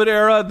post-COVID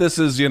era, this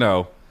is, these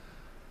aren't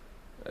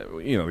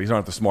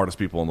the smartest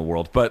people in the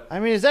world. But I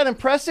mean, is that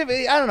impressive?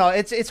 I don't know.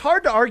 It's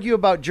hard to argue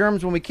about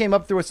germs when we came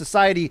up through a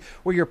society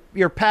where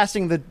you're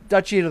passing the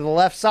duchy to the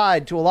left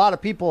side to a lot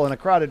of people in a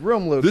crowded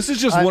room, Luke. This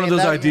is just one of those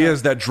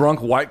ideas that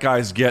drunk white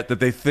guys get that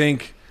they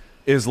think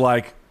is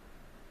like,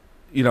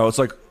 it's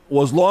like,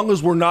 well, as long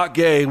as we're not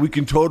gay, we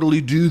can totally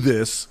do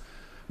this.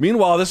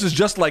 Meanwhile, this is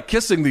just like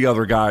kissing the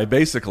other guy,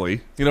 basically.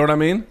 You know what I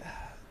mean?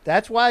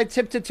 That's why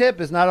Tip to Tip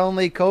is not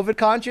only COVID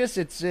conscious.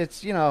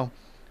 It's you know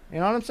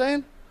what I'm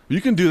saying?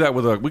 You can do that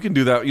we can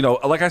do that.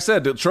 Like I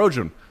said,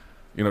 Trojan,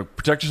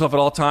 protect yourself at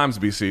all times,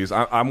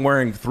 BCs. I'm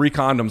wearing 3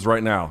 condoms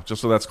right now,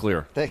 just so that's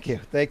clear. Thank you.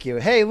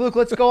 Hey, Luke,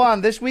 let's go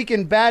on. This week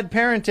in bad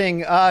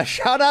parenting,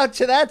 shout out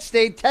to that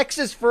state,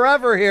 Texas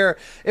forever here.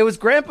 It was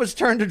Grandpa's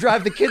turn to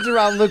drive the kids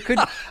around, Luke.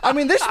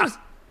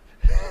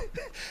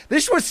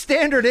 This was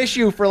standard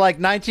issue for like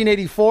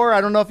 1984.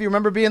 I don't know if you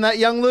remember being that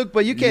young, Luke,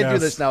 but you can't do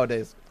this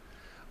nowadays.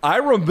 I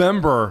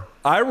remember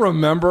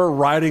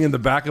riding in the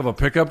back of a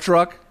pickup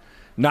truck,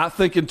 not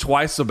thinking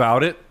twice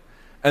about it.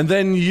 And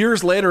then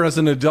years later, as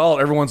an adult,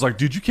 everyone's like,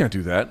 dude, you can't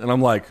do that. And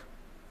I'm like,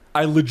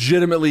 I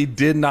legitimately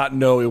did not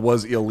know it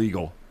was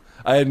illegal.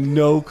 I had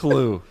no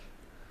clue.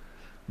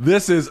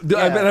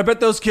 I bet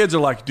those kids are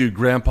like, dude,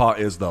 Grandpa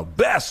is the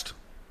best.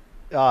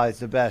 Oh, it's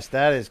the best.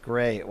 That is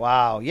great.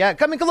 Wow. Yeah.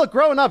 Look,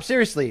 growing up,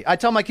 seriously, I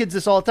tell my kids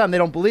this all the time. They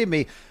don't believe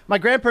me. My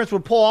grandparents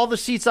would pull all the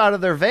seats out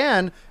of their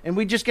van, and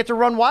we'd just get to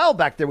run wild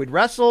back there. We'd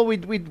wrestle.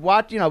 We'd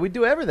watch. We'd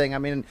do everything. I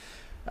mean,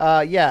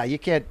 you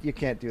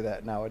can't do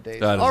that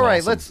nowadays. All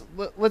right, awesome.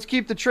 let's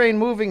keep the train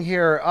moving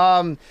here.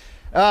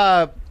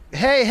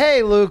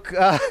 Hey, Luke,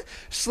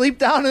 sleep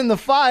down in the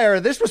fire.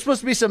 This was supposed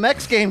to be some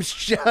X Games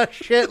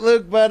shit,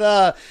 Luke,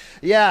 but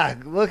yeah,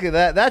 look at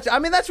that.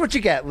 That's what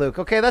you get, Luke.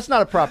 Okay, that's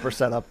not a proper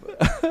setup.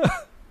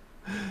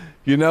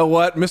 You know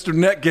what? Mr.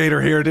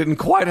 Netgator here didn't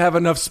quite have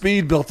enough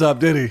speed built up,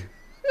 did he?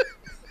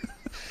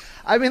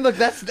 I mean, look,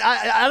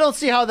 I don't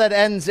see how that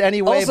ends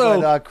anyway.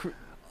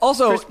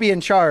 Also, crispy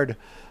and charred.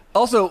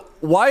 Also,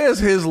 why is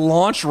his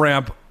launch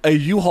ramp a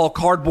U-Haul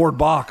cardboard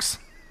box?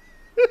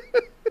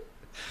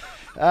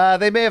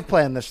 They may have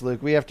planned this,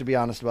 Luke. We have to be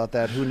honest about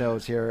that. Who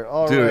knows here?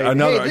 All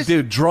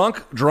right.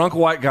 Drunk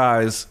white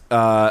guys,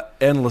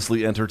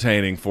 endlessly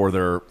entertaining for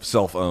their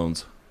cell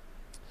phones.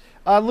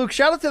 Luke,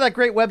 shout out to that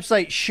great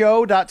website,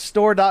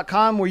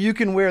 show.store.com, where you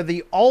can wear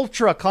the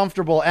ultra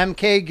comfortable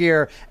MK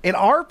gear, and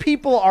our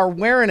people are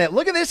wearing it.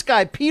 Look at this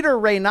guy, Peter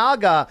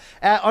Raynaga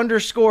at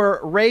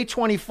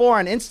 _Ray24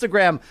 on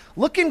Instagram,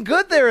 looking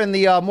good there in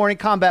the Morning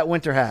Combat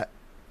winter hat.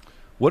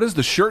 What is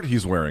the shirt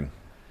he's wearing?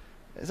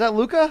 Is that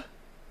Luca?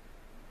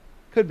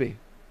 Could be.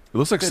 It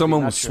looks like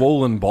someone with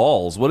swollen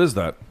balls. What is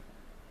that?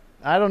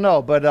 I don't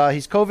know, but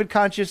he's COVID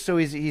conscious, so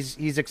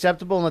he's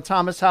acceptable in the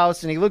Thomas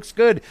house, and he looks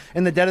good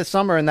in the dead of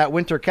summer in that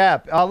winter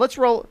cap. Let's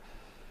roll.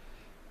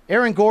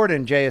 Aaron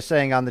Gordon, Jay is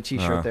saying on the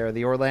T-shirt there,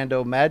 the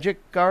Orlando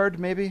Magic guard,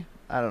 maybe.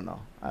 I don't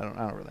know. I don't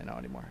really know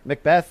anymore.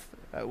 Macbeth,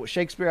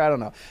 Shakespeare, I don't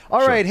know.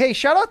 All right, hey,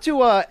 shout out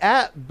to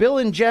at Bill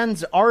and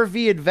Jen's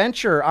RV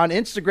Adventure on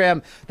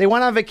Instagram. They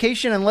went on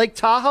vacation in Lake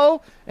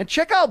Tahoe, and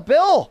check out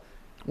Bill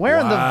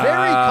wearing the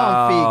very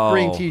comfy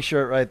green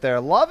T-shirt right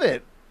there. Love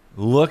it.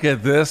 Look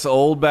at this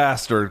old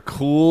bastard,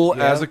 cool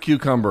as a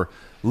cucumber.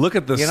 Look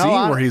at the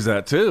scene where he's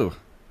at too.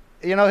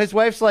 His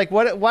wife's like,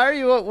 "What? Why are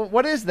you?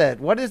 What is that?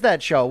 What is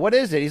that show? What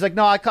is it?" He's like,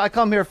 "No, I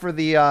come here for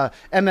the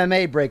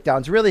MMA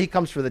breakdowns. Really, he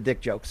comes for the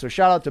dick jokes." So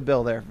shout out to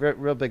Bill there,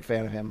 real big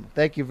fan of him.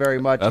 Thank you very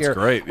much. That's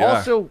great. Yeah.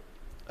 Also,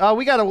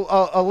 we got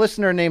a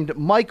listener named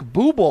Mike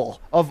Booble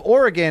of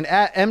Oregon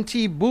at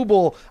MT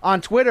Booble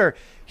on Twitter.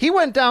 He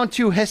went down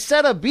to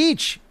Heceta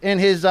Beach in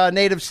his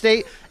native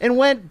state and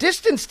went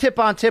distance tip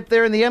on tip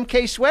there in the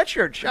MK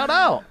sweatshirt. Shout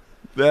out.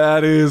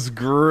 That is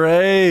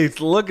great.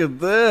 Look at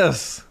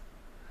this.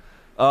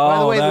 Oh, by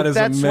the way, that Luke, is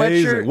that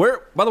amazing.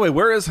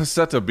 Where is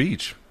Heceta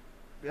Beach?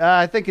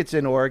 I think it's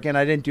in Oregon.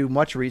 I didn't do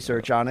much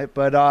research on it,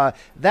 but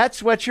that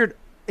sweatshirt,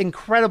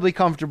 incredibly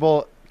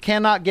comfortable.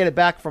 Cannot get it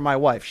back from my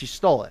wife. She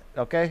stole it.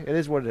 Okay? It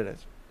is what it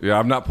is. Yeah,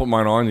 I've not put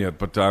mine on yet,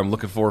 but I'm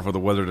looking forward for the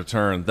weather to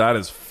turn. That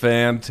is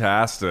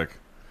fantastic.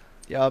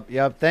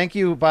 Yep. Thank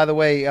you, by the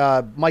way,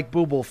 Mike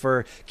Booble,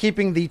 for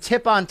keeping the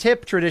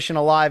tip-on-tip tradition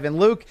alive. And,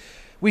 Luke,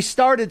 we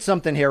started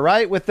something here,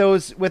 right, with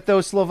those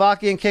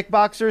Slovakian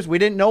kickboxers. We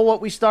didn't know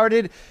what we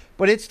started,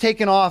 but it's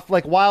taken off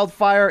like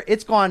wildfire.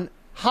 It's gone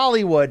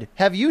Hollywood.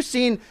 Have you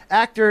seen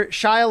actor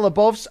Shia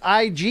LaBeouf's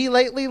IG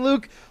lately,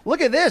 Luke? Look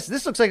at this.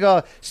 This looks like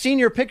a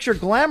senior picture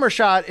glamour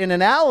shot in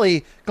an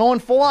alley going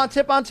full-on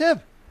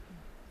tip-on-tip.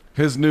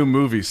 His new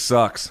movie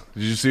sucks.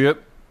 Did you see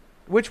it?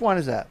 Which one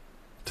is that?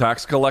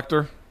 Tax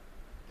Collector?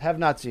 Have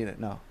not seen it.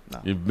 No.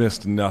 You've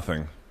missed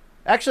nothing.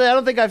 Actually, I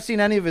don't think I've seen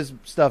any of his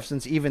stuff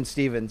since Even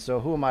Stevens, so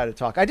who am I to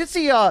talk? I did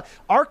see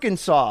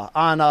Arkansas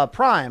on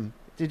Prime.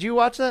 Did you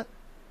watch that?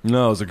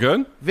 No, is it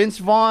good? Vince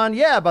Vaughn,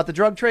 yeah, about the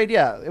drug trade.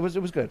 Yeah, it was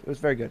good. It was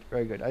very good.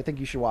 Very good. I think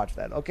you should watch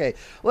that. Okay,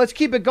 let's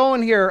keep it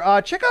going here.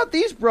 Check out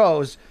these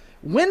bros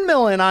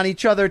windmilling on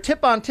each other,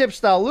 tip on tip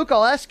style. Luke,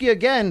 I'll ask you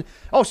again.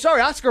 Oh,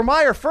 sorry, Oscar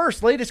Mayer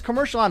first. Latest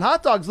commercial on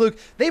hot dogs, Luke.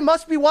 They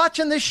must be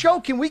watching this show.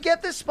 Can we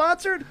get this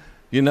sponsored?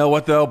 You know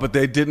what though? But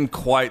they didn't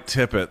quite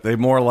tip it. They're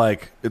more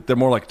like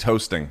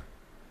toasting.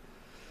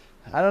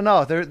 I don't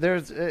know.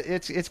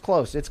 It's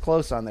close. It's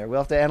close on there.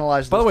 We'll have to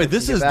analyze. By the way,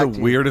 this this is the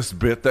weirdest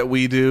bit that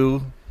we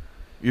do.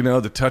 You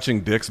know, the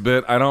touching dicks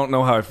bit. I don't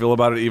know how I feel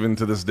about it even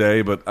to this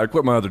day, but I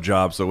quit my other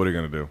job, so what are you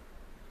going to do?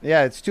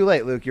 Yeah, it's too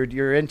late, Luke.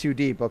 You're in too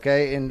deep,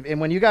 okay?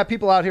 And when you got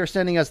people out here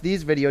sending us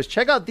these videos,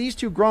 check out these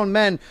two grown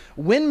men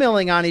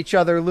windmilling on each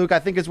other, Luke, I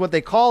think is what they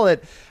call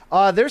it.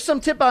 There's some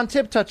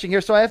tip-on-tip touching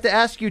here, so I have to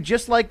ask you,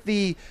 just like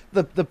the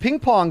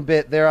ping-pong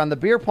bit there on the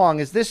beer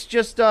pong, is this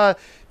just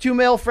two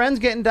male friends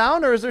getting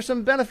down, or is there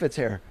some benefits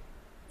here?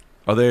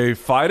 Are they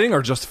fighting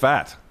or just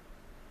fat?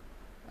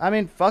 I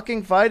mean,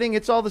 fucking fighting,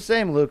 it's all the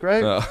same, Luke,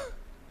 right?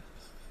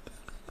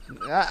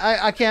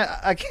 I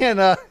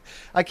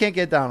can't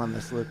get down on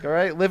this, Luke. All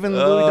right, living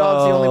Louis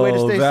Dog's the only way to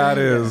stay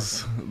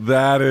sane.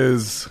 That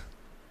is.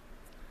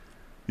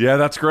 Yeah,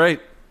 that's great.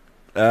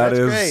 That's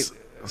great.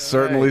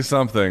 Certainly right.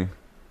 Something.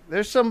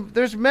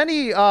 There's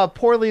many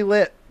poorly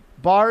lit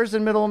bars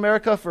in Middle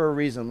America for a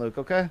reason, Luke.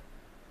 Okay.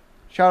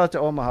 Shout out to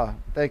Omaha.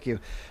 Thank you.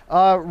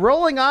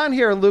 Rolling on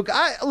here, Luke.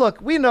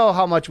 Look, we know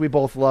how much we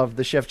both love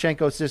the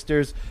Shevchenko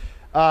sisters.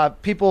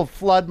 People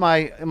flood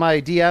my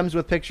DMs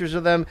with pictures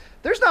of them.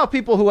 There's now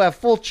people who have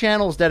full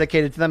channels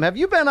dedicated to them. Have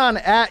you been on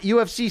at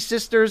UFC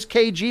Sisters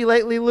KG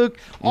lately, Luke?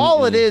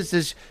 All it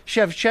is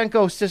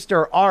Shevchenko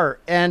sister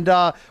art. And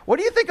what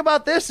do you think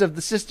about this of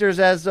the sisters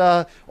as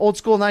old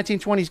school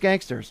 1920s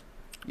gangsters?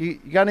 You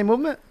got any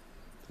movement?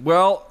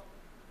 Well,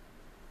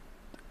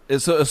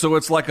 so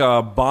it's like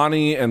a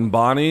Bonnie and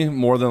Bonnie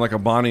more than like a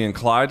Bonnie and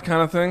Clyde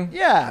kind of thing?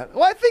 Yeah.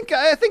 Well,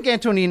 I think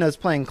Antonina's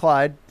playing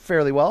Clyde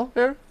fairly well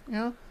there. You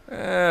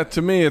know?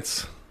 To me,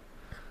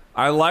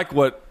 I like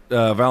what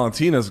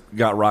Valentina's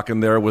got rocking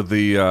there with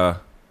the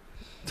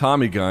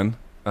Tommy gun,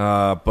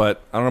 but I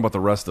don't know about the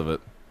rest of it.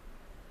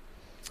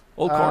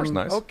 Old car's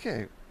nice.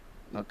 Okay.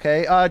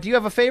 Do you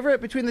have a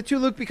favorite between the two,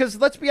 Luke? Because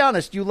let's be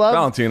honest, you love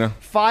Valentina.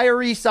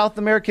 Fiery South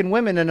American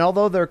women, and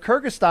although they're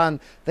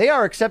Kyrgyzstan, they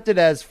are accepted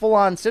as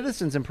full-on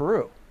citizens in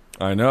Peru.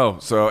 I know.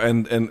 So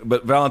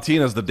but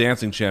Valentina's the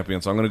dancing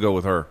champion, so I'm going to go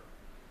with her.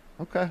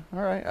 Okay,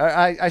 all right.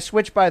 I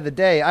switch by the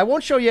day. I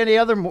won't show you any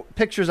other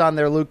pictures on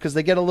there, Luke, because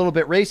they get a little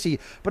bit racy.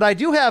 But I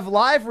do have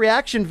live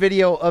reaction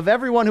video of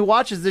everyone who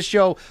watches this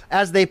show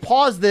as they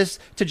pause this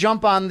to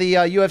jump on the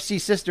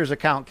UFC Sisters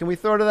account. Can we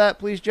throw to that,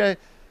 please, Jay?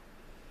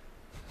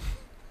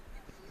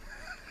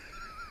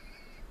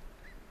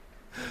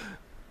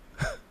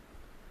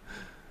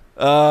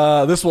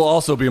 This will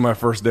also be my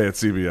first day at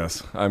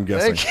CBS, I'm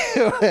guessing. Thank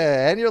you.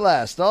 And your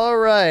last. All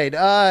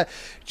right.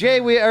 Jay,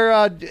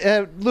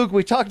 Luke,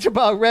 we talked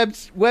about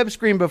web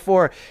screen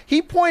before.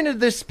 He pointed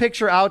this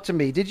picture out to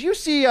me. Did you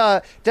see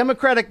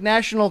Democratic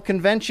National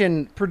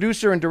Convention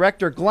producer and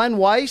director Glenn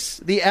Weiss,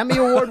 the Emmy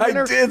Award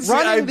winner?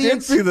 I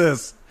did see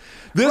this.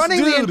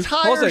 Running the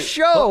entire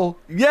show.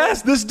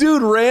 Yes, this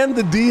dude ran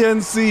the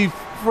DNC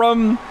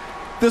from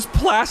this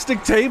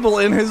plastic table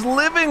in his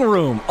living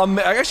room.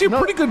 Actually, a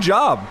pretty good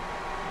job.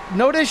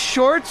 Notice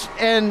shorts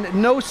and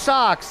no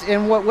socks.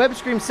 And what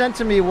WebScream sent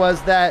to me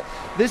was that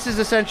this is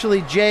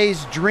essentially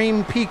Jay's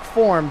dream peak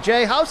form.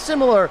 Jay, how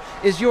similar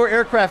is your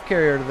aircraft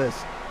carrier to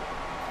this?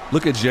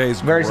 Look at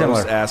Jay's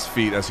gross ass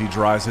feet as he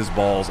dries his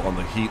balls on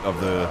the heat of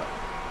the.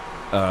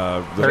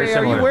 Jay,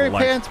 are you wearing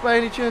pants by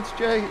any chance,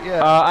 Jay?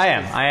 Yeah. I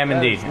am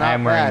indeed. I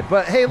am wearing.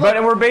 But hey, look,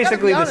 but we're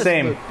basically the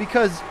same. Luke,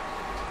 because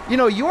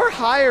your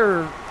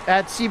hire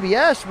at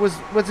CBS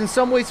was in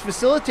some ways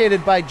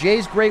facilitated by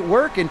Jay's great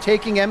work in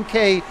taking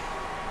MK,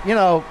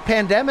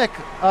 pandemic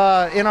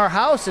in our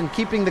house and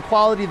keeping the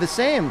quality the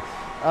same.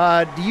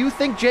 Do you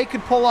think Jay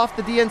could pull off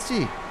the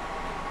DNC?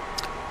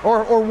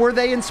 Or were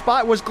they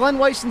inspired? Was Glenn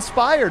Weiss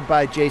inspired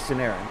by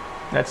Jason Aaron?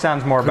 That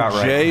sounds more about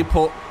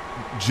right.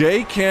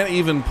 Jay can't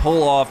even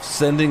pull off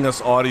sending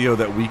us audio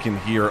that we can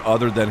hear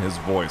other than his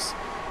voice,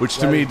 which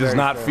to me does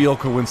not feel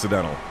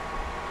coincidental.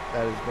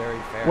 That is very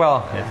fair.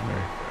 Well,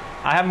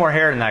 I have more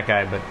hair than that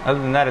guy, but other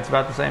than that, it's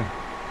about the same.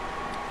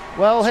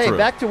 Well, hey,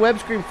 back to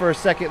WebScream for a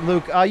second,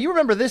 Luke. You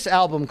remember this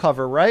album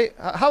cover, right?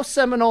 How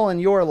seminal in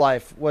your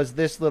life was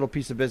this little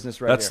piece of business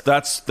right here?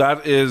 That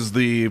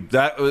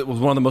was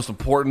one of the most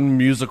important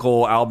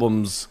musical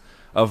albums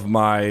of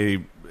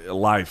my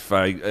life.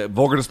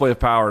 Vulgar Display of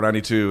Power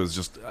 '92 is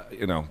just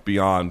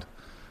beyond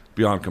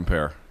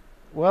compare.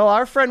 Well,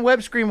 our friend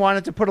WebScream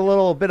wanted to put a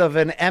little bit of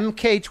an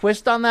MK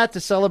twist on that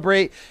to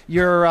celebrate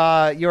your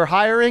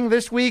hiring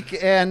this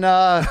week, and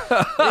yeah,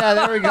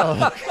 there we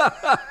go.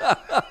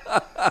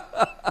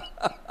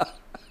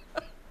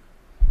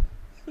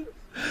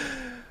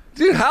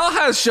 Dude, how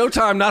has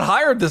Showtime not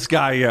hired this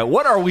guy yet?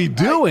 What are we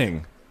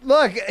doing?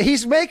 Look,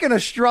 he's making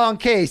a strong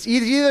case.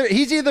 He's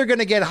either going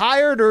to get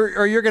hired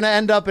or you're going to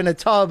end up in a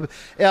tub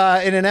in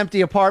an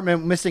empty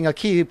apartment missing a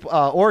key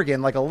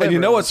organ like a liver. And you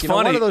know what's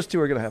funny? One of those two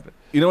are going to happen.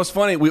 You know what's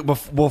funny?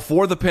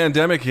 Before the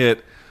pandemic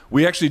hit,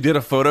 we actually did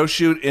a photo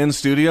shoot in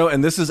studio,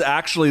 and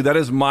that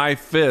is my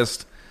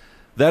fist.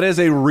 That is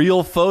a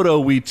real photo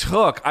we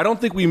took. I don't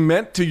think we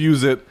meant to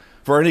use it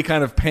for any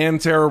kind of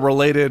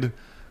Pantera-related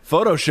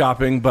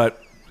photoshopping,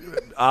 but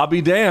I'll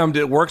be damned,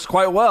 it works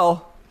quite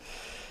well.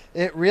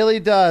 It really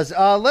does.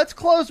 Let's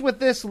close with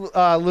this,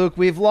 Luke.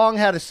 We've long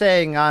had a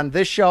saying on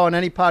this show and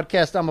any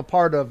podcast I'm a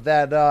part of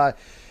that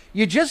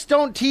you just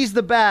don't tease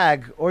the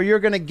bag or you're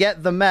going to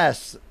get the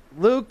mess.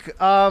 Luke,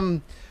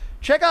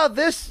 check out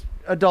this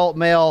adult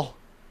male.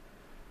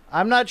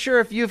 I'm not sure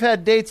if you've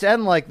had dates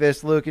end like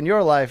this, Luke, in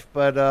your life,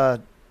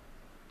 but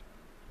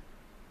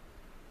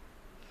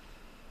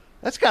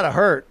that's got to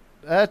hurt.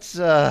 That's,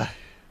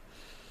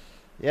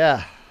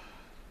 yeah.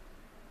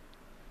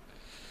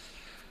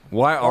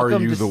 Why are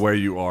you the way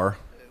you are?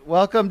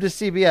 Welcome to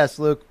CBS,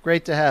 Luke.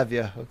 Great to have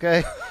you,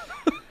 okay?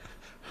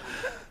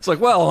 It's like,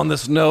 well, on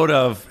this note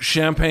of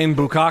champagne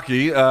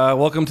bukkake,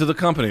 welcome to the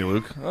company,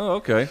 Luke. Oh,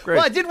 okay, great.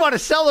 Well, I did want to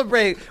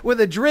celebrate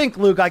with a drink,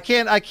 Luke. I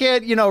can't,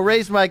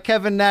 raise my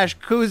Kevin Nash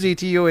koozie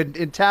to you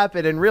and tap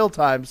it in real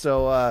time.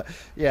 So,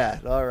 yeah,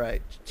 all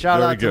right.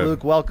 Shout out to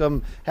Luke.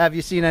 Welcome. Have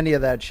you seen any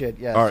of that shit?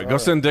 Yes. All right, go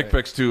send dick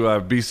pics to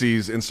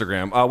BC's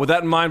Instagram. With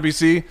that in mind,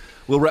 BC,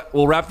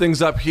 we'll wrap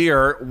things up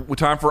here.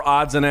 Time for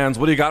odds and ends.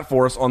 What do you got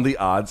for us on the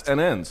odds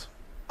and ends?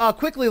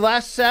 Quickly,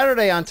 last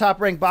Saturday on Top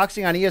Rank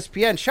Boxing on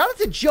ESPN, shout out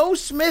to Joe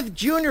Smith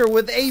Jr.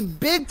 with a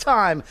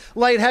big-time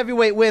light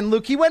heavyweight win.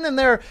 Luke, he went in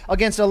there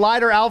against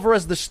Elider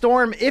Alvarez, the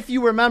Storm, if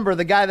you remember,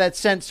 the guy that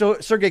sent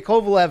Sergey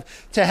Kovalev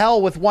to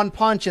hell with one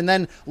punch and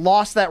then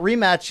lost that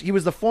rematch. He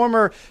was the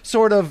former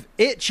sort of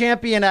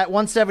champion at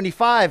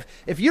 175.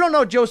 If you don't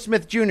know Joe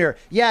Smith Jr.,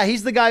 yeah,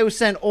 he's the guy who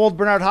sent old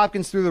Bernard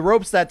Hopkins through the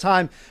ropes that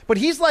time, but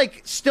he's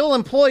like still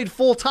employed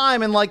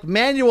full-time in like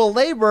manual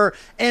labor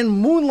and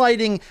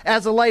moonlighting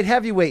as a light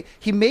heavyweight.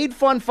 He made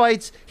fun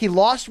fights. He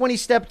lost when he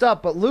stepped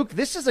up. But, Luke,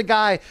 this is a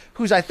guy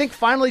who's, I think,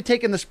 finally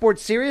taken the sport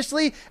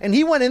seriously. And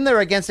he went in there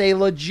against a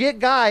legit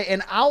guy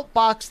and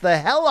outboxed the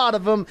hell out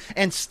of him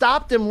and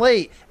stopped him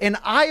late. An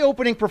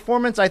eye-opening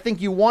performance. I think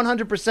you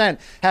 100%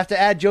 have to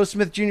add Joe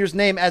Smith Jr.'s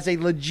name as a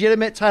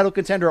legitimate title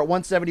contender at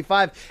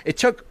 175. It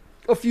took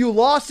a few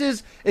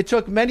losses. It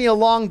took many a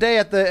long day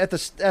at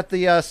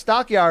the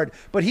stockyard.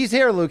 But he's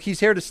here, Luke. He's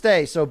here to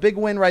stay. So, big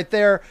win right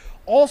there.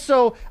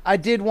 Also, I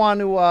did want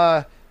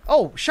to...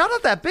 shout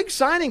out that big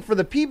signing for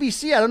the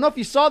PBC. I don't know if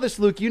you saw this,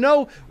 Luke. You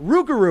know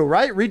Rougarou,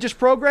 right? Regis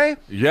Prograis?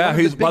 Yeah,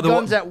 he's by the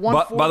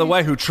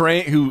way,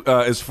 who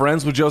is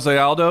friends with Jose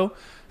Aldo.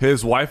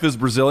 His wife is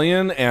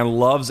Brazilian and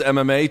loves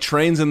MMA,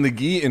 trains in the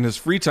gi in his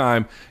free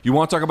time. You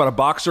want to talk about a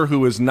boxer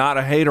who is not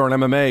a hater on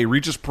MMA,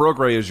 Regis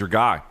Prograis is your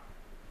guy.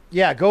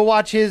 Yeah, go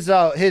watch his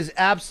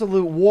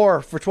absolute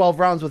war for 12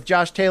 rounds with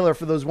Josh Taylor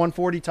for those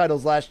 140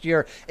 titles last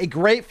year. A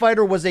great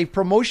fighter, was a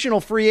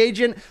promotional free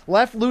agent,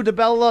 left Lou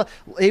DiBella.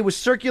 He was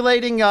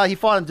circulating. He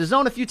fought on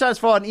DAZN a few times,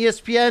 fought on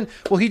ESPN.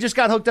 Well, he just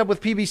got hooked up with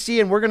PBC,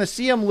 and we're going to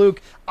see him,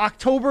 Luke,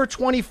 October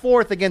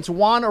 24th against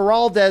Juan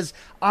Heraldez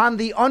on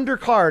the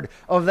undercard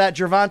of that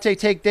Gervonta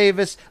Tank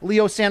Davis,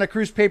 Leo Santa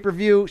Cruz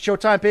pay-per-view,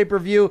 Showtime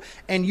pay-per-view.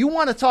 And you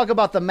want to talk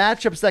about the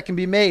matchups that can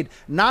be made,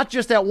 not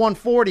just at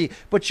 140,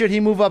 but should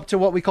he move up to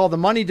what we call the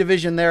money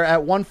division there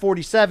at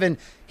 147.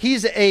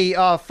 He's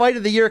a fight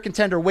of the year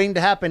contender waiting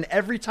to happen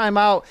every time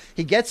out.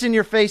 He gets in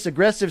your face,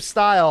 aggressive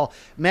style,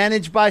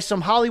 managed by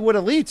some Hollywood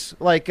elites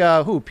like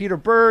Peter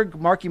Berg,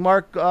 Marky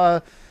Mark,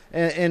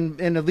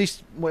 and at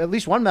least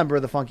one member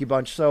of the Funky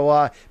Bunch.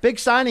 So big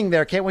signing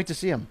there. Can't wait to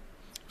see him.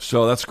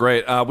 So that's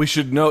great. We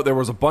should note there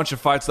was a bunch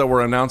of fights that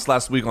were announced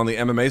last week on the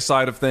MMA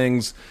side of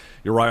things.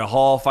 Uriah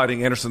Hall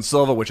fighting Anderson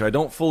Silva, which I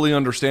don't fully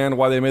understand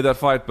why they made that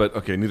fight, but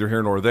okay, neither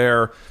here nor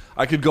there.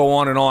 I could go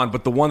on,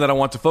 but the one that I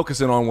want to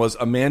focus in on was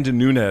Amanda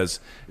Nunes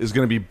is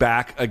going to be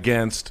back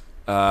against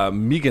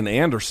Megan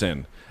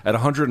Anderson at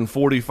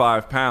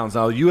 145 pounds.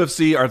 Now,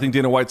 UFC, I think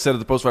Dana White said at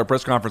the post-fight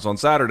press conference on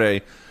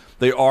Saturday,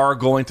 they are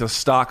going to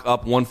stock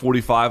up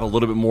 145 a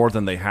little bit more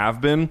than they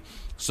have been.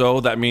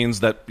 So that means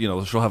that,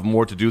 she'll have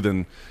more to do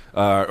than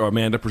or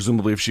Amanda,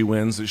 presumably, if she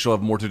wins, she'll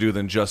have more to do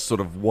than just sort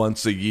of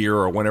once a year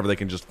or whenever they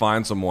can just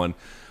find someone.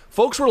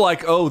 Folks were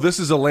like, oh, this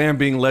is a lamb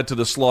being led to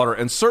the slaughter.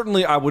 And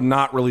certainly I would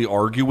not really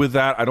argue with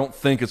that. I don't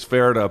think it's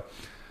fair to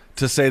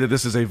say that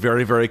this is a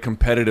very, very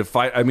competitive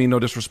fight. I mean, no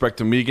disrespect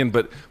to Megan,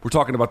 but we're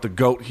talking about the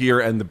GOAT here,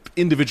 and the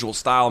individual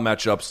style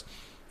matchups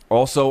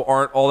also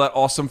aren't all that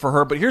awesome for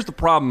her. But here's the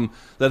problem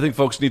that I think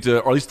folks need to,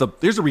 or at least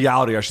here's the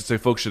reality I should say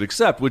folks should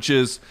accept, which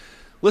is,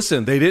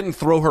 listen, they didn't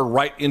throw her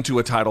right into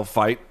a title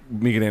fight,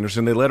 Megan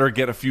Anderson. They let her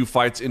get a few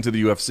fights into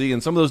the UFC,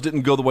 and some of those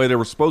didn't go the way they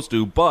were supposed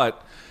to,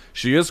 but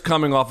she is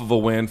coming off of a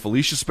win.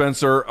 Felicia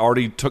Spencer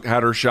already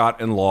had her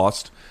shot and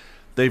lost.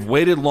 They've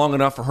waited long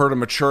enough for her to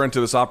mature into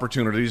this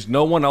opportunities.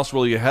 No one else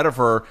really ahead of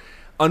her.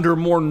 Under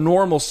more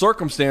normal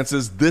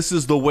circumstances, this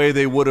is the way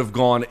they would have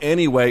gone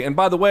anyway. And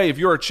by the way, if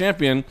you're a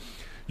champion,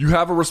 you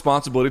have a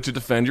responsibility to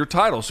defend your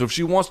title. So if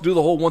she wants to do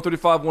the whole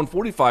 135,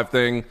 145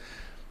 thing,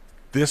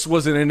 this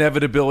was an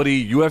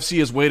inevitability. UFC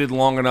has waited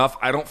long enough.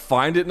 I don't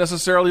find it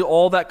necessarily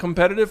all that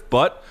competitive,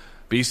 but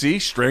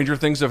BC, stranger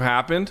things have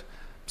happened.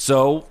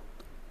 So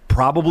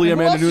probably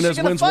Amanda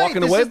Nunes wins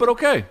walking away, but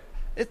okay.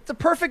 It's the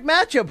perfect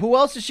matchup. Who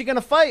else is she going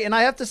to fight? And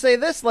I have to say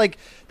this, like,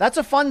 that's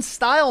a fun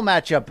style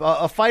matchup.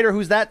 A fighter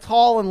who's that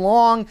tall and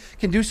long,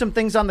 can do some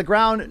things on the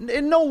ground.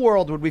 In no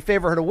world would we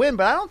favor her to win,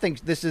 but I don't think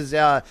this is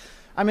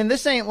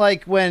this ain't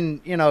like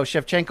when,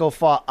 Shevchenko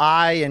fought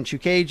and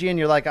Chookagian.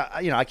 You're like,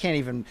 I can't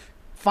even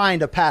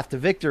find a path to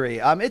victory.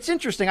 It's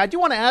interesting. I do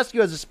want to ask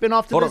you as a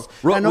spin-off to this.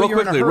 Real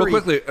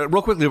quickly,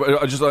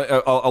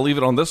 I'll leave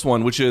it on this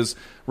one, which is,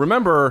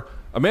 remember,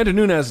 Amanda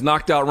Nunes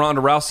knocked out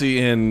Ronda Rousey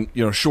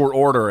in short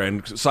order,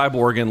 and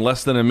Cyborg in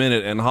less than a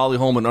minute, and Holly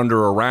Holm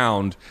under a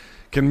round.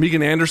 Can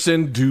Megan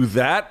Anderson do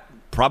that?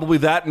 Probably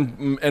that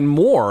and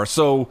more.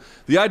 So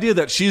the idea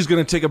that she's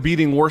going to take a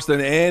beating worse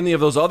than any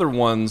of those other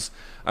ones,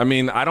 I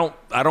mean, I don't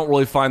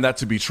really find that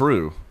to be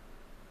true.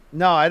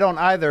 No, I don't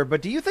either.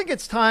 But do you think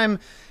it's time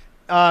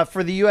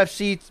for the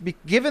UFC,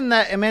 given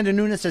that Amanda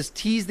Nunes has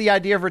teased the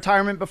idea of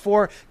retirement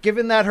before,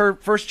 given that her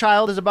first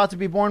child is about to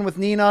be born with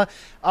Nina,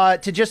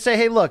 to just say,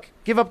 hey, look,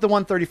 give up the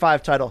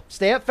 135 title.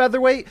 Stay at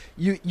featherweight.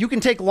 You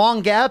can take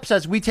long gaps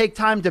as we take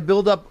time to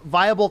build up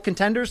viable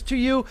contenders to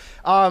you.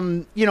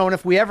 And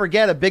if we ever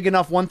get a big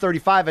enough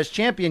 135 as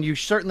champion, you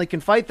certainly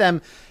can fight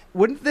them.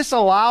 Wouldn't this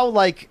allow,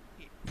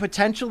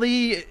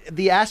 potentially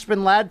the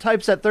Aspen Ladd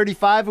types at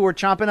 35 who are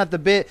chomping at the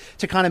bit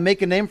to kind of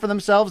make a name for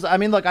themselves? I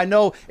mean, look, I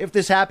know if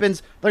this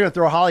happens, they're going to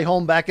throw Holly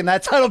Holm back in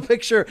that title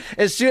picture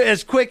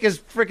as quick as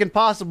freaking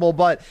possible,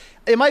 but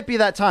it might be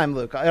that time,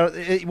 Luke.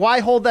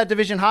 Why hold that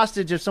division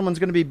hostage if someone's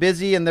going to be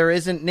busy and there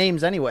isn't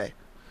names anyway?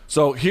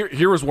 So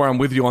here is where I'm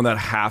with you on that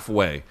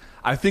halfway.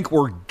 I think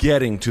we're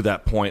getting to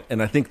that point,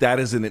 and I think that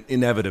is an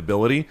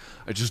inevitability.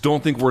 I just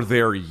don't think we're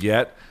there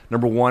yet.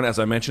 Number one, as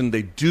I mentioned,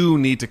 they do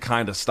need to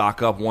kind of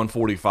stock up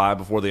 145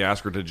 before they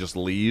ask her to just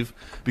leave,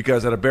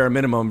 because at a bare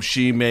minimum,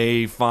 she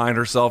may find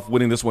herself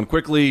winning this one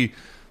quickly.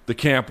 The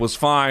camp was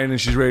fine, and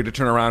she's ready to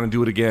turn around and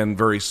do it again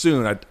very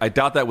soon. I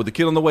doubt that with the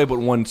kid on the way, but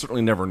one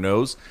certainly never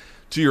knows.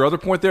 To your other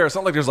point there, it's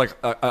not like there's like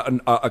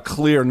a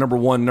clear number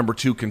one, number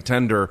two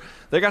contender.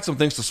 They got some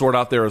things to sort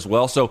out there as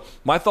well. So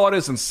my thought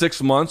is in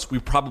 6 months, we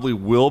probably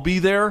will be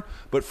there.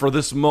 But for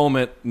this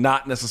moment,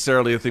 not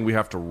necessarily a thing we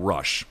have to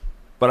rush.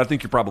 But I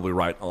think you're probably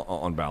right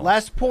on balance.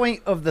 Last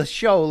point of the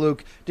show,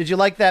 Luke. Did you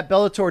like that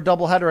Bellator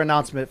doubleheader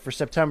announcement for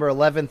September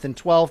 11th and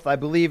 12th? I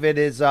believe it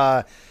is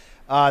the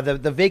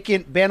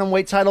vacant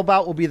bantamweight title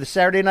bout will be the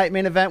Saturday night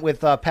main event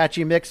with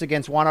Patchy Mix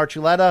against Juan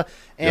Archuleta.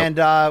 And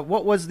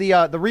what was the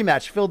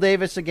rematch? Phil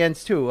Davis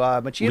against who?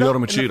 Machida?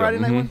 Lyoto Machida. Friday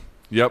night one?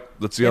 Yep,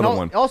 that's the other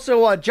one.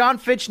 Also, John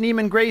Fitch,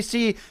 Neiman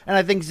Gracie, and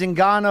I think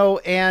Zingano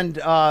and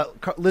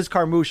Liz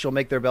Carmouche will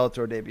make their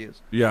Bellator debuts.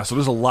 Yeah, so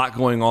there's a lot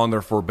going on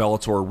there for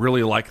Bellator.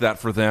 Really like that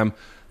for them.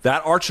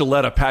 That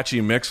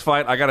Archuleta-Patchy Mix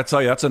fight, I got to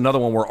tell you, that's another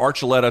one where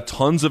Archuleta,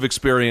 tons of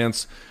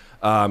experience,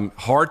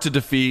 hard to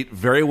defeat,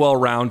 very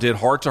well-rounded,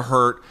 hard to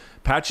hurt.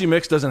 Patchy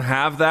Mix doesn't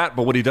have that,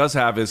 but what he does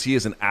have is he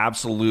is an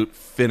absolute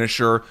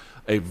finisher,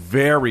 a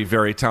very,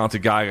 very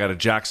talented guy out of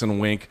Jackson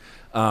Wink.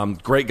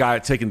 Great guy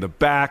at taking the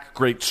back,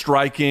 great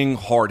striking,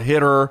 hard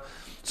hitter.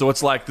 So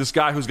it's like this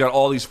guy who's got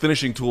all these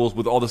finishing tools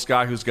with all this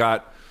guy who's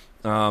got,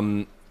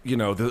 the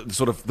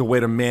sort of the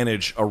way to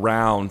manage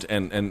around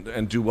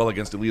and do well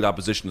against elite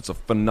opposition. It's a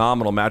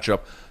phenomenal matchup.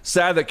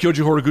 Sad that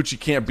Kyoji Horiguchi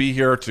can't be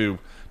here to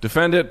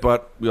defend it,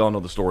 but we all know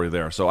the story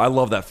there. So I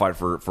love that fight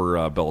for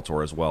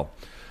Bellator as well.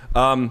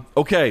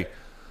 Okay,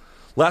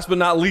 last but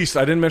not least,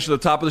 I didn't mention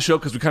at the top of the show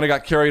because we kind of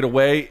got carried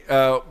away.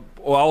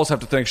 I always have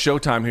to thank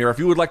Showtime here. If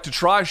you would like to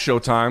try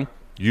Showtime,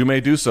 you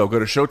may do so. Go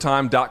to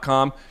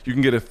Showtime.com. You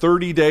can get a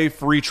 30-day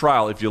free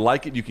trial. If you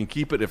like it, you can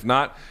keep it. If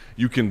not,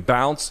 you can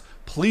bounce.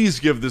 Please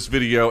give this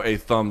video a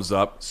thumbs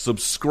up.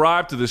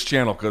 Subscribe to this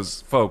channel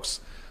because, folks,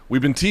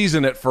 we've been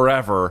teasing it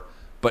forever,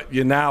 but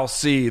you now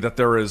see that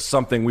there is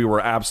something we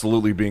were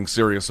absolutely being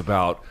serious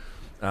about.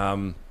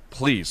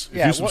 Please,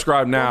 if you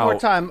subscribe now. One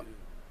more time,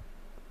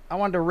 I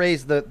wanted to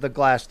raise the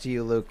glass to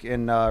you, Luke,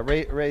 and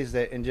raise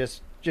it and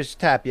just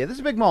tap you. This is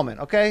a big moment,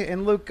 okay?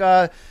 And Luke,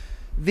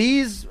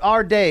 these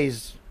are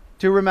days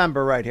to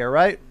remember right here,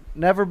 right?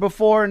 Never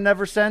before and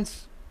never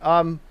since.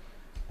 A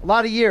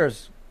lot of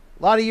years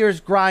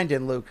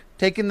grinding, Luke.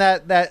 Taking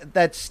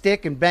that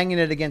stick and banging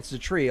it against a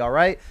tree, all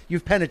right?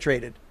 You've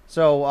penetrated.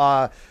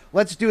 So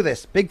let's do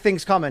this. Big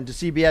things coming to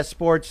CBS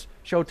Sports,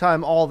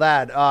 Showtime, all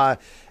that.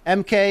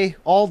 MK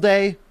all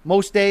day,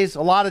 most days,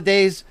 a lot of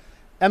days.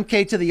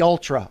 MK to the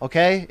ultra,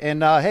 okay?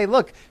 And, hey,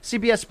 look,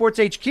 CBS Sports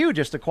HQ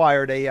just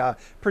acquired a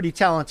pretty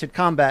talented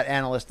combat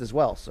analyst as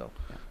well. So,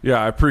 yeah,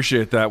 I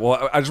appreciate that.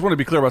 Well, I just want to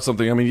be clear about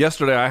something. I mean,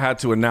 yesterday I had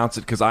to announce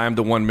it because I am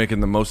the one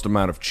making the most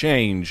amount of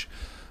change.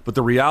 But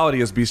the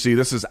reality is, BC,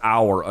 this is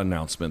our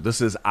announcement.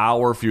 This is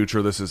our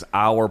future. This is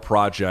our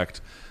project.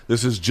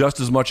 This is just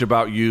as much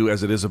about you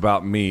as it is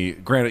about me.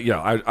 Granted,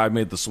 I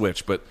made the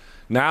switch, but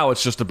now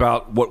it's just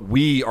about what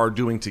we are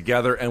doing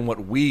together and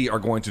what we are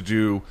going to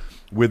do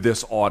with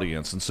this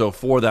audience. And so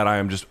for that, I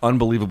am just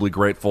unbelievably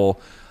grateful.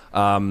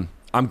 I'm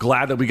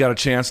glad that we got a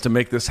chance to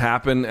make this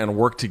happen and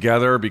work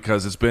together,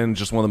 because it's been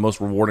just one of the most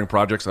rewarding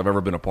projects I've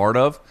ever been a part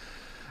of.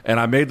 And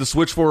I made the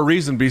switch for a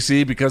reason,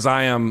 BC, because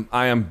I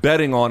am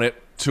betting on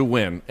it to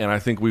win, and I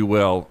think we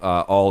will,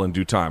 all in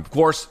due time. Of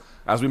course,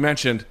 as we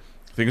mentioned,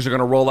 things are going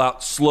to roll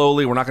out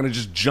slowly. We're not going to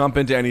just jump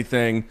into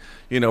anything.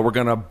 We're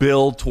going to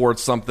build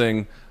towards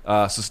something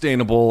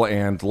sustainable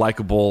and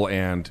likable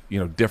and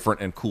different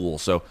and cool.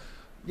 So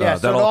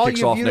that all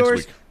kicks off next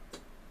week.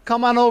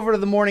 Come on over to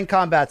the Morning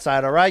Combat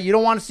side, all right? You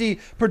don't want to see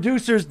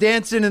producers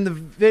dancing in the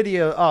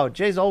video. Oh,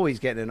 Jay's always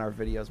getting in our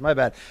videos. My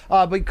bad.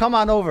 But come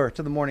on over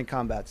to the Morning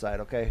Combat side,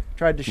 okay?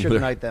 Tried to Suge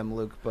Knight them,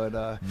 Luke,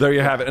 but... there you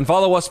have it. And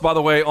follow us, by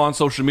the way, on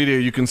social media.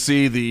 You can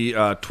see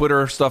the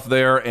Twitter stuff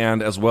there,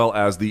 and as well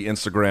as the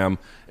Instagram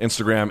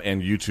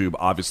and YouTube,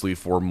 obviously,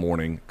 for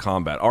Morning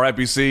Combat. All right,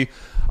 BC,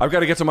 I've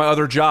got to get to my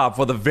other job.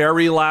 For the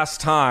very last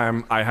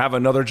time, I have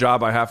another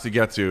job I have to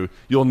get to.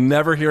 You'll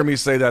never hear me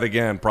say that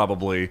again,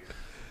 probably,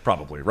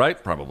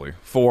 right? Probably.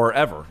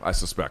 Forever, I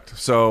suspect.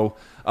 So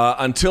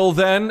until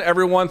then,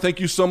 everyone, thank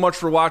you so much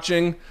for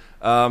watching.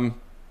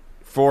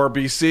 For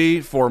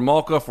BC, for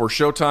Malka, for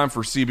Showtime,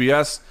 for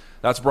CBS,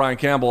 that's Brian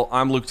Campbell.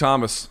 I'm Luke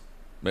Thomas.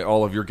 May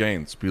all of your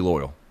gains be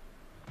loyal.